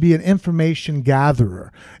 You should be an information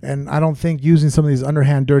gatherer. And I don't think using some of these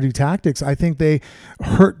underhand, dirty tactics, I think they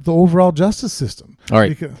hurt the overall justice system. All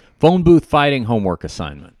right. Phone booth fighting homework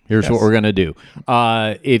assignment. Here's what we're going to do.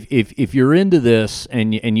 If you're into this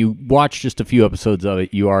and you watch just a few episodes of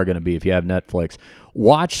it, you are going to be, if you have Netflix.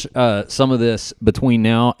 Watch some of this between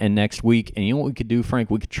now and next week. And you know what we could do, Frank?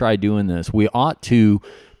 We could try doing this. We ought to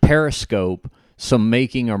Periscope some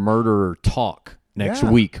Making a Murderer talk next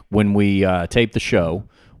week when we tape the show.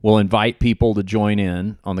 We'll invite people to join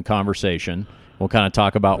in on the conversation. We'll kind of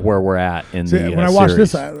talk about where we're at in the when I watch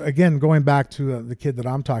this, again, going back to the kid that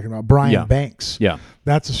I'm talking about, Brian Banks. Yeah.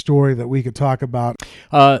 That's a story that we could talk about.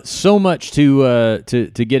 So much to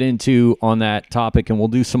get into on that topic, and we'll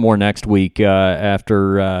do some more next week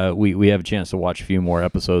after we have a chance to watch a few more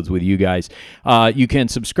episodes with you guys. You can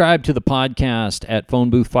subscribe to the podcast at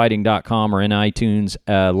phoneboothfighting.com or in iTunes.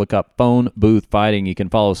 Look up Phone Booth Fighting. You can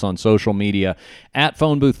follow us on social media at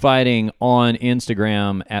Phone Booth Fighting on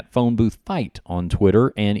Instagram, at Phone Booth Fight on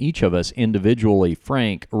Twitter, and each of us individually,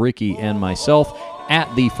 Frank, Ricky, and myself,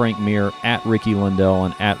 at the Frank Mir, at Ricky Lindell,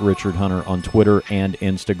 and at Richard Hunter on Twitter and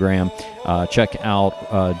Instagram. Check out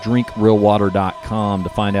drinkrealwater.com to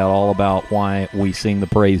find out all about why we sing the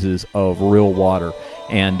praises of real water.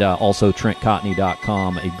 And also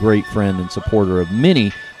TrentCotney.com, a great friend and supporter of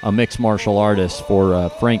many mixed martial artists. For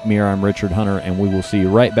Frank Mir, I'm Richard Hunter, and we will see you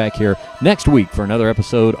right back here next week for another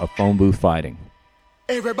episode of Phone Booth Fighting.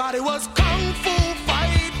 Everybody was kung fu